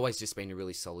 but he's always just been a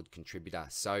really solid contributor.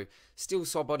 So still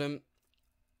Sidebottom,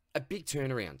 a big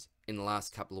turnaround in the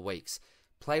last couple of weeks.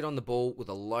 Played on the ball with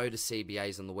a load of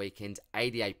CBAs on the weekend,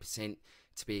 88%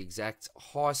 to be exact,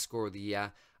 high score of the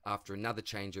year after another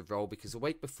change of role, because the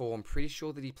week before I'm pretty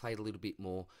sure that he played a little bit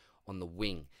more on the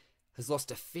wing. Has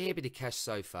lost a fair bit of cash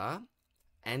so far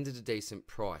and at a decent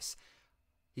price.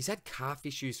 He's had calf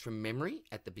issues from memory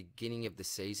at the beginning of the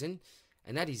season,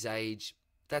 and at his age,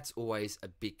 that's always a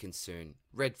big concern.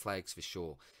 Red flags for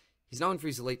sure. He's known for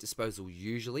his elite disposal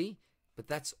usually, but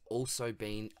that's also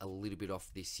been a little bit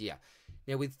off this year.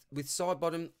 Now with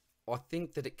Sidebottom, I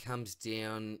think that it comes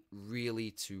down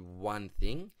really to one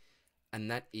thing,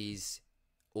 and that is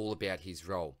all about his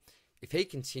role. If he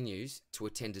continues to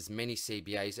attend as many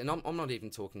CBAs, and I'm not even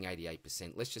talking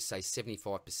 88%, let's just say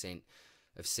 75%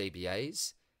 of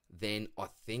CBAs, then I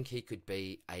think he could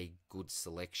be a good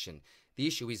selection. The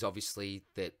issue is obviously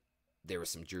that there are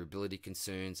some durability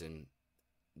concerns, and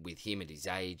with him at his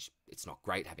age, it's not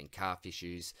great having calf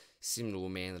issues, similar to a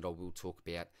man that I will talk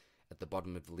about at the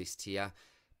bottom of the list here.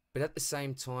 But at the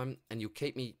same time, and you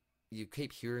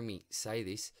keep hearing me say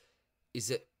this, is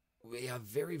that we are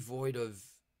very void of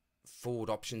forward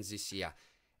options this year.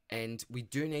 And we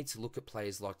do need to look at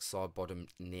players like Sidebottom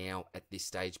now at this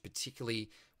stage, particularly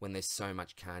when there's so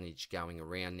much carnage going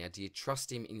around. Now, do you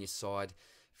trust him in your side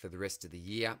for the rest of the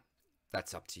year?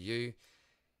 That's up to you.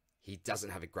 He doesn't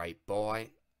have a great bye,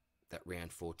 that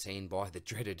round 14 bye, the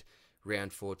dreaded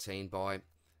round 14 bye.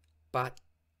 But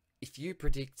if you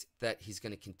predict that he's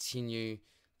going to continue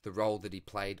the role that he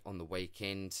played on the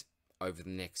weekend over the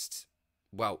next,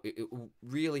 well, it will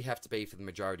really have to be for the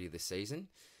majority of the season,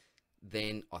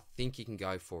 then I think you can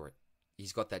go for it.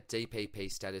 He's got that DPP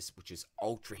status, which is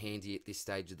ultra handy at this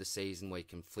stage of the season, where you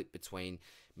can flip between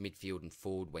midfield and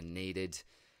forward when needed.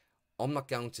 I'm not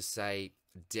going to say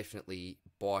definitely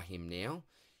buy him now.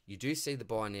 You do see the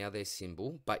buy now there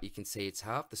symbol, but you can see it's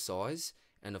half the size,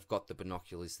 and I've got the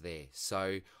binoculars there.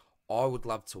 So I would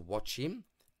love to watch him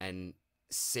and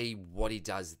see what he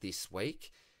does this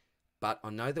week. But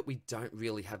I know that we don't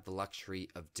really have the luxury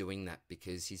of doing that,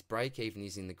 because his break even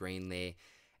is in the green there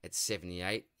at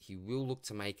 78. He will look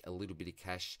to make a little bit of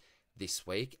cash this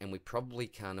week, and we probably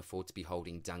can't afford to be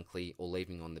holding Dunkley or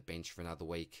leaving on the bench for another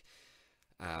week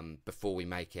before we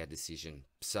make our decision.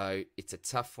 So it's a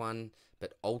tough one,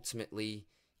 but ultimately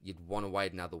you'd want to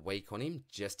wait another week on him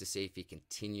just to see if he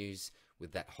continues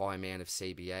with that high amount of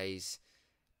CBAs.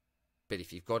 But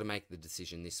if you've got to make the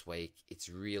decision this week, it's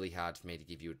really hard for me to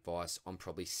give you advice. I'm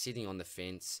probably sitting on the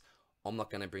fence. I'm not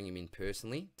going to bring him in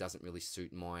personally. Doesn't really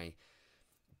suit my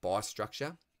buy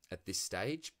structure at this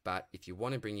stage, but if you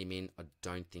want to bring him in, I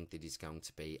don't think that he's going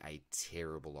to be a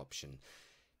terrible option.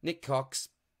 Nick Cox,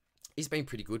 he's been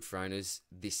pretty good for owners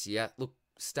this year. Look,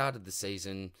 started the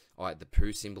season, I had the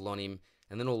poo symbol on him,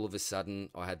 and then all of a sudden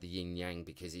I had the yin yang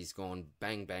because he's gone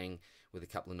bang bang with a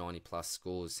couple of 90 plus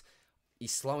scores.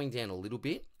 He's slowing down a little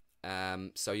bit.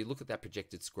 So you look at that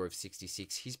projected score of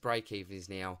 66, his break even is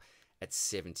now at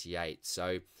 78.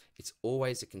 So it's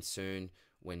always a concern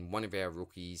when one of our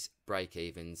rookies' break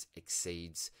evens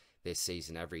exceeds their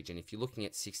season average. And if you're looking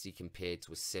at 60 compared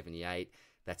to a 78,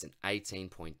 that's an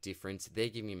 18-point difference. They're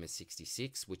giving him a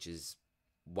 66, which is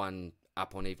one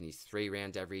up on even his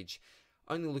 3-round average.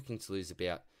 Only looking to lose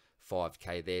about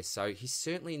 5k there. So he's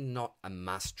certainly not a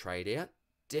must trade out.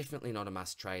 Definitely not a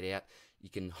must trade out. You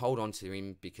can hold on to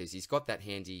him because he's got that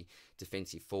handy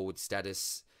defensive forward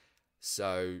status.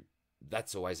 So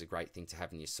that's always a great thing to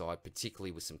have on your side,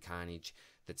 particularly with some carnage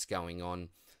that's going on.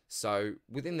 So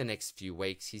within the next few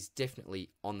weeks, he's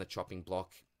definitely on the chopping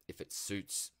block if it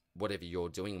suits whatever you're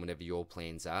doing, whatever your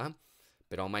plans are.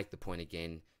 But I'll make the point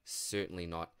again, certainly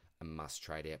not a must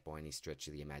trade out by any stretch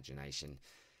of the imagination.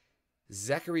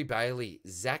 Zachary Bailey,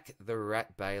 Zach the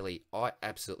Rat Bailey. I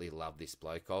absolutely love this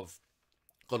bloke. I've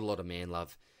got a lot of man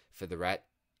love for the Rat.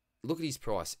 Look at his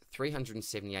price,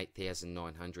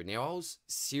 $378,900. Now, I was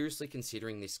seriously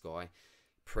considering this guy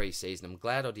pre-season. I'm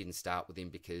glad I didn't start with him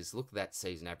because look at that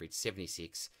season average,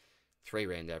 76,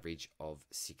 3-round average of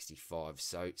 65.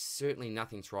 So certainly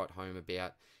nothing to write home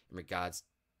about in regards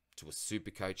to a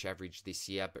SuperCoach average this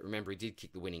year. But remember, he did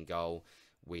kick the winning goal,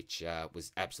 which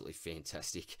was absolutely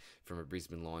fantastic from a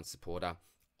Brisbane Lions supporter.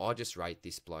 I just rate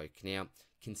this bloke. Now,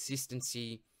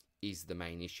 consistency is the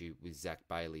main issue with Zach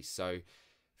Bailey. So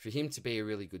for him to be a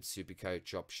really good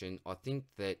SuperCoach option, I think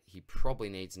that he probably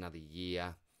needs another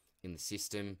year in the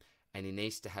system and he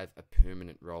needs to have a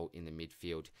permanent role in the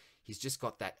midfield. He's just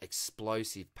got that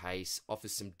explosive pace,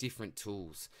 offers some different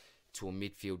tools to a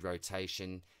midfield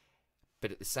rotation, but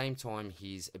at the same time,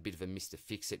 he's a bit of a Mr.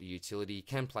 Fix-It utility.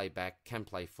 Can play back, can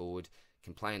play forward,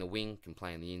 can play in a wing, can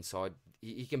play on the inside.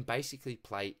 He can basically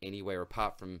play anywhere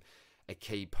apart from a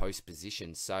key post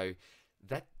position. So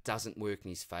that doesn't work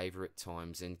in his favour at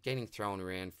times, and getting thrown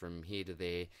around from here to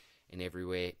there and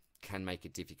everywhere can make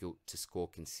it difficult to score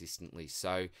consistently.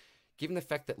 So given the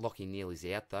fact that Lachie Neale is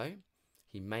out though,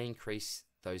 he may increase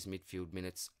those midfield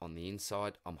minutes on the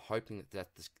inside. I'm hoping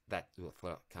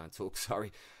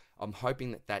I'm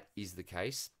hoping that that is the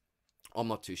case. I'm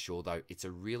not too sure though. It's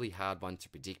a really hard one to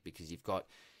predict because you've got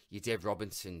your Dev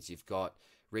Robinsons, you've got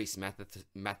Reece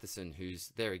Matheson, who's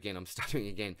there again. I'm stuttering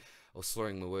again, or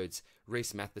slurring my words.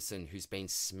 Reece Matheson, who's been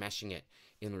smashing it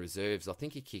in the reserves. I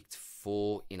think he kicked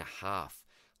 4.5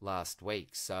 last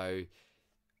week. So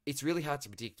it's really hard to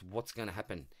predict what's going to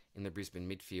happen in the Brisbane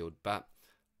midfield. But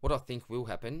what I think will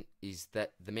happen is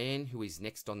that the man who is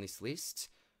next on this list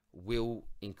will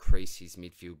increase his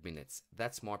midfield minutes.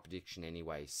 That's my prediction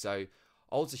anyway. So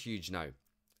I was a huge no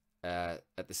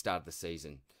at the start of the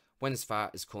season. Went as far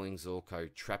as calling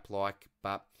Zorko trap-like,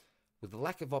 but with the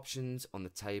lack of options on the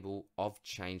table, I've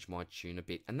changed my tune a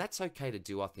bit. And that's okay to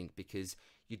do, I think, because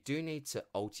you do need to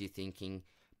alter your thinking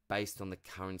based on the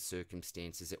current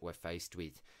circumstances that we're faced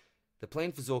with. The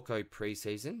plan for Zorko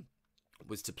pre-season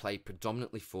was to play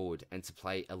predominantly forward and to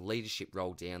play a leadership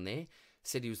role down there.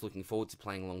 Said he was looking forward to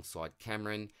playing alongside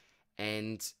Cameron,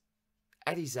 and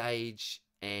at his age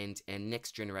and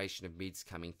next generation of mids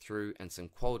coming through, and some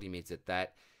quality mids at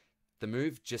that, the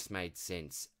move just made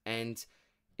sense. And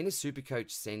in a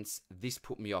SuperCoach sense, this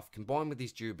put me off, combined with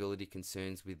his durability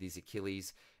concerns with his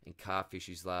Achilles and calf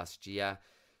issues last year.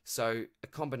 So a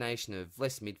combination of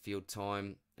less midfield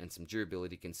time and some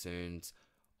durability concerns,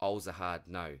 I was a hard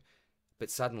no.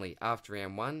 But suddenly, after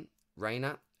round one,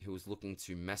 Rayner, who was looking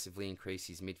to massively increase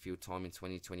his midfield time in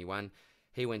 2021,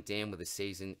 he went down with a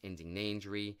season-ending knee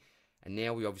injury, and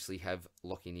now we obviously have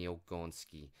Lachie Neale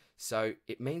Gonski. So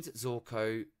it means that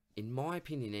Zorko, in my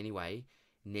opinion anyway,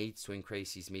 needs to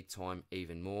increase his mid-time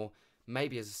even more.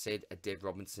 Maybe, as I said, a Dev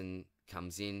Robinson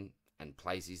comes in and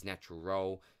plays his natural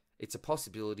role. It's a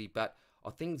possibility, but I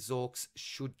think Zorks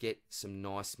should get some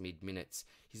nice mid-minutes.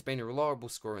 He's been a reliable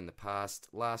scorer in the past.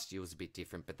 Last year was a bit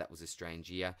different, but that was a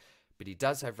strange year. But he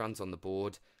does have runs on the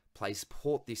board, plays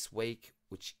Port this week,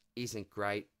 which isn't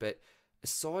great. But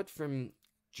aside from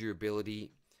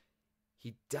durability,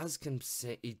 he does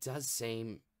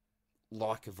seem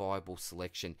like a viable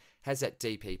selection. Has that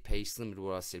DPP, similar to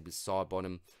what I said with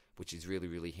Sidebottom, which is really,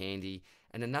 really handy.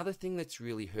 And another thing that's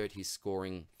really hurt his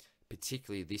scoring,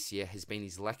 particularly this year, has been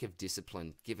his lack of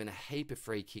discipline, given a heap of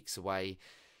free kicks away,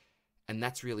 and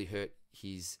that's really hurt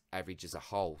his average as a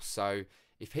whole. So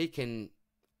if he can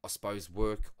I suppose,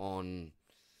 work on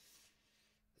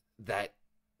that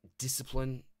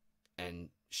discipline and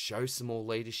show some more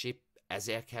leadership as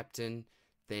our captain,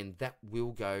 then that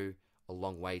will go a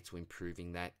long way to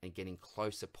improving that and getting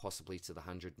closer possibly to the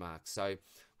 100 mark. So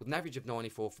with an average of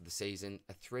 94 for the season,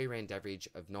 a 3-round average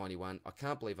of 91, I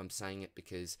can't believe I'm saying it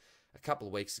because a couple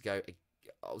of weeks ago, it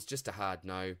was just a hard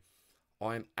no.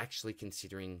 I'm actually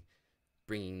considering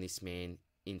bringing this man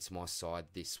into my side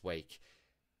this week.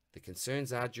 The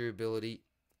concerns are durability.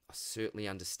 I certainly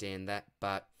understand that,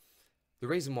 but the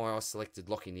reason why I selected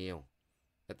Lachie Neale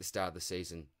at the start of the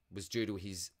season was due to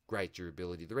his great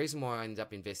durability. The reason why I ended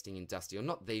up investing in Dusty, or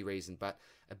not the reason, but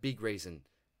a big reason,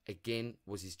 again,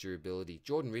 was his durability.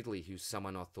 Jordan Ridley, who's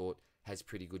someone I thought has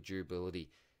pretty good durability.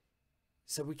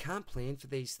 So we can't plan for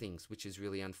these things, which is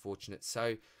really unfortunate.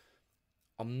 So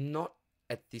I'm not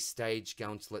at this stage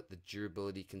going to let the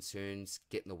durability concerns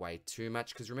get in the way too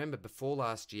much. Because remember, before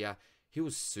last year, he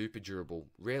was super durable.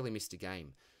 Rarely missed a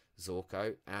game,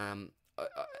 Zorko.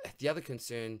 The other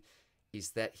concern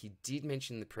is that he did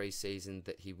mention in the preseason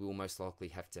that he will most likely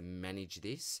have to manage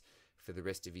this for the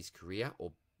rest of his career,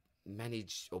 or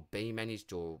manage, or be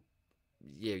managed, or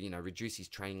reduce his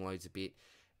training loads a bit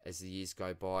as the years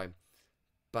go by.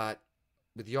 But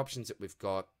with the options that we've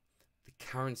got, the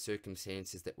current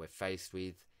circumstances that we're faced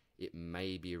with, it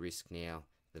may be a risk now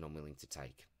that I'm willing to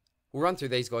take. We'll run through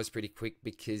these guys pretty quick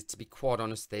because, to be quite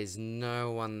honest, there's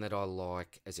no one that I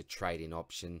like as a trade-in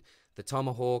option. The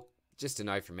Tomahawk, just a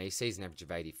no from me. Season average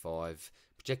of 85.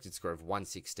 Projected score of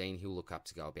 116. He'll look up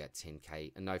to go about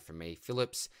 10k. A no from me.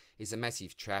 Phillips is a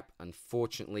massive trap.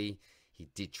 Unfortunately, he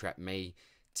did trap me.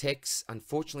 Tex,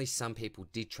 unfortunately, some people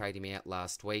did trade him out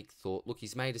last week. Thought, look,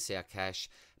 he's made us our cash.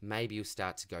 Maybe he'll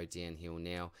start to go downhill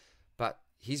now. But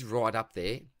he's right up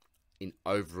there in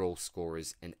overall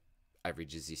scorers and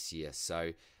averages this year.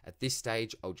 So at this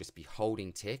stage, I'll just be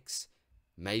holding Tex,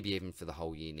 maybe even for the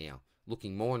whole year now.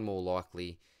 Looking more and more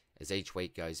likely as each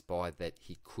week goes by that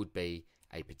he could be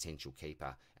a potential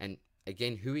keeper. And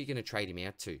again, who are you going to trade him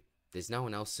out to? There's no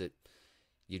one else that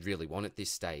you'd really want at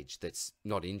this stage that's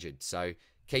not injured. So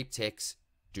keep Tex,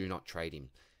 do not trade him.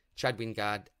 Chad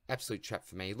Wingard, absolute trap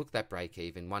for me. Look at that break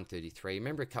even, 133.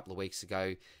 Remember a couple of weeks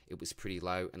ago, it was pretty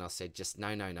low, and I said just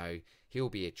no. He'll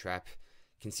be a trap.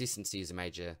 Consistency is a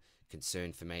major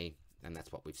concern for me, and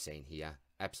that's what we've seen here.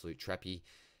 Absolute trappy.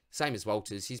 Same as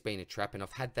Walters, he's been a trap, and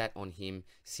I've had that on him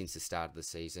since the start of the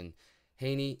season.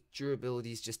 Heaney,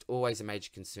 durability is just always a major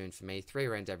concern for me.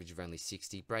 3-round average of only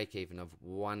 60, break even of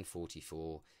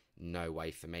 144. No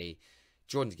way for me.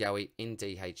 Jordan DeGoey,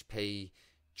 NDHP,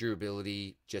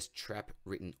 durability, just trap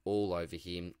written all over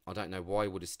him. I don't know why he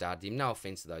would have started him. No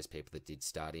offense to those people that did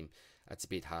start him. That's a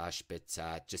bit harsh, but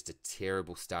just a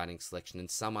terrible starting selection and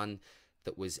someone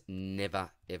that was never,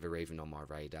 ever even on my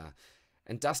radar.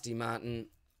 And Dusty Martin,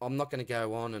 I'm not going to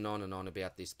go on and on and on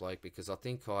about this bloke because I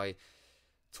think I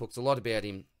talked a lot about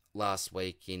him last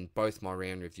week in both my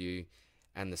round review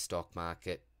and the stock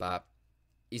market, but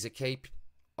he's a keep.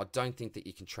 I don't think that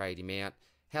you can trade him out.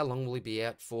 How long will he be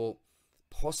out for?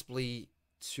 Possibly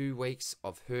 2 weeks.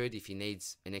 I've heard if he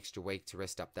needs an extra week to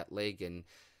rest up that leg, and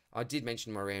I did mention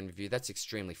in my round review, that's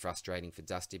extremely frustrating for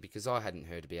Dusty because I hadn't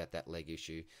heard about that leg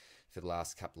issue for the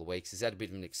last couple of weeks. Is that a bit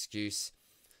of an excuse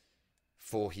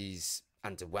for his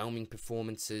underwhelming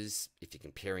performances? If you're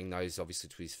comparing those obviously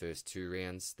to his first 2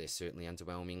 rounds, they're certainly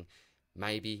underwhelming.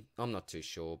 Maybe, I'm not too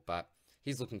sure, but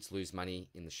he's looking to lose money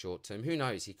in the short term. Who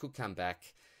knows? He could come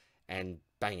back and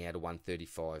bang out a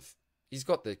 135. He's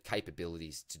got the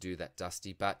capabilities to do that,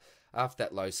 Dusty, but after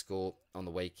that low score on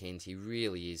the weekend, he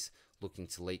really is looking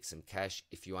to leak some cash.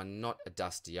 If you are not a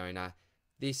Dusty owner,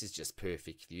 this is just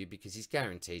perfect for you because he's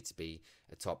guaranteed to be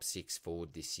a top 6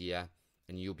 forward this year,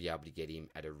 and you'll be able to get him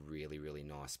at a really, really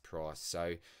nice price.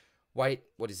 So wait,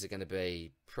 what is it going to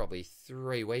be? Probably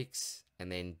 3 weeks,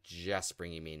 and then just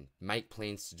bring him in. Make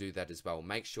plans to do that as well.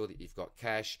 Make sure that you've got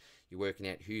cash. You're working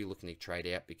out who you're looking to trade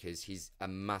out because he's a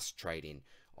must trade in,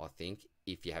 I think,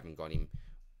 if you haven't got him,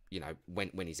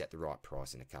 when he's at the right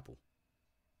price in a couple.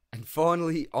 And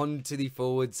finally, on to the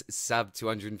forwards, sub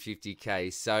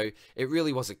 250k. So it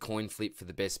really was a coin flip for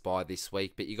the best buy this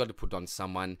week, but you got to put on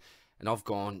someone, and I've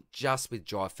gone just with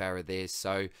Jai Farrar there.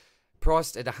 So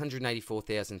priced at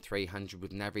 184,300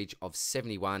 with an average of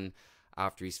 71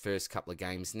 after his first couple of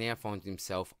games, now finds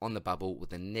himself on the bubble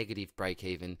with a negative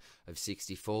break-even of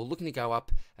 64, looking to go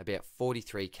up about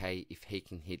 43k if he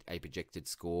can hit a projected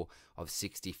score of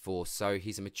 64. So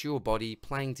he's a mature body,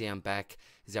 playing down back,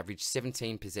 has averaged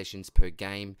 17 possessions per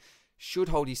game, should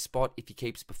hold his spot if he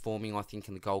keeps performing, I think,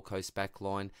 in the Gold Coast back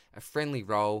line. A friendly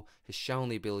role, has shown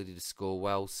the ability to score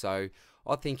well, so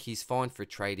I think he's fine for a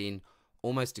trade-in.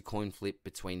 almost a coin flip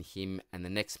between him and the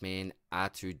next man,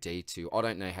 R2D2. I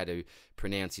don't know how to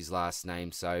pronounce his last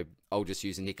name, so I'll just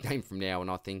use a nickname from now on,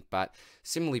 I think. But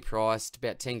similarly priced,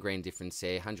 about 10 grand difference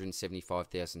there,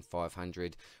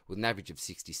 175,500 with an average of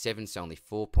 67, so only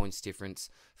 4 points difference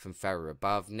from Farrar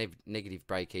above. Negative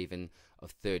break even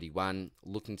of 31,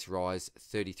 looking to rise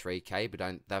 33k, but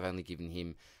they've only given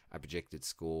him a projected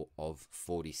score of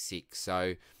 46.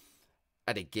 So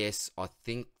at a guess, I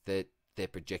think that their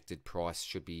projected price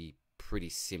should be pretty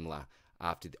similar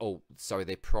after,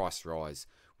 their price rise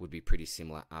would be pretty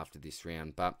similar after this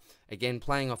round. But again,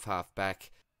 playing off half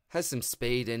back, has some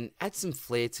speed and adds some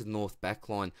flair to the north back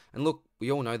line. And look,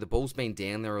 we all know the ball's been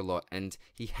down there a lot and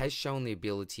he has shown the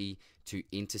ability to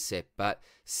intercept, but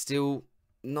still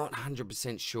not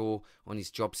 100% sure on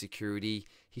his job security.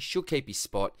 He should keep his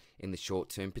spot in the short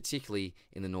term, particularly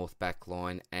in the north back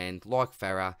line, and like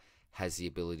Farrar, has the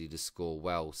ability to score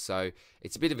well. So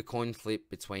it's a bit of a coin flip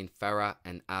between Farrar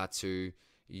and R2,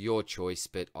 your choice,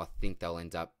 but I think they'll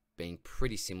end up being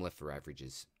pretty similar for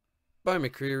averages. Bo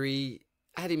McCreary,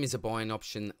 had him as a buying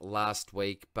option last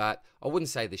week, but I wouldn't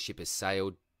say the ship has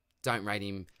sailed. Don't rate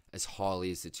him as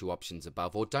highly as the two options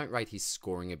above, or don't rate his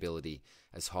scoring ability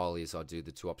as highly as I do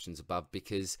the two options above,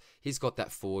 because he's got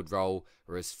that forward role,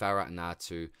 whereas Farrar and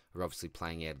R2 are obviously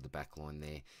playing out of the back line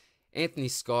there. Anthony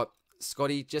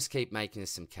Scotty, just keep making us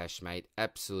some cash, mate.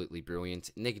 Absolutely brilliant.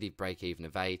 Negative break even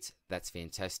of 8. That's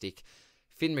fantastic.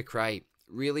 Finn Macrae,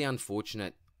 really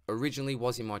unfortunate. Originally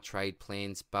was in my trade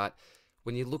plans, but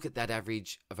when you look at that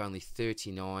average of only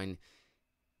 39,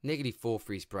 -4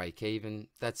 for his break even,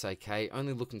 that's okay.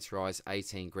 Only looking to rise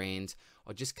 18 grand.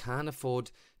 I just can't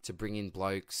afford to bring in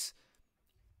blokes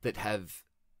that have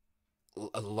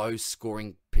a low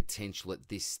scoring potential at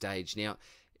this stage. Now,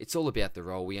 it's all about the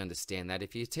role. We understand that.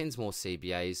 If he attends more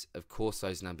CBAs, of course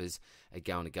those numbers are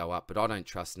going to go up. But I don't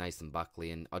trust Nathan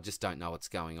Buckley, and I just don't know what's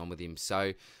going on with him.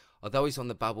 So, although he's on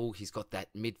the bubble, he's got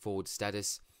that mid-forward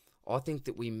status. I think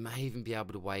that we may even be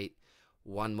able to wait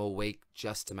one more week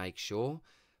just to make sure.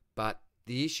 But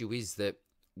the issue is that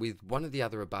with one of the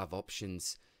other above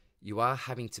options, you are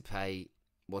having to pay,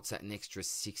 an extra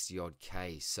 60-odd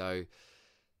K. So,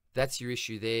 that's your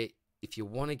issue there. If you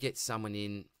want to get someone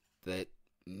in that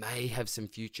may have some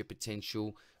future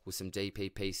potential with some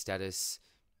DPP status,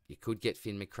 you could get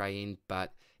Finn Macrae in,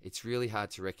 but it's really hard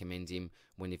to recommend him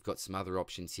when you've got some other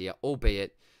options here,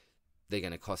 albeit they're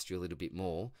going to cost you a little bit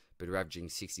more, but are averaging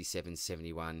 67,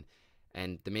 71,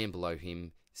 and the man below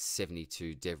him,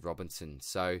 72, Dev Robinson.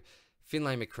 So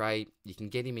Finlay Macrae, you can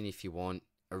get him in if you want.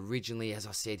 Originally, as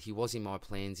I said, he was in my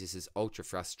plans. This is ultra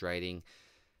frustrating,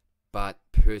 but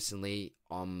personally,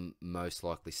 I'm most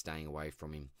likely staying away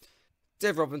from him.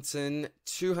 Dev Robinson,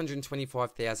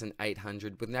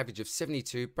 225,800 with an average of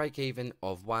 72, break even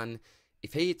of 1.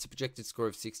 If he hits a projected score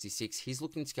of 66, he's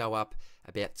looking to go up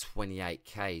about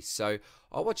 28k. So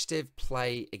I watched Dev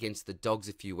play against the Dogs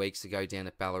a few weeks ago down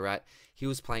at Ballarat. He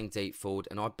was playing deep forward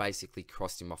and I basically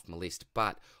crossed him off my list.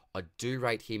 But I do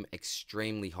rate him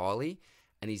extremely highly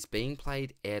and he's being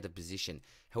played out of position.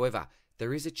 However,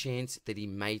 there is a chance that he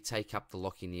may take up the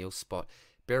Lachie Neale spot.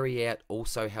 Bury out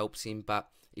also helps him,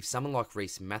 but if someone like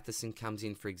Reece Matheson comes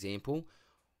in, for example,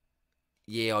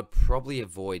 yeah, I'd probably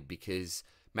avoid, because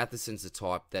Matheson's the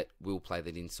type that will play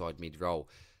that inside mid role.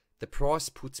 The price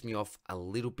puts me off a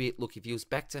little bit. Look, if he was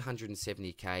back to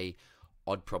 170k,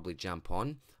 I'd probably jump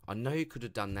on. I know you could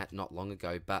have done that not long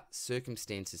ago, but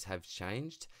circumstances have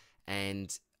changed,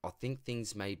 and I think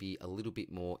things may be a little bit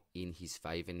more in his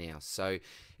favour now. So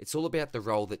it's all about the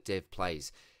role that Dev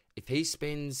plays. If he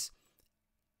spends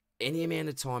any amount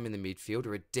of time in the midfield,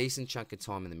 or a decent chunk of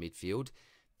time in the midfield,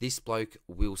 this bloke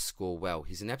will score well.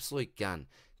 He's an absolute gun,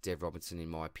 Dev Robinson, in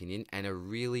my opinion, and a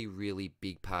really, really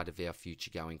big part of our future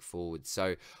going forward.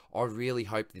 So I really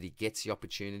hope that he gets the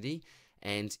opportunity,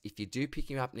 and if you do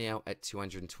pick him up now at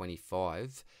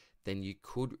 225, then you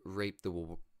could reap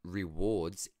the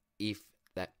rewards if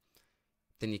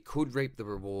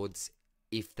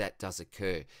that does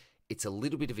occur. It's a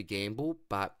little bit of a gamble,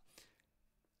 but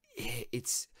yeah,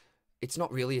 it's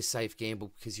not really a safe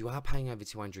gamble because you are paying over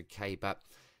 200k, but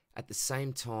at the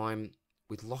same time,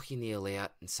 with Lachie Neale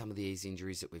out and some of these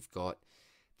injuries that we've got,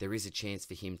 there is a chance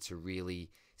for him to really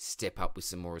step up with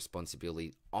some more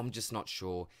responsibility. I'm just not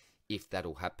sure if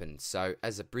that'll happen. So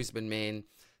as a Brisbane man,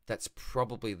 that's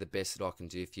probably the best that I can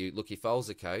do for you. Look, if I was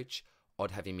a coach,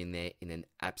 I'd have him in there in an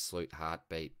absolute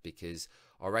heartbeat because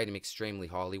I rate him extremely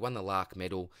highly. Won the Lark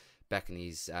medal back in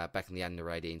the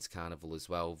under-18s carnival as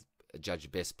well.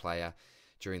 Judged best player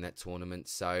during that tournament.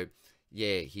 So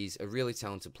yeah, he's a really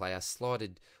talented player.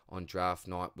 Slided on draft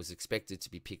night, was expected to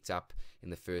be picked up in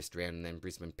the first round, and then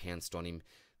Brisbane pounced on him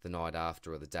the night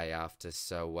after or the day after.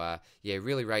 So, yeah,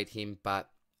 really rate him. But,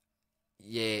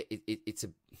 yeah, it's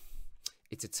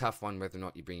a tough one whether or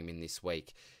not you bring him in this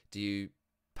week. Do you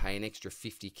pay an extra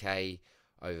 50k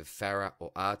over Farrar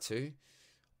or R2?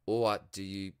 Or do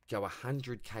you go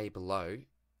 100k below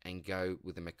and go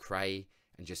with a McRae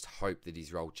and just hope that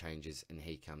his role changes and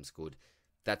he comes good?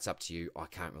 That's up to you. I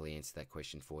can't really answer that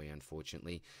question for you,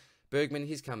 unfortunately. Bergman,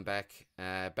 he's come back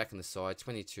on the side,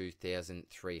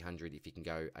 22,300 if you can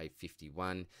go a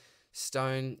 51.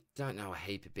 Stone, don't know a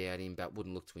heap about him, but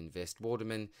wouldn't look to invest.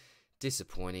 Waterman,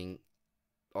 disappointing.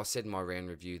 I said in my round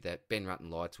review that Ben Rutten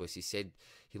lied to us. He said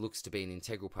he looks to be an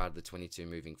integral part of the 22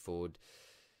 moving forward.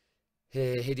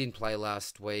 He didn't play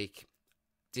last week,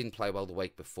 didn't play well the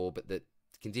week before, but the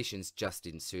conditions just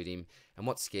didn't suit him. And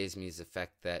what scares me is the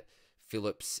fact that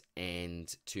Phillips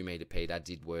and 2 Meter Peter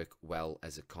did work well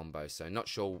as a combo. So not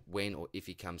sure when or if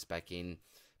he comes back in,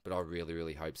 but I really,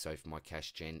 really hope so for my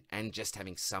cash gen. And just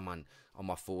having someone on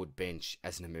my forward bench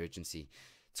as an emergency.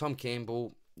 Tom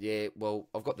Campbell, yeah, well,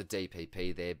 I've got the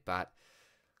DPP there, but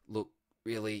look,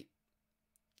 really,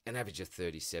 an average of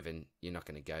 37, you're not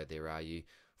going to go there, are you?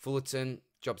 Fullerton,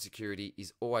 job security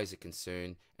is always a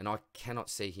concern, and I cannot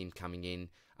see him coming in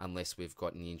unless we've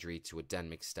got an injury to a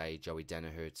Dan McStay, Joey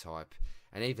Danaher type.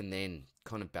 And even then,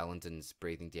 Connor Ballandon's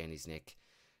breathing down his neck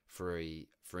for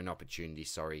an opportunity,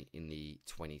 in the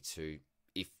 22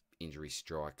 if injury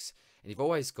strikes. And you've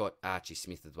always got Archie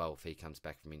Smith as well if he comes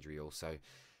back from injury also.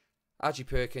 Archie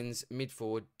Perkins,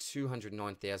 mid-forward,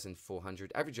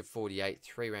 209,400, average of 48,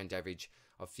 3-round average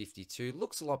of 52.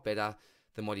 Looks a lot better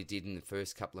than what he did in the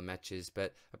first couple of matches,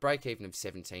 but a break-even of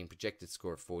 17, projected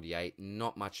score of 48,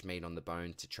 not much meat on the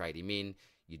bone to trade him in.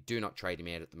 You do not trade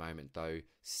him out at the moment, though,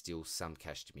 still some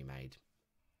cash to be made.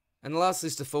 And the last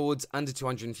list of forwards, under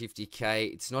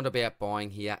 250k, it's not about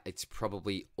buying here, it's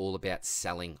probably all about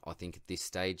selling, I think, at this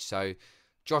stage. So,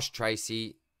 Josh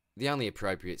Tracy, the only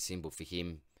appropriate symbol for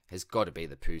him has got to be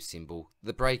the poo symbol.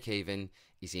 The break-even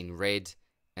is in red,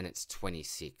 and it's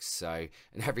 26, so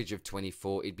an average of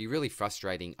 24. It'd be really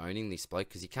frustrating owning this bloke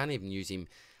because you can't even use him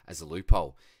as a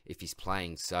loophole if he's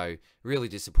playing. So really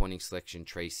disappointing selection,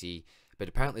 Tracy. But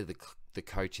apparently the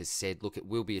coach has said, look, it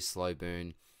will be a slow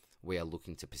burn. We are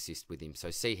looking to persist with him.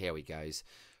 So see how he goes.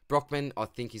 Brockman, I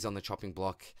think he's on the chopping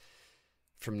block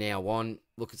from now on.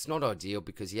 Look, it's not ideal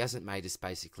because he hasn't made us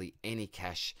basically any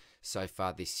cash so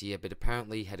far this year, but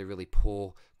apparently had a really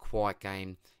poor, quiet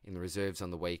game in the reserves on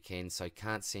the weekend, so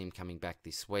can't see him coming back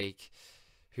this week.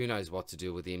 Who knows what to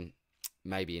do with him?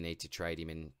 Maybe you need to trade him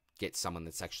and get someone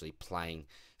that's actually playing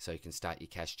so you can start your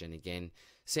cash gen again.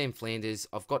 Sam Flanders,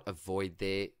 I've got a void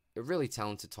there. A really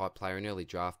talented type player, an early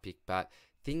draft pick, but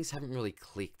things haven't really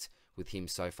clicked with him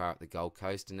so far at the Gold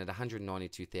Coast, and at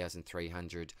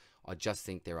 192,300, I just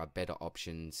think there are better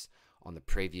options on the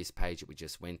previous page that we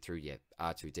just went through, R2,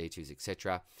 D2s,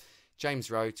 etc.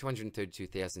 James Rowe,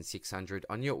 232,600.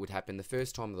 I knew it would happen. The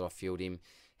first time that I fielded him,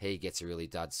 he gets a really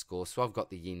dud score. So I've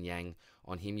got the yin-yang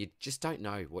on him. You just don't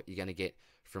know what you're going to get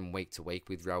from week to week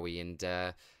with Rowe. And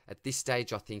at this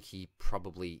stage, I think he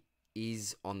probably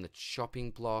is on the chopping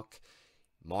block.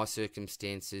 My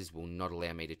circumstances will not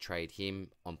allow me to trade him.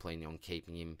 I'm planning on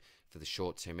keeping him for the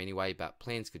short term anyway, but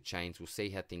plans could change. We'll see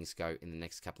how things go in the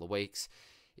next couple of weeks.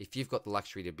 If you've got the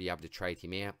luxury to be able to trade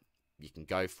him out, you can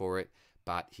go for it,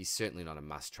 but he's certainly not a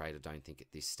must trade, I don't think,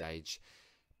 at this stage.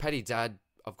 Paddy Dudd,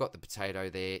 I've got the potato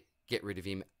there. Get rid of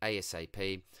him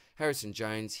ASAP. Harrison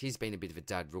Jones, he's been a bit of a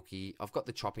dud rookie. I've got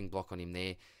the chopping block on him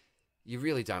there. You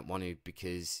really don't want to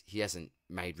because he hasn't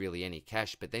made really any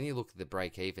cash, but then you look at the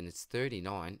break even, it's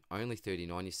 39, only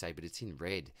 39 you say, but it's in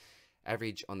red.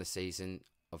 Average on the season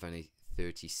of only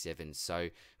 37, so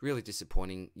really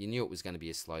disappointing. You knew it was going to be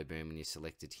a slow burn when you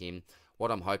selected him. What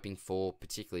I'm hoping for,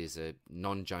 particularly as a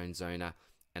non-Jones owner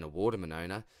and a Waterman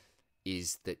owner,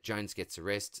 is that Jones gets a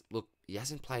rest. Look, he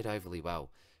hasn't played overly well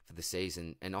for the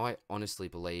season, and I honestly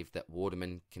believe that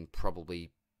Waterman can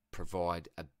probably provide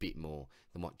a bit more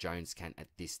than what Jones can at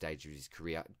this stage of his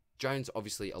career. Jones,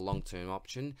 obviously a long-term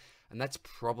option, and that's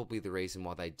probably the reason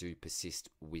why they do persist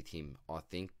with him, I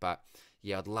think. But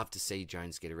yeah, I'd love to see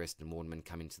Jones get arrested and Waterman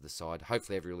come into the side.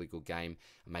 Hopefully have a really good game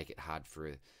and make it hard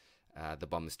for the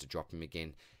Bombers to drop him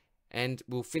again. And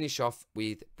we'll finish off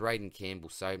with Braden Campbell.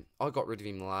 So I got rid of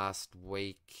him last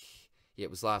week. Yeah,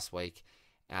 it was last week.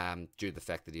 Due to the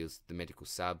fact that he was the medical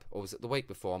sub. Or was it the week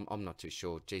before? I'm not too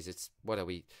sure. Jeez, it's, what are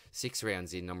we, 6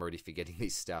 rounds in? I'm already forgetting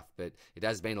this stuff. But it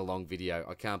has been a long video.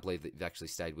 I can't believe that you've actually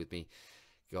stayed with me.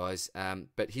 guys.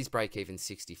 But his break even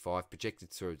 65,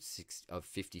 projected through of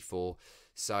 54.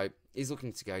 So he's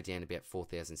looking to go down about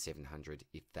 4,700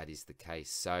 if that is the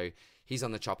case. So he's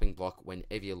on the chopping block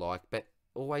whenever you like. But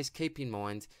always keep in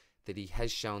mind that he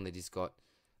has shown that he's got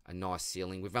a nice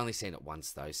ceiling. We've only seen it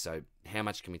once though. So how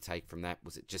much can we take from that?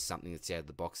 Was it just something that's out of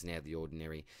the box and out of the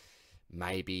ordinary?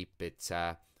 Maybe. But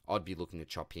I'd be looking to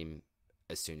chop him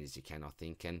as soon as you can, I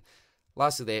think. And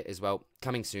lastly there as well,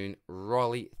 coming soon,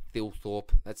 Riley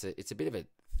Thilthorpe. It's a bit of a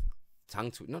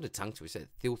not a tongue twister,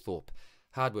 Thilthorpe.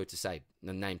 Hard word to say,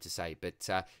 the name to say, but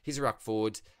he's a ruck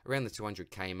forward around the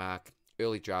 200k mark,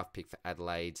 early draft pick for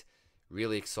Adelaide.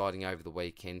 Really exciting over the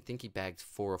weekend. Think he bagged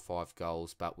 4 or 5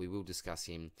 goals, but we will discuss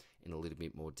him in a little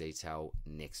bit more detail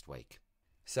next week.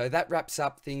 So that wraps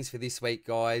up things for this week,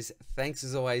 guys. Thanks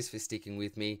as always for sticking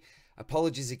with me.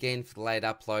 Apologies again for the late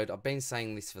upload. I've been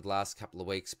saying this for the last couple of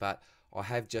weeks, but I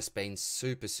have just been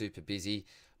super busy.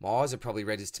 My eyes are probably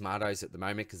red as tomatoes at the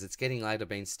moment because it's getting late. I've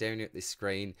been staring at this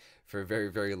screen for a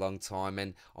very long time,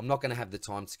 and I'm not going to have the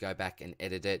time to go back and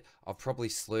edit it. I've probably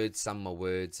slurred some of my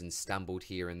words and stumbled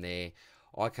here and there.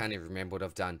 I can't even remember what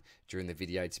I've done during the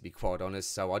video, to be quite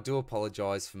honest, so I do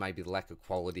apologise for maybe the lack of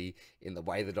quality in the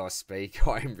way that I speak.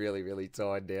 I am really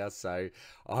tired now, so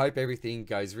I hope everything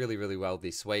goes really well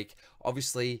this week.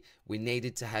 Obviously, we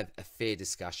needed to have a fair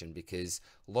discussion because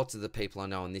lots of the people I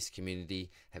know in this community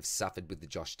have suffered with the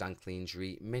Josh Dunkley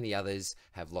injury. Many others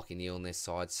have Lachie Neale on their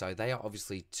side, so they are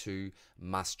obviously 2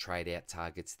 must trade out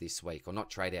targets this week. Or not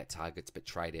trade out targets, but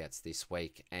trade outs this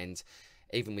week. And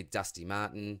even with Dusty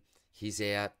Martin, he's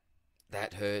out.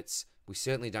 That hurts. We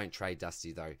certainly don't trade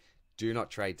Dusty though. Do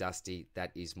not trade Dusty.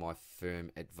 That is my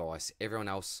firm advice. Everyone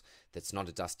else that's not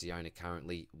a Dusty owner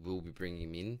currently will be bringing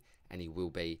him in, and he will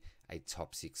be a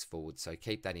top 6 forward. So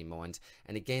keep that in mind.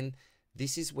 And again,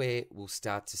 this is where we'll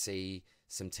start to see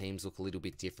some teams look a little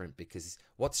bit different, because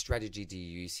what strategy do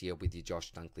you use here with your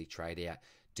Josh Dunkley trade out?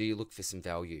 Do you look for some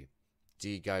value? Do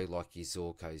you go like your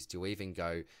Zorkos? Do you even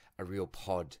go a real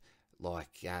pod?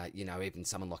 Like, even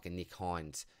someone like a Nick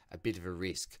Hines, a bit of a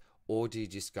risk? Or do you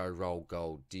just go roll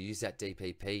gold? Do you use that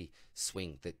DPP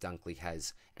swing that Dunkley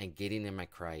has and get in a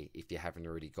McRae if you haven't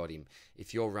already got him?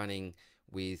 If you're running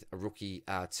with a rookie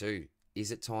R2,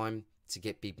 is it time to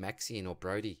get Big Maxi in or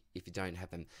Brody if you don't have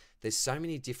them? There's so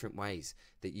many different ways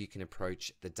that you can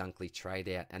approach the Dunkley trade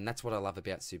out, and that's what I love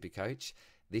about SuperCoach.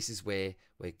 This is where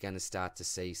we're going to start to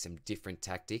see some different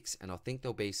tactics, and I think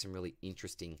there'll be some really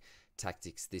interesting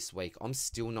tactics this week. I'm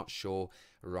still not sure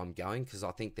where I'm going because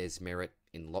I think there's merit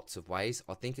in lots of ways.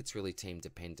 I think it's really team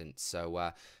dependent.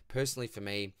 So personally for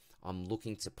me, I'm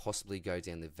looking to possibly go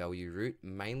down the value route,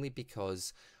 mainly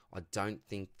because I don't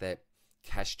think that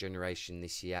cash generation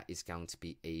this year is going to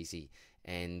be easy,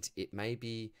 and it may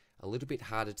be a little bit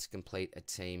harder to complete a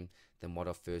team than what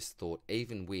I first thought,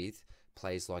 even with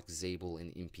players like Zeeble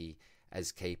and Impey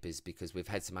as keepers, because we've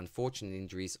had some unfortunate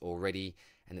injuries already,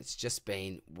 and it's just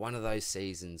been one of those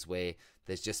seasons where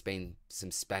there's just been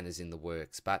some spanners in the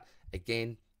works. But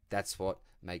again, that's what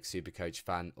makes SuperCoach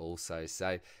fun also.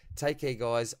 So take care,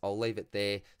 guys. I'll leave it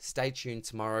there. Stay tuned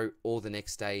tomorrow or the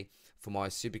next day for my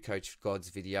SuperCoach Gods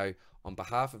video. On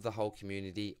behalf of the whole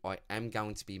community, I am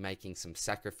going to be making some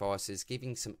sacrifices,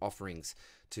 giving some offerings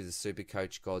to the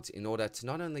SuperCoach Gods in order to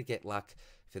not only get luck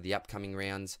for the upcoming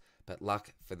rounds, but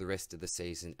luck for the rest of the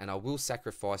season. And I will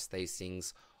sacrifice these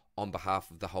things on behalf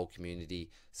of the whole community,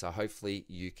 so hopefully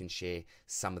you can share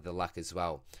some of the luck as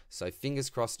well. So fingers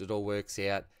crossed it all works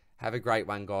out. Have a great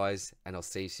one, guys, and I'll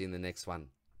see you in the next one.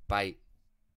 Bye.